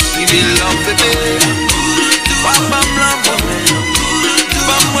me love, baby. Papa flambeau,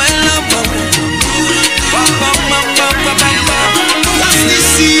 papa love, papa, papa, papa. What's the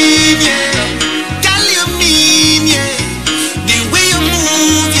scene, yeah? Girl, you mean, yeah? The way you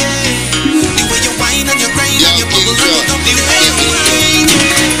move, yeah. The way you whine and you grind and you bubble and you dump. The way you whine,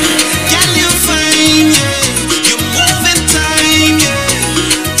 yeah. Girl, you fine, yeah.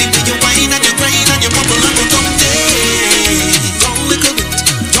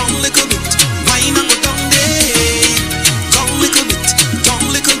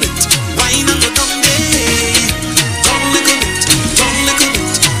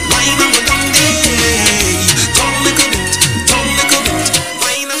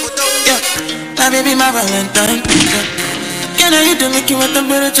 Baby, my Valentine. Can I you to make you a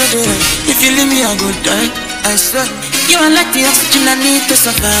temperature there? If you leave me a good time, I swear you are like the oxygen I need to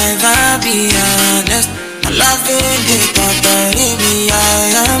survive. I'll be honest, I love you, Papa, baby.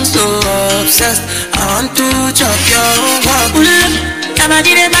 I am so obsessed. I want to chop your walk. I'm a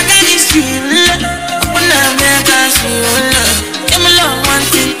dinner back in this field. I'm gonna make a shield. Give me love one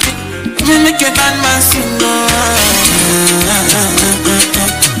thing. You make a bad man sing.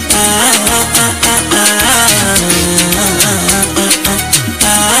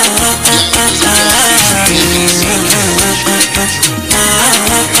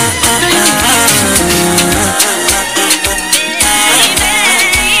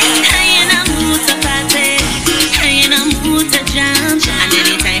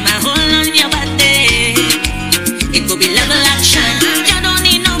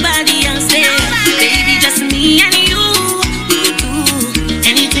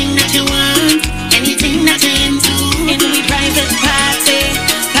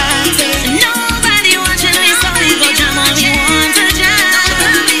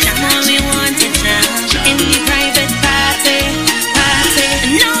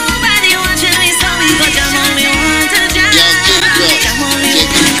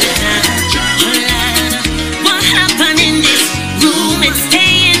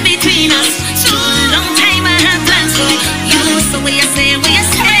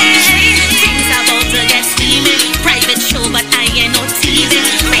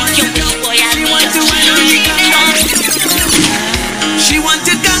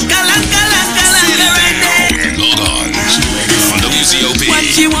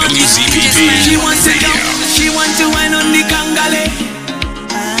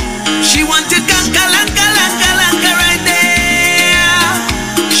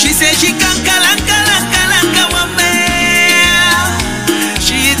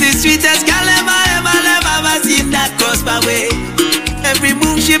 Every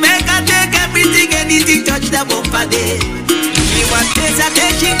move she make, I take everything, anything touch the bumper day. She want this, I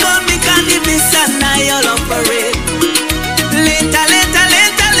take, she come, me can't leave me, son, I all up for it. Later,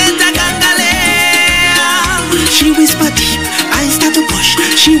 gangale. She whisper deep, I start to push.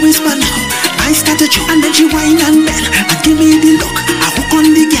 She whisper loud, I start to choke. And then she whine and bend, and give me the look. I hook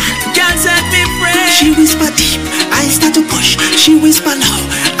on the girl, can't set me free. She whisper deep, I start to push. She whisper loud,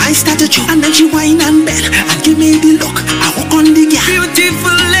 I start to choke. And then she whine and bend, and give me the look. I hook on the girl.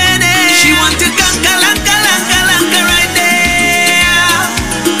 Beautiful lady, she want to ganka right there.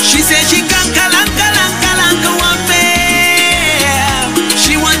 She said she ganka one pair.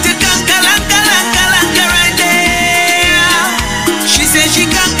 She want to ganka right there. She said she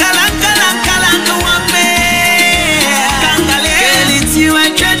ganka one pair. Girl, it's you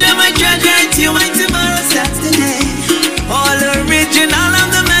I treasure, my treasure. It's you my tomorrow Saturday. All original, I'm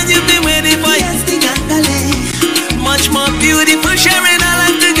the man you've been waiting for. Yes, the gangale. Much more beautiful, sharing our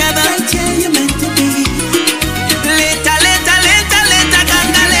life together. Right here you're meant to be. Later,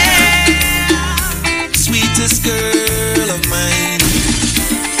 gangale. Sweetest girl of mine.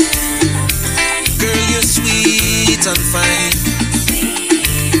 Girl, you're sweet and fine.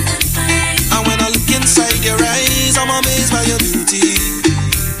 And when I look inside your eyes, I'm amazed by your beauty.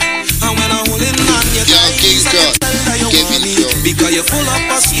 And when I'm holding on your thighs, I can tell that you want me. Because you're full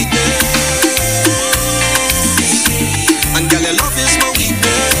of sweetness.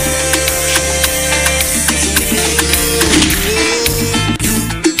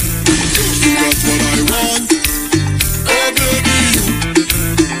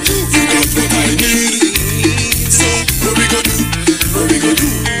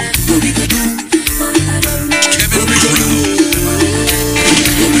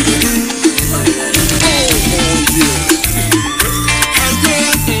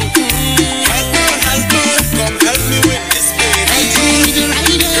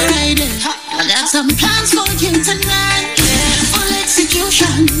 Some plans for you tonight, full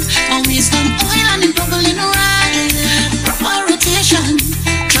execution. Always some oil and it bubbling right. Proper rotation.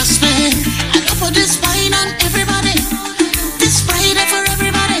 Trust me, I go for this wine on everybody. This Friday for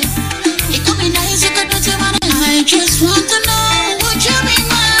everybody. It could be nice, it could not your money. I just want to know, would you be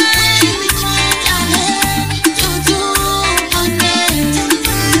mine? Darling, do on me.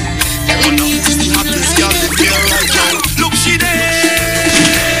 That we need to be right. Look, she there.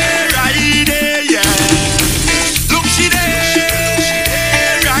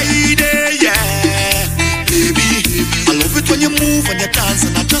 When you move and you dance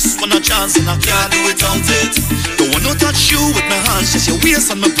and I just want a chance and I can't do without it. Don't wanna touch you with my hands, just your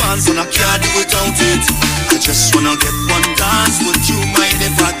waist and my pants and I can't do without it. I just wanna get one dance, would you mind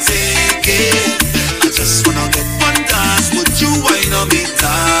if I take it? I just wanna get one dance, would you wine on me,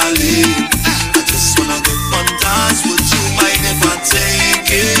 darling? I just wanna get one dance, would you mind if I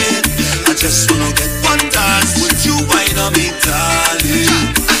take it? I just wanna get one dance, would you wine on me,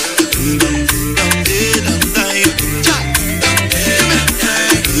 darling?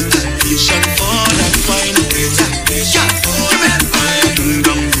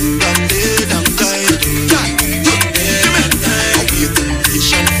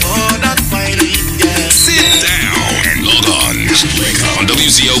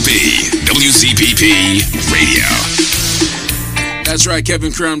 WZPP Radio. That's right,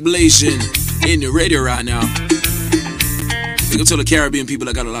 Kevin Crown blazing in the radio right now. Big up to the Caribbean people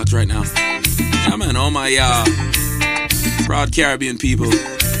that got it locked right now. Yeah, man, all my proud Caribbean people.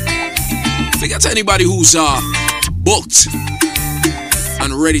 Big up to anybody who's booked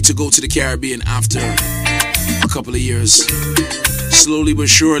and ready to go to the Caribbean after a couple of years. Slowly but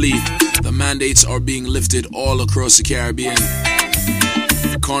surely, the mandates are being lifted all across the Caribbean.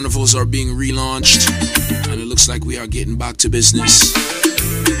 Carnivals are being relaunched, and it looks like we are getting back to business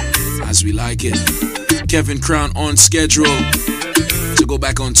as we like it. Kevin Crown on schedule to go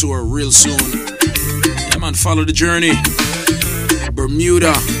back on tour real soon. Yeah, man, follow the journey.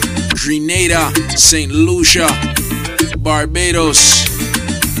 Bermuda, Grenada, St. Lucia, Barbados,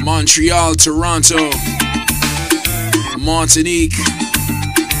 Montreal, Toronto, Martinique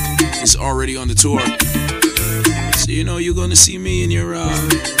is already on the tour. So you know you're gonna see me in your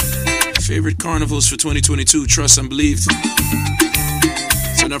favorite carnivals for 2022. Trust and believe.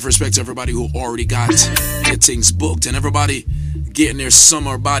 So enough respect to everybody who already got their things booked and everybody getting their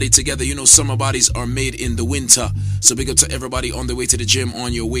summer body together. You know summer bodies are made in the winter. So big up to everybody on the way to the gym,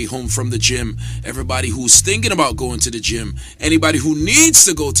 on your way home from the gym. Everybody who's thinking about going to the gym. Anybody who needs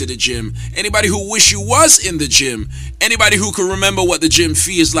to go to the gym. Anybody who wish you was in the gym. Anybody who can remember what the gym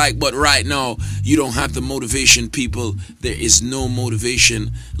feels like, but right now you don't have the motivation, people. There is no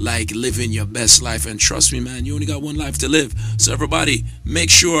motivation like living your best life. And trust me, man, you only got one life to live. So everybody, make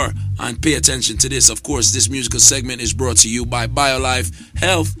sure and pay attention to this. Of course, this musical segment is brought to you by BioLife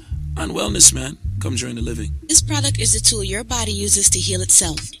Health and Wellness, man. Come join the living. This product is a tool your body uses to heal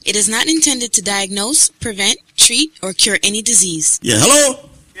itself. It is not intended to diagnose, prevent, treat, or cure any disease. Yeah, hello?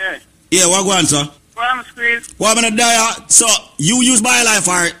 Yeah. Yeah, what going on, sir? Well, I'm squeezed. What I'm gonna die? So, you use BioLife,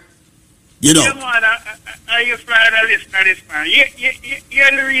 or you know? Yeah, man, I used to listen to this, man.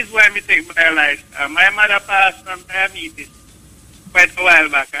 You're the reason why I take BioLife. My mother passed from diabetes quite a while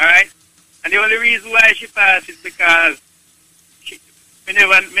back, alright? And the only reason why she passed is because me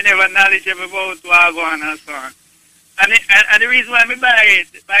never knowledgeable about what I go on and so on. And the reason why I buy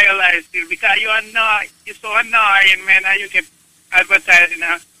BioLife still, because you're so annoying, man, and you keep advertising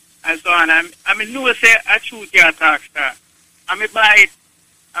and so on. I mean, no say I shoot your talk star. I buy it,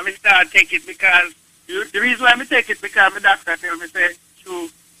 I start take it because the reason why I take it because my doctor tell me say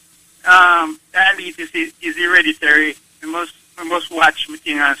diabetes is hereditary. You must watch my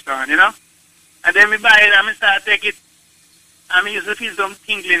thing and so on, you know? And then I buy it and I start take it. I used to feel some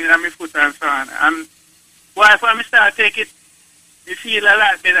tingling in my foot and so on. And why when I start take it, I feel a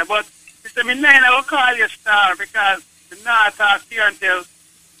lot better. But Mr. Midnight, I will call you star because the not talk to you until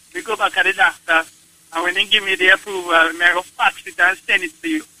we go back to the doctor. And when they give me the approval, I go fax it and send it to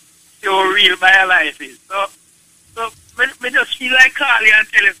you. See how real BioLife is. So I just feel like calling you and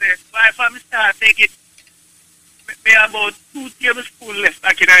tell you, say, why if I start take it, me about 2 tablespoons left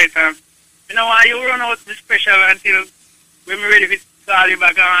back in it. You know why you run out the special until when we're ready to call you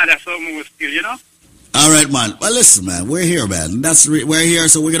back and order some more still, you know? All right, man. Well, listen, man. We're here, man. We're here,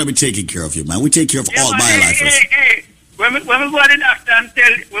 so we're gonna be taking care of you, man. We take care of all BioLifers. Hey. When we go to the doctor and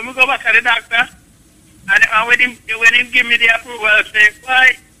when we go back to the doctor, and when him give me the approval, I say,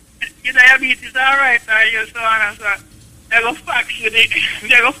 why, your diabetes all right, and you so on and so on. They go fax you the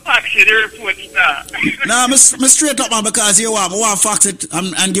report, sir. No, I'm straight up, man, because you want fax it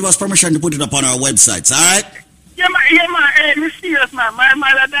and give us permission to put it up on our websites, all right? Yeah, man. Hey, me serious, man. My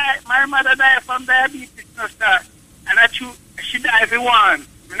mother died from diabetes, no, sir. And she died for one.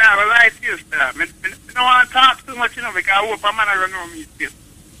 I not lie to you, sir. I don't want to talk too much, you know, because I hope a man don't know me still.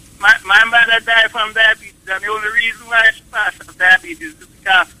 My mother died from diabetes, and the only reason why she passed from diabetes is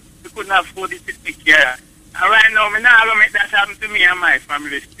because we couldn't afford it to take care. And right now, I'm not going to make that happen to me and my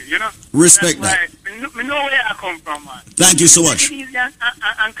family still, you know? Respect that. I know where I come from, man. Thank you so much.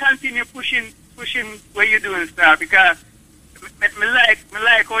 And continue pushing what you're doing, sir, because me like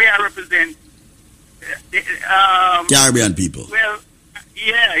how you represent Caribbean people. Well,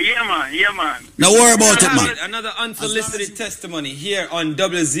 yeah, man. Now worry about it, man. Another unsolicited testimony here on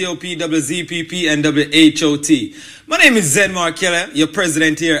WZOP, WZPP, and WHOT. My name is Zenmar Keller, your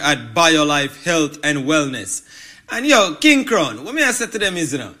president here at BioLife Health and Wellness. And yo, King Crown, what may I say to them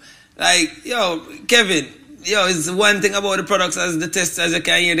is, you know, like, yo, Kevin, yo, it's one thing about the products as the test, as you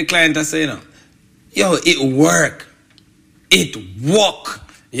can hear the client I say, you know, yo, it work. It work.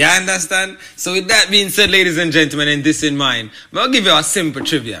 You understand? So with that being said, ladies and gentlemen, and this in mind, I'll give you a simple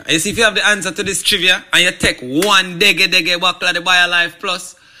trivia. You see, if you have the answer to this trivia, and you take one dege buckle of the BioLife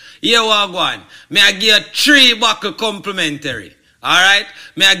Plus, here we go on. May I give you 3 buckle complimentary. Alright?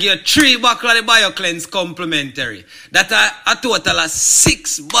 May I give you 3 buckle of the BioCleanse complimentary. That a total of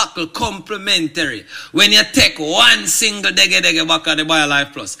 6 buckle complimentary when you take one single dege buckle of the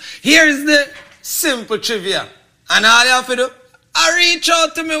BioLife Plus. Here's the simple trivia. And all you have to do, reach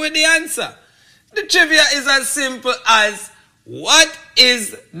out to me with the answer. The trivia is as simple as, what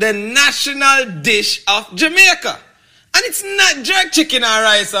is the national dish of Jamaica? And it's not jerk chicken and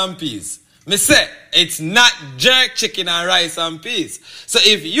rice and peas. Me say, it's not jerk chicken and rice and peas. So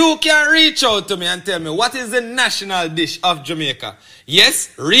if you can reach out to me and tell me what is the national dish of Jamaica. Yes,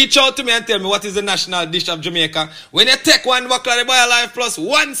 reach out to me and tell me what is the national dish of Jamaica. When you take one buckle of the BioLife Plus,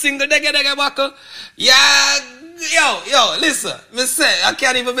 one single dege buckle, yeah. Yo, listen, me say, I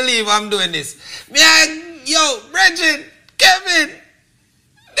can't even believe I'm doing this. Bridget, Kevin,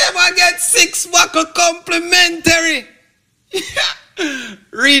 they might get 6 buckle complimentary.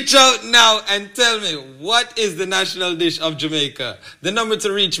 Reach out now and tell me, what is the national dish of Jamaica? The number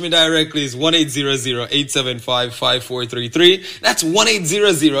to reach me directly is 1-800-875-5433. That's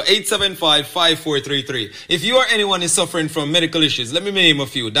 1-800-875-5433. If you or anyone is suffering from medical issues, let me name a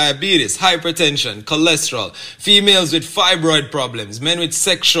few. Diabetes, hypertension, cholesterol, females with fibroid problems, men with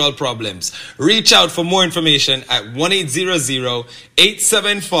sexual problems. Reach out for more information at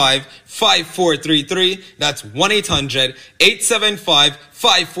 1-800-875-5433. That's 1-800-875-5433.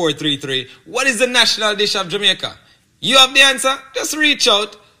 What is the national dish of Jamaica? You have the answer? Just reach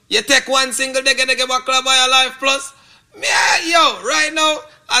out. You take one single dege buckle of BioLife Plus. Right now,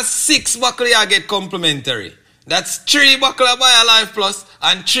 a 6 buckle you get complimentary. That's 3 buckle of BioLife Plus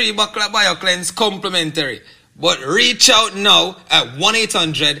and 3 buckle of BioCleanse complimentary. But reach out now at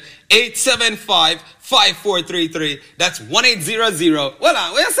 1-800-875-5433. That's 1-800. What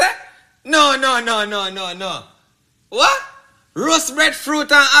you say? No. What? Roast bread, fruit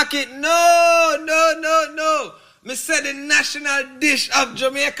and ackee? No. Me said the national dish of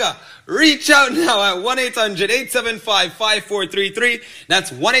Jamaica. Reach out now at 1-800-875-5433.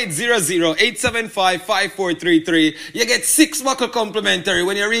 That's 1-800-875-5433. You get 6 buckle complimentary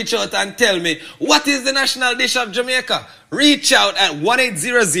when you reach out and tell me, what is the national dish of Jamaica? Reach out at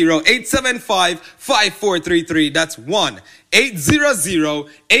 1-800-875-5433. That's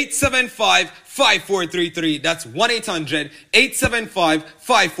 1-800-875-5433. That's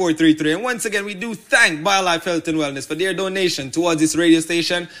 1-800-875-5433. And once again, we do thank BioLife Health and Wellness for their donation towards this radio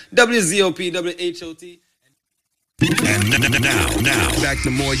station, WZOP, WHOT. And now, back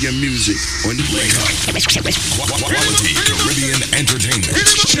to more your music on the Quality Caribbean Entertainment.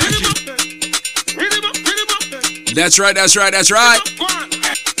 That's right.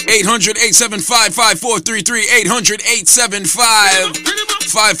 800-875-5433.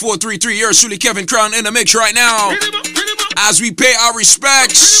 800-875-5433. Yours truly, Kevin Crown, in the mix right now. As we pay our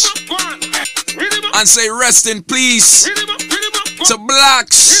respects and say rest in peace to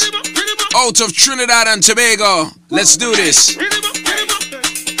blacks out of Trinidad and Tobago. Let's do this.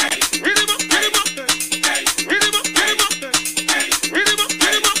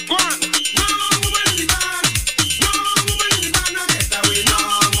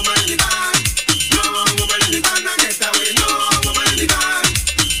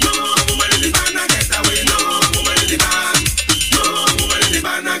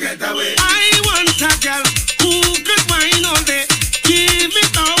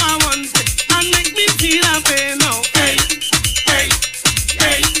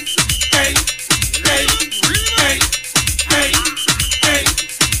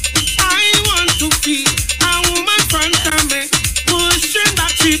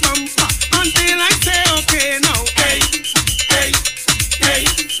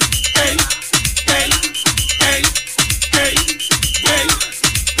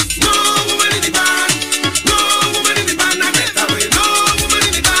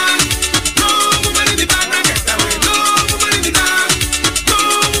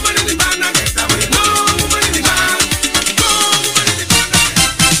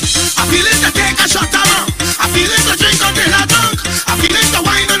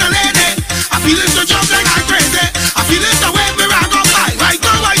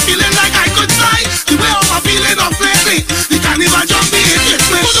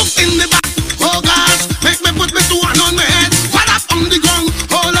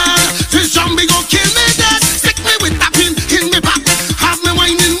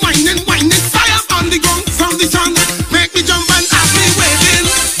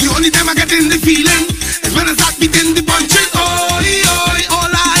 getting the feeling is when I start beating the punches. Oi, oi, oh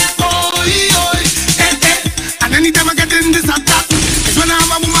lad, oi, oi, eh, eh. And anytime I get in this attack, is when I have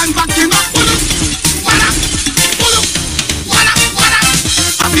a woman backing up. Pull up, walla, pull up, walla, walla.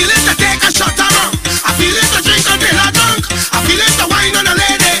 I feel it to take a shot around. I feel it to drink until I drunk. I feel it to wine on a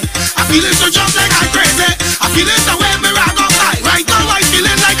lady. I feel it to jump like I'm crazy. I feel it to wear me rag up high. Right now I'm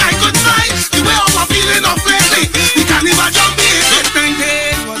feeling like I could fly. The way I'm feeling of lately, you can't even jump me. Those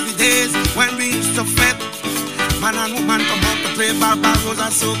days was the days when we used to fit. Man and woman come out to play barbaros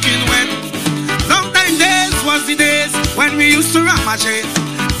and soaking wet. Long time days was the days when we used to ramage it.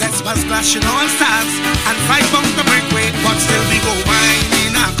 That's was clashing all stars and fight bump the break weight. But still we go wine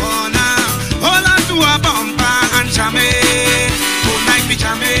in a corner. Hold on to a bumper and jam it. All night we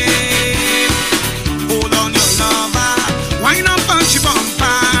jam it. Hold on your lover. Wine up on she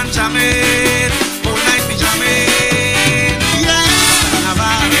bumper and jam it. All night we jam it. Yeah.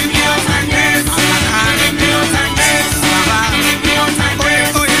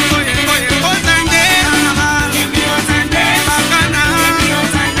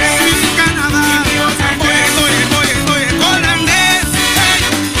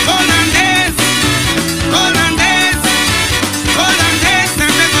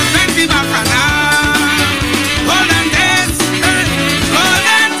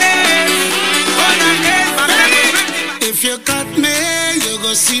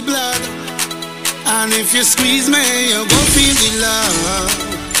 See blood, and if you squeeze me, you go feel the love.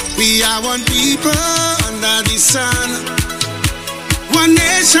 We are one people under the sun, one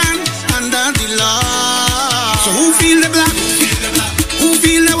nation under the law. So who feel the black? Who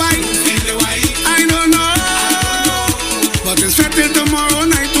feel the white? I don't know, but it's set till tomorrow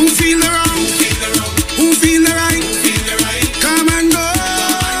night. Who feel the wrong? Who feel the right? Come and go,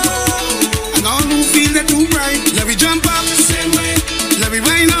 and all who feel the too bright. Let me jump up. We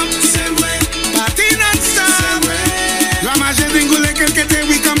wind up, party non-stop. Ramage Dingule Kelkete,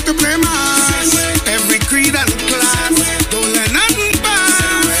 we come to play mass. Every creed and class, don't let nothing pass.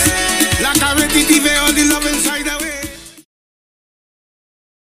 Like a ready TV, all the love inside away.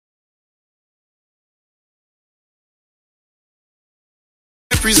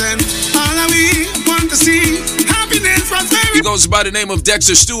 Represent all that we want to see. Happiness, prosperity. He goes by the name of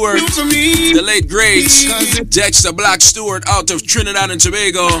Dexter Stewart, the late great Dexter Black Stewart out of Trinidad and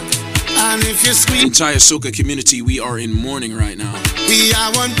Tobago. And if you the entire soca community, we are in mourning right now. We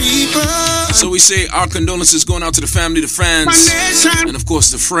are one people. So we say our condolences going out to the family, the friends, and of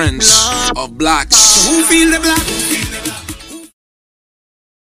course the friends of blacks. So who feel the black? King.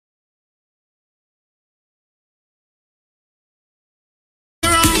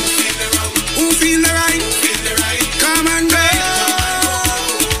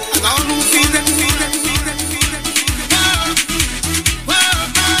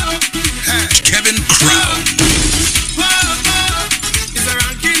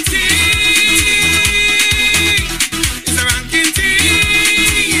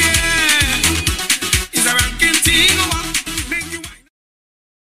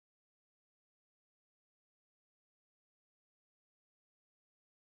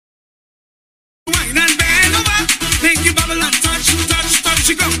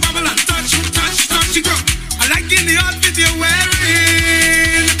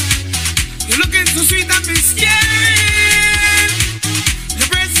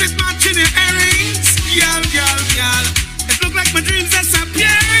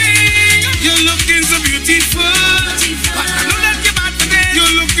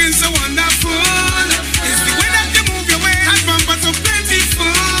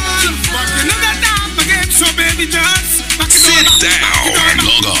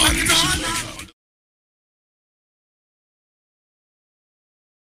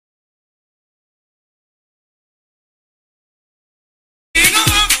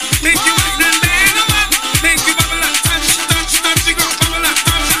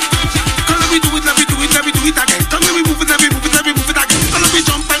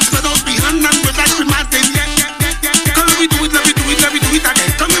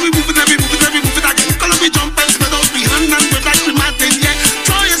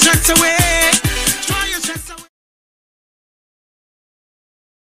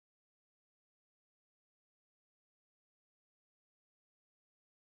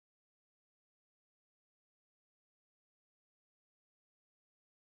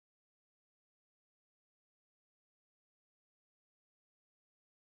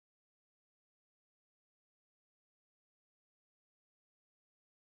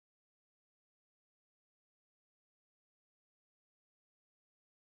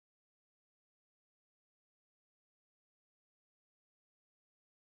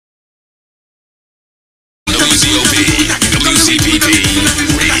 WZOP, WZPP,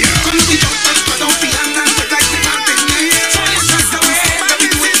 Radio.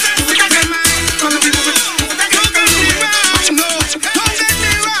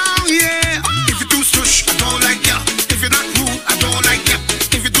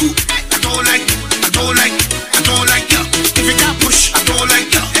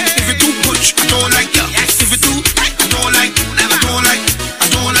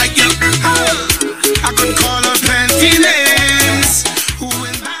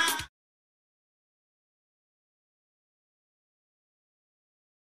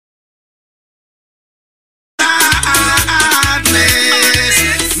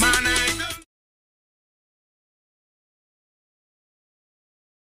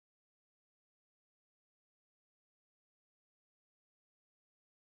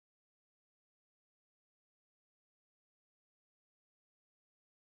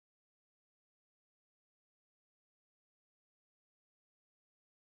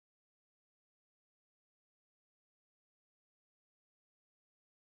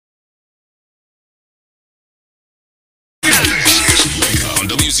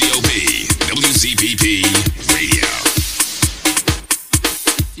 WZOP, WZPP, Radio.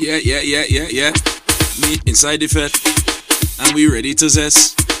 Yeah. Me inside the fed, and we ready to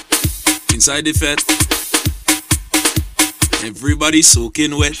zest. Inside the fed, everybody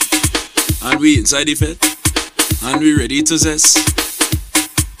soaking wet, and we inside the fed, and we ready to zest.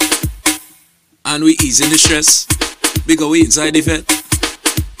 And we easing the stress, because we inside the fed.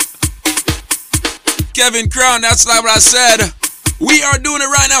 Kevin Crown, that's like what I said. We are doing it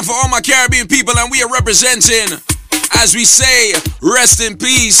right now for all my Caribbean people, and we are representing, as we say, rest in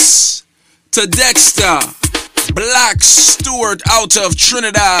peace to Dexter Black Stewart out of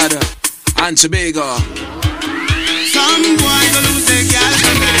Trinidad and Tobago. Some boy go lose their gal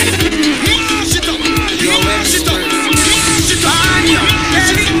tonight. Mash it up, mash it up, mash it up.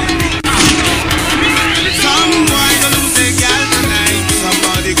 Some boy go lose their gal tonight.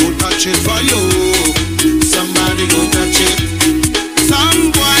 Somebody go touch it for you. Somebody go touch it.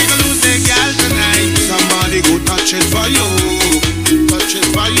 Some boy go lose their gal tonight. Somebody go touch it for you. Touch it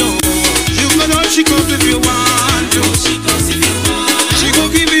for you. You go know she goes if you want to. She goes if you want. She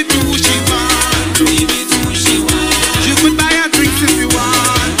go give it to who she want to. Give it to who she want. You could buy her drinks if you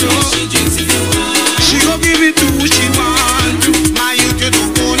want to. She drinks if you want. She go give it to who she want to. My youth, you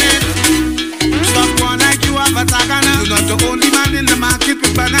don't own it. Stop one like you have a tagana. You're not the only man in the market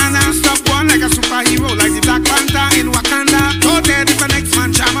with banana. Stop one like a superhero, like the Black Panther in Wakanda. Go there if the next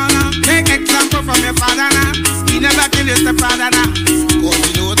man Shamana. Take example from your father now. He never kill his stepfather now. Cause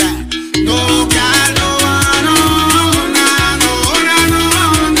you know that. No girl, no one, no, nah, no, nah, no,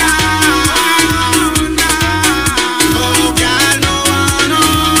 nah, nah. No girl, no one, no,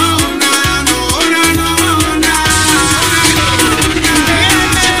 nah, no, nah, no, nah.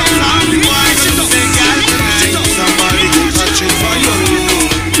 Some boy gonna say girl tonight. Somebody go touch it for you.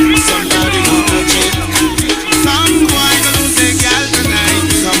 Somebody go touch it. Some boy gonna say girl tonight.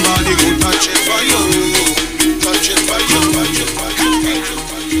 Somebody go touch it for you. Touch it for you. Touch it for you.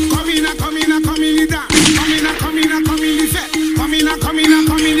 Come in the dance. Come in the set. Come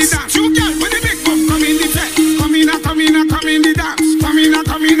in the dance. You girl with the big bum, come in the set. Come in the dance. Come in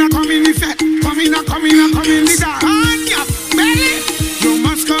the set. Come in the dance. And yeah, baby, you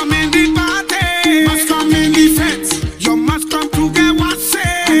must come in the party. Must come in the set. You must come to get what's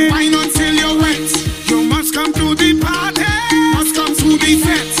said. Why not till you're wet? You must come to the party. Must come to the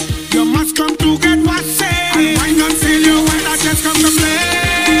set. You must come to get what's said. Why not till you're wet? I just come to play.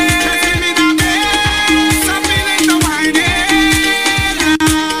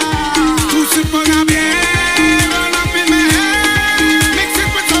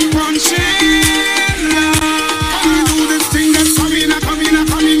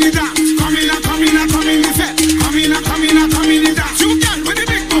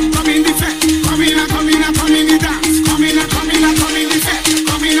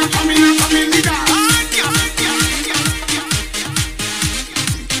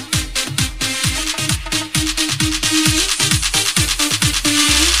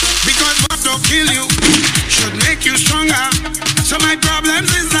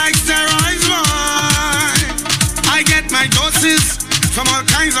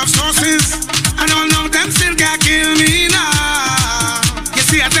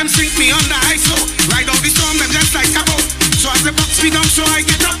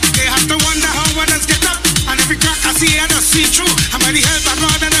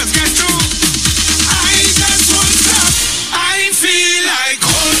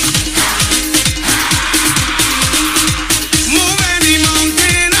 Move any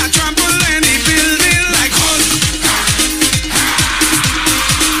mountain, I trample any building like Hulk.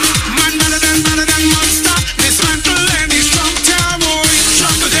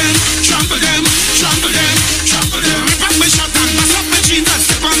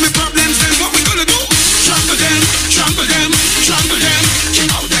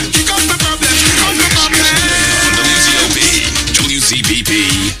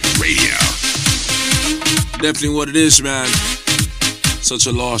 definitely what it is, man. Such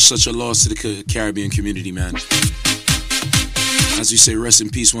a loss to the Caribbean community, man. As we say, rest in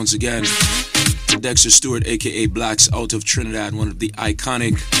peace once again to Dexter Stewart, aka Blacks, out of Trinidad, one of the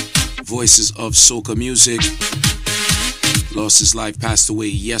iconic voices of soca music. Lost his life, passed away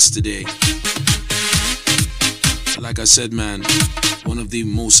yesterday. Like I said, man, one of the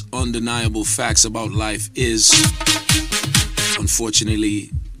most undeniable facts about life is,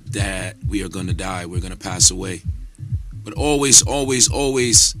 unfortunately, that we are gonna die, we're gonna pass away. But always, always,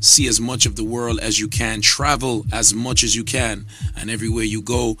 always see as much of the world as you can, travel as much as you can, and everywhere you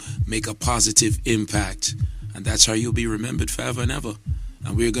go, make a positive impact. And that's how you'll be remembered forever and ever.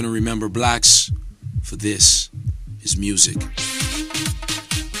 And we're gonna remember Blacks for this, his music.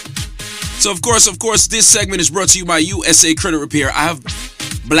 So of course, this segment is brought to you by USA Credit Repair. I have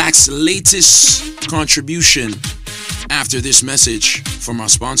Blacks' latest contribution after this message from our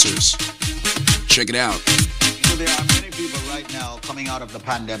sponsors. Check it out. So there are many people right now coming out of the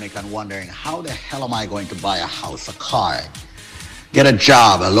pandemic and wondering, how the hell am I going to buy a house, a car, get a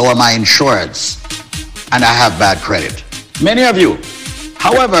job, lower my insurance, and I have bad credit? Many of you.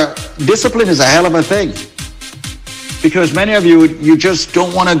 However, discipline is a hell of a thing. Because many of you just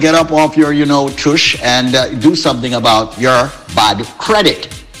don't want to get up off your, tush and do something about your bad credit.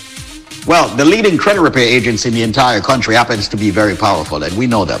 Well, the leading credit repair agency in the entire country happens to be very powerful, and we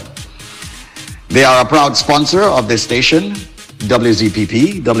know them. They are a proud sponsor of this station,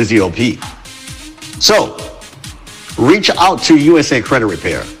 WZPP, WZOP. So, reach out to USA Credit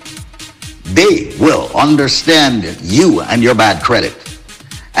Repair. They will understand you and your bad credit.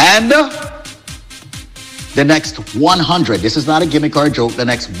 And the next 100, this is not a gimmick or a joke, the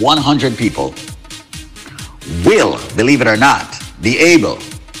next 100 people will, believe it or not, be able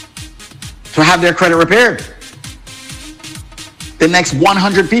to have their credit repaired. The next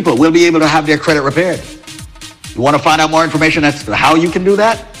 100 people will be able to have their credit repaired. You want to find out more information as to how you can do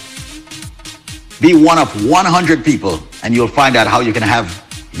that? Be one of 100 people and you'll find out how you can have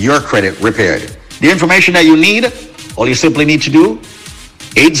your credit repaired. The information that you need, all you simply need to do,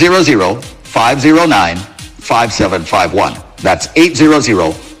 800-509-5751. That's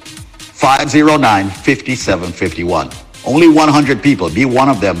 800-509-5751. Only 100 people. Be one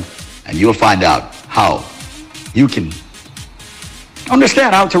of them, and you'll find out how you can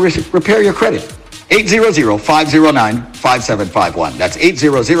understand how to repair your credit. 800-509-5751. That's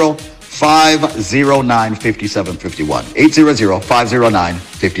 800-509-5751.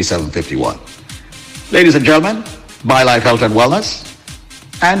 800-509-5751. Ladies and gentlemen, BioLife Health and Wellness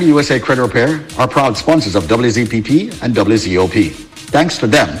and USA Credit Repair are proud sponsors of WZPP and WZOP. Thanks to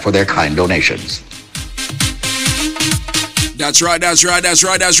them for their kind donations. That's right.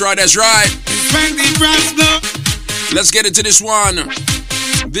 Let's get into this one.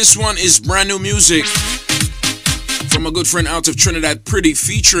 This one is brand new music from a good friend out of Trinidad, Pretty,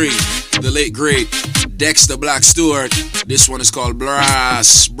 featuring the late great Dexter Black Stewart. This one is called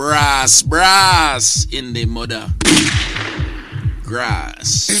Brass in the mother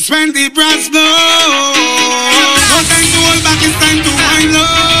grass. It's when the brass blow. No time to hold back, it's time to wind low.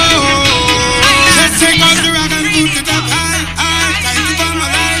 Let's take out the rag and put it up high. Time to come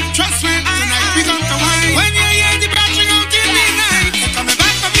alive. Trust me, tonight we come to wine. When you hear the branching out in the night, you're coming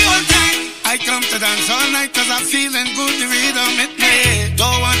back for the old time. I come to dance all night cause I'm feeling good, the rhythm it me.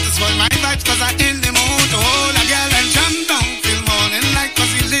 Don't want to spoil my vibes cause I'm in the mood to hold a girl and jam down. Feel morning light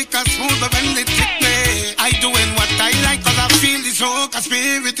cause the liquor smooth, but when it hit me, I doing what I like cause I feel the soca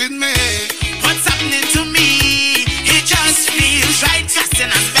spirit in me. What's happening to me? It just feels right, casting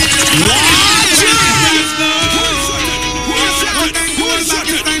a spell.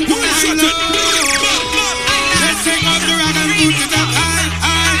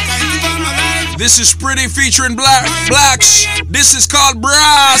 This is Pretty featuring Blacks. This is called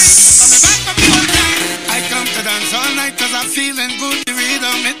Brass. I come to dance all night cause I'm feeling good, the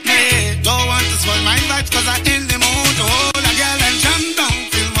rhythm it me. Don't want to spoil my vibes cause I'm in the mood to hold a girl and jam down.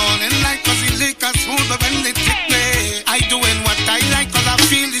 Feel morning light cause the liquor smooth, but when it hit me, I doing what I like cause I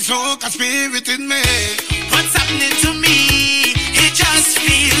feel the soca spirit in me. What's happening to me? It just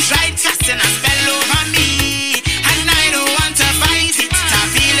feels right, casting a spell over me. And I don't want to fight it, I'm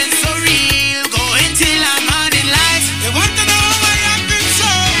feeling so real. Going till I'm on in life. They want to know why I've been so.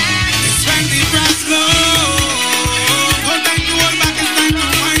 It's when the brass blow. No time to hold back, it's time to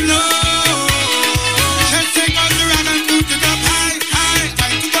wind low. Let's take out the rag and put it up high.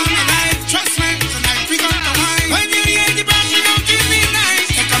 Time to come alive. Trust me, tonight we got the wine. When you hear the branching out in the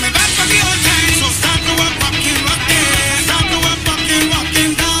night, they're coming back for the old time. So start to walk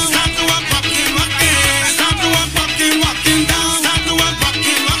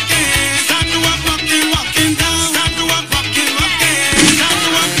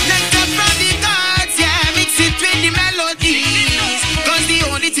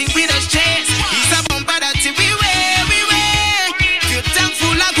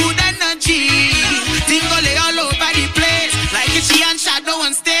flow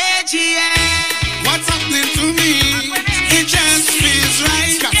on stage, yeah. What's happening to me? It just feels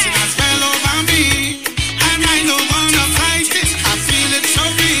right. Casting a spell over me, and I don't wanna fight it. I feel it so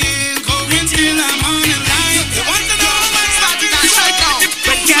real, going till I'm on the line. You want to know what's starting to show now?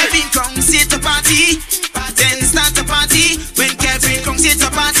 When Kevin comes here to party, then start a party. When Kevin comes here to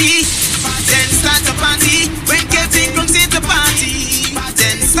party, then start a party. When Kevin comes here to party,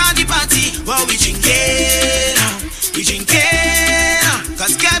 then start the party. Well, we drinking,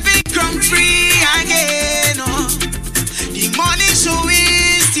 cause Kevin come free again. Oh. The morning show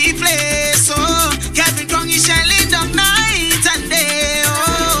is the place. Oh, Kevin Kong is shelling down night and day.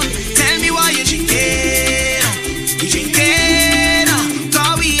 Oh, tell me why you drinking. You drinking.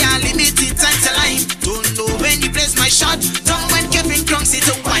 Cause we are limited time to line. Don't know when you place my shot. Don't when Kevin Kong sit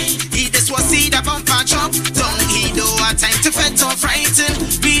to wine. He just was see the bumper chop. Don't he do a time to fet or frighten.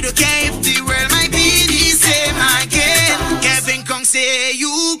 We don't care if the world might be the same again. Kevin Kong say you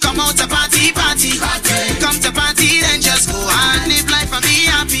come out to party. Come to party then just go and live life and be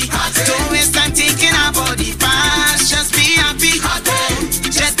happy. Don't waste time thinking about the past. Just be happy.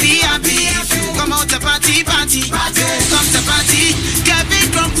 Just be happy. If you come out to party. Come to party.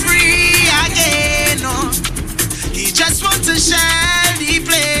 Kevin come free again. Oh. He just want to share the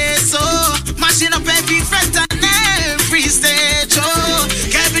place. Oh, mashing up every fret and every stage. Oh,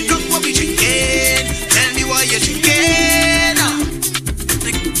 Kevin come what we drinking. Tell me what you drinking.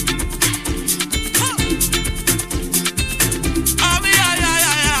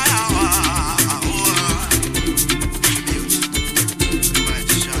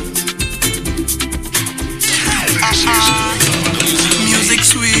 Music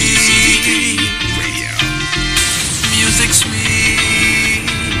sweet, music sweet.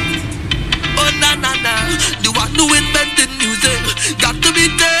 Oh na na na, the one who invented music got to be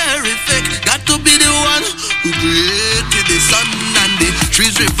terrific, got to be the one who created the sun and the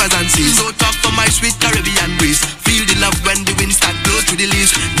trees, rivers and seas. So talk for my sweet Caribbean breeze. Feel the love when the wind start blow through the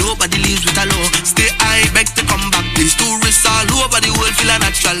leaves. Nobody leaves with a low. Stay high, beg to come back, please. Tourists all over the world feel a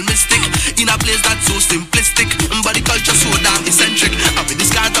natural mystic in a place that's so simplistic, but the culture so damn eccentric. And with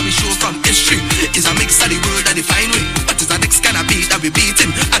this card that we show from history is a mix of the world and the fine way. But it's a next kind of beat that we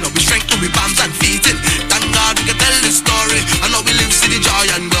beating, and now we strength with bombs and feet in. Thank God we can tell the story, and now we live see the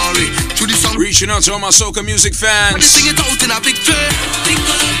joy and glory through the song. Reaching out to all my soca music fans. But they sing it out in a big tray.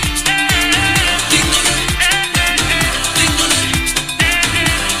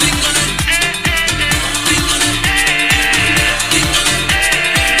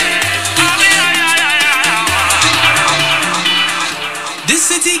 This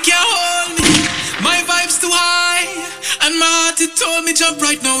city can't hold me. My vibe's too high, and my heart it told me jump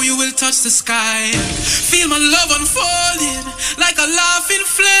right now. You will touch the sky. Feel my love unfolding like a laughing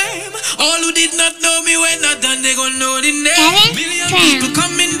flame. All who did not know me when not done, they gon' know the name. Million people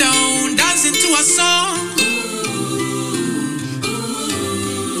coming down, dancing to a song.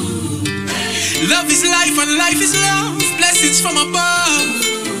 Love is life and life is love. Blessings from above.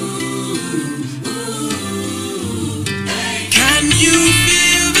 Can you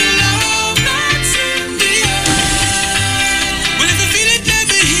feel the love that's in the air? Well, if you feel it, let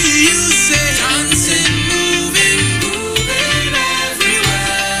me hear you say, dancing, moving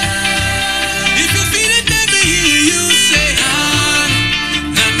everywhere. If you feel it, let me hear you say, na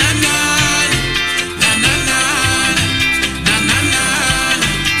na na na, na na na na, na na na,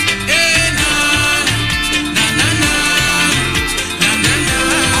 eh na na na na, na na na.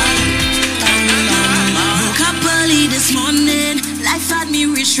 Woke up early this morning. Life had me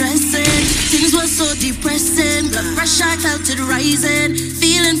stressing. Things were so depressing. Blood pressure I felt it rising.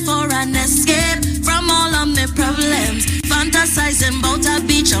 Feeling for an escape from all of my problems. Fantasizing about a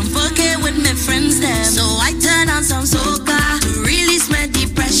beach and fucking with my friends them. So I turn on some soca to release my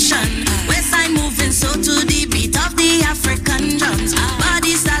depression. West side moving so to the beat of the African drums.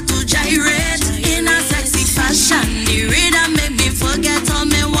 Body start to gyrate in a sexy fashion. The rhythm make me forget all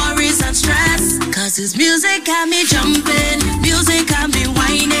my worries and stress. Cause this music got me jumping, music got me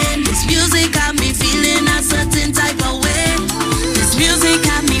whining. This music got me feeling a certain type of way. This music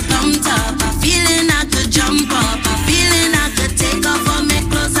got me pumped up, I'm feeling I could jump up, I'm feeling I could take off all my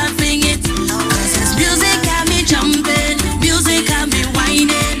clothes and fling it. Cause this music got me jumping, music got me whining.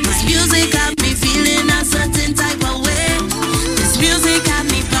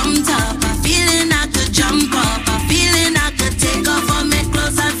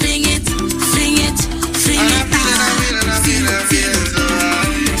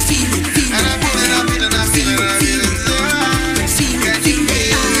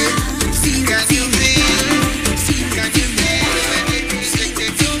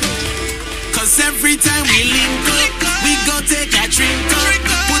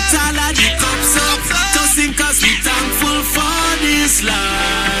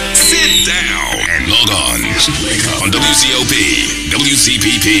 station on WZOP,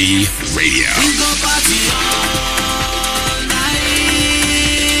 WZPP Radio. We go party all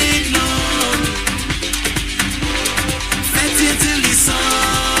night long. Fete till the sunlight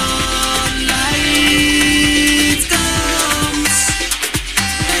comes.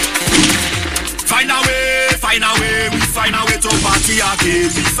 Find a way, we find a way to party again.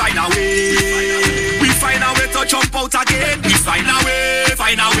 We find a way, we find a way to jump out again. We find a way,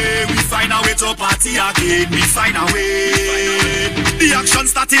 we find a way to party again. We find a way. The action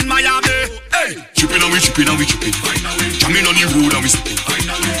start in Miami. Hey, chipping and we chipping. Jamming on the road and we slipping.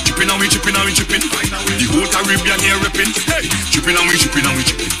 Chipping and we chipping. The whole Caribbean here ripping. Hey, chipping and we chipping.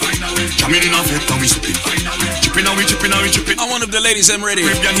 Jamming in a vet and we slipping. Chipping and we chipping. I want up the ladies, I'm ready.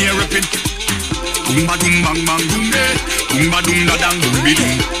 Caribbean here ripping. Boomba doom bang bang boom eh. Boomba doom da dang boom be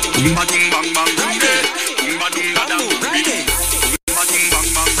doom. Boomba doom bang bang boom eh. Boomba doom da dang boom be doom. Boomba doom bang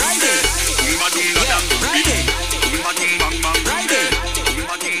bang boom eh. Boomba doom da dang boom be doom. Boomba doom bang bang boom eh.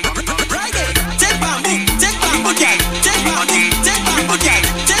 Boomba doom bang bang boom eh. Take bamboo, girl. Take bamboo, girl. Take bamboo, girl.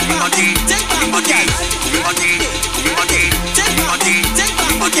 Take bamboo, girl. Boomba doom, boomba doom. Take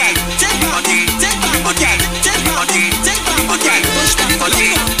bamboo, girl. Take bamboo, girl. Take bamboo, girl. Push back for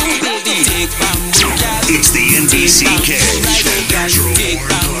you. Take bamboo, girl. It's the NDCK. Take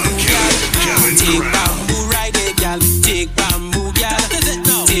bamboo, girl. Take bamboo, ride it, girl. Take bamboo, girl.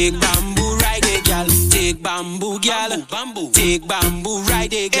 Take bamboo, ride it, girl. Take bamboo, girl. Take bamboo,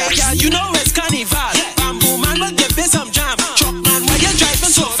 ride it, girl. Girl, you know it's carnival. Bamboo man will give me some jam. Truck man, why you driving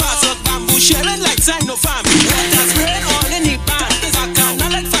so fast? Look, bamboo sharing like Sinopharm. Water spraying all in the band. Bacana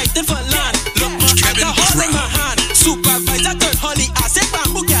like fighting for land. Look, at the horse in my hand. Supervisor turn Holly. I say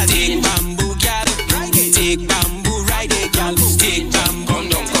bamboo, girl. Take bamboo, girl. Take bamboo, ride it, girl. Take bamboo,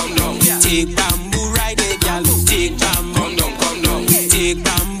 come down. Take bamboo, ride it, girl. Take bamboo, come down. Take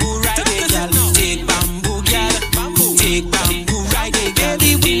bamboo, ride it, girl. Take bamboo, girl. Take bamboo, ride it, girl.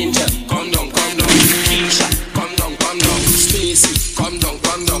 Danger, come down. Keisha, come down. Stacy, come down.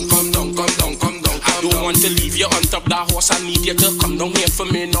 I don't want to leave you on top that horse. I need you to come down here for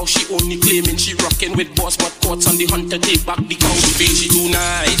me now. She only claiming she rocking with boss, but courts on the hunter take back the cow. She feel she too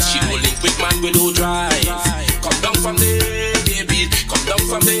nice. She go link with man with no drive. Come down from there, baby. Come down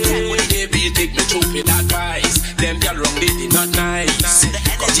from there, baby. Take me through with advice. Them girl wrong, they did not nice.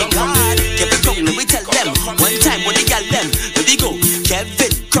 Come down from there, Kevin, let me tell them. One time when they got them, let me go.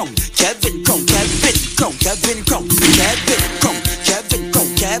 Kevin Crown.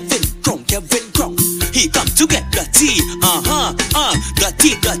 He come to get the tea, the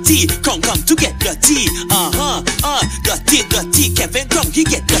tea. Come to get the tea, the tea. Kevin Crown, he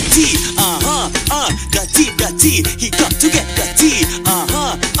get the tea, the tea. He come to get the tea,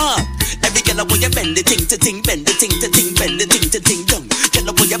 Every girl when you bend the ting to ting, bend the ting to ting, bend the ting to ting down.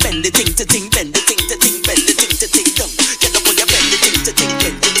 Girl when you bend the ting to ting, bend the ting to ting, bend the ting to ting down. Girl when you bend the ting to ting,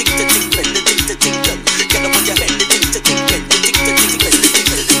 bend the ting to ting, bend the ting to ting down. Girl when you bend the ting to ting, bend the ting to ting, bend the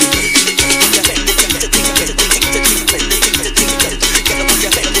ting to ting.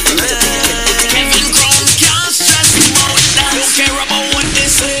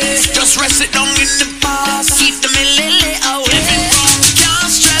 Just rest it down in the past. Keep the lily away. Kevin Crown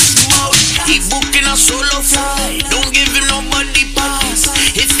can't stress him out. He booking a solo flight. Don't give him nobody pass.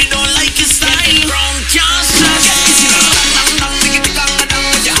 If you don't like his style, Kevin Crown can't stress.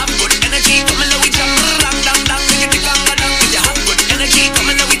 You have good energy. Come and let we jam. You have good energy. Come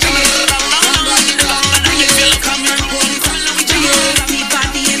and let we jam. You feel come and bring it.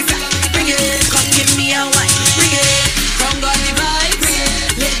 Bring it. Bring it. Come give me a wine. Bring it. Crown got the vibe. Bring it.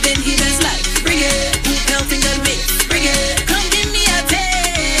 Living his life. Bring it. Who felt in the mix? Bring it. Come give me a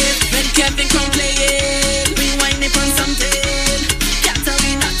taste. When Kevin Crown play it, rewind it from something. Can't tell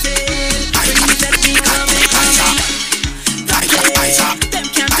me nothing. Bring it, let me come in. Them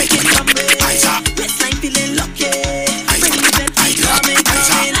can't take it from me. Waistline feeling lucky. Bring it, let me come in.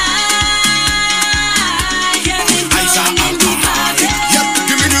 Kevin Crown in the party. Yep,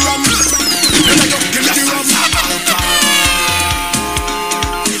 give me the rum. Give me the rum.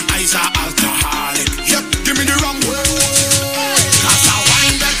 I's a alcoholic. Yep, give me the rum. Cause I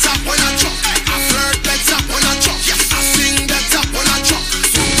wine that up when I drunk. I flirt that up when I drunk. I sing that up when I drunk.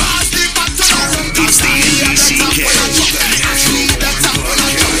 So pass the bottle of rum. It's the NDCK. I sing that up when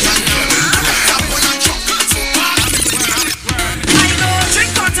I drunk. That up when I drunk. So pass the I go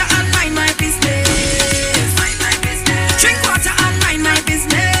drink water and mind my business. Drink water and mind my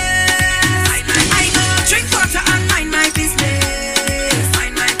business. I go drink water and mind my business.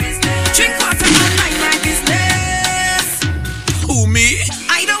 Drink water and mind my business. Who, me?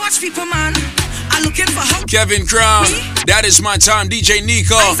 I don't watch people, man. I looking for help. Kevin Crown, that is my time. DJ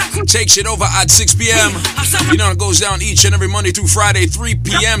Nico takes it over at 6 p.m. You know, it goes down each and every Monday through Friday, 3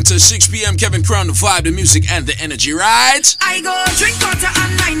 p.m. to 6 p.m. Kevin Crown, the vibe, the music, and the energy, right? I go drink water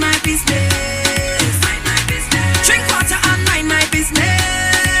and mind my business.